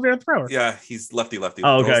he was a left-handed thrower. Yeah, he's lefty.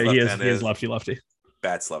 Oh, okay, he is lefty.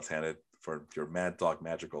 Bats left-handed for your Mad Dog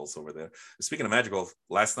Madrigals over there. Speaking of Madrigal,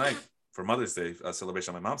 last night for Mother's Day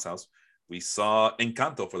celebration at my mom's house, we saw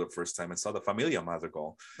Encanto for the first time and saw the Familia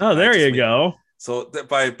Madrigal. Oh, there you go. So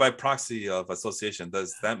by proxy of association,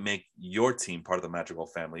 does that make your team part of the Madrigal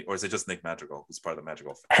family, or is it just Nick Madrigal who's part of the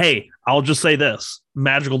Madrigal family? Hey, I'll just say this.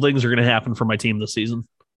 Magical things are going to happen for my team this season.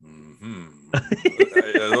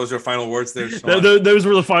 Those are your final words there, Sean? Those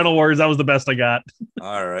were the final words. That was the best I got.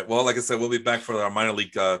 All right. Well, like I said, we'll be back for our minor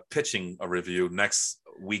league pitching review next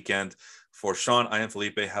weekend. For Sean, I am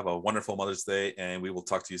Felipe. Have a wonderful Mother's Day, and we will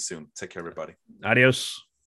talk to you soon. Take care, everybody. Adios.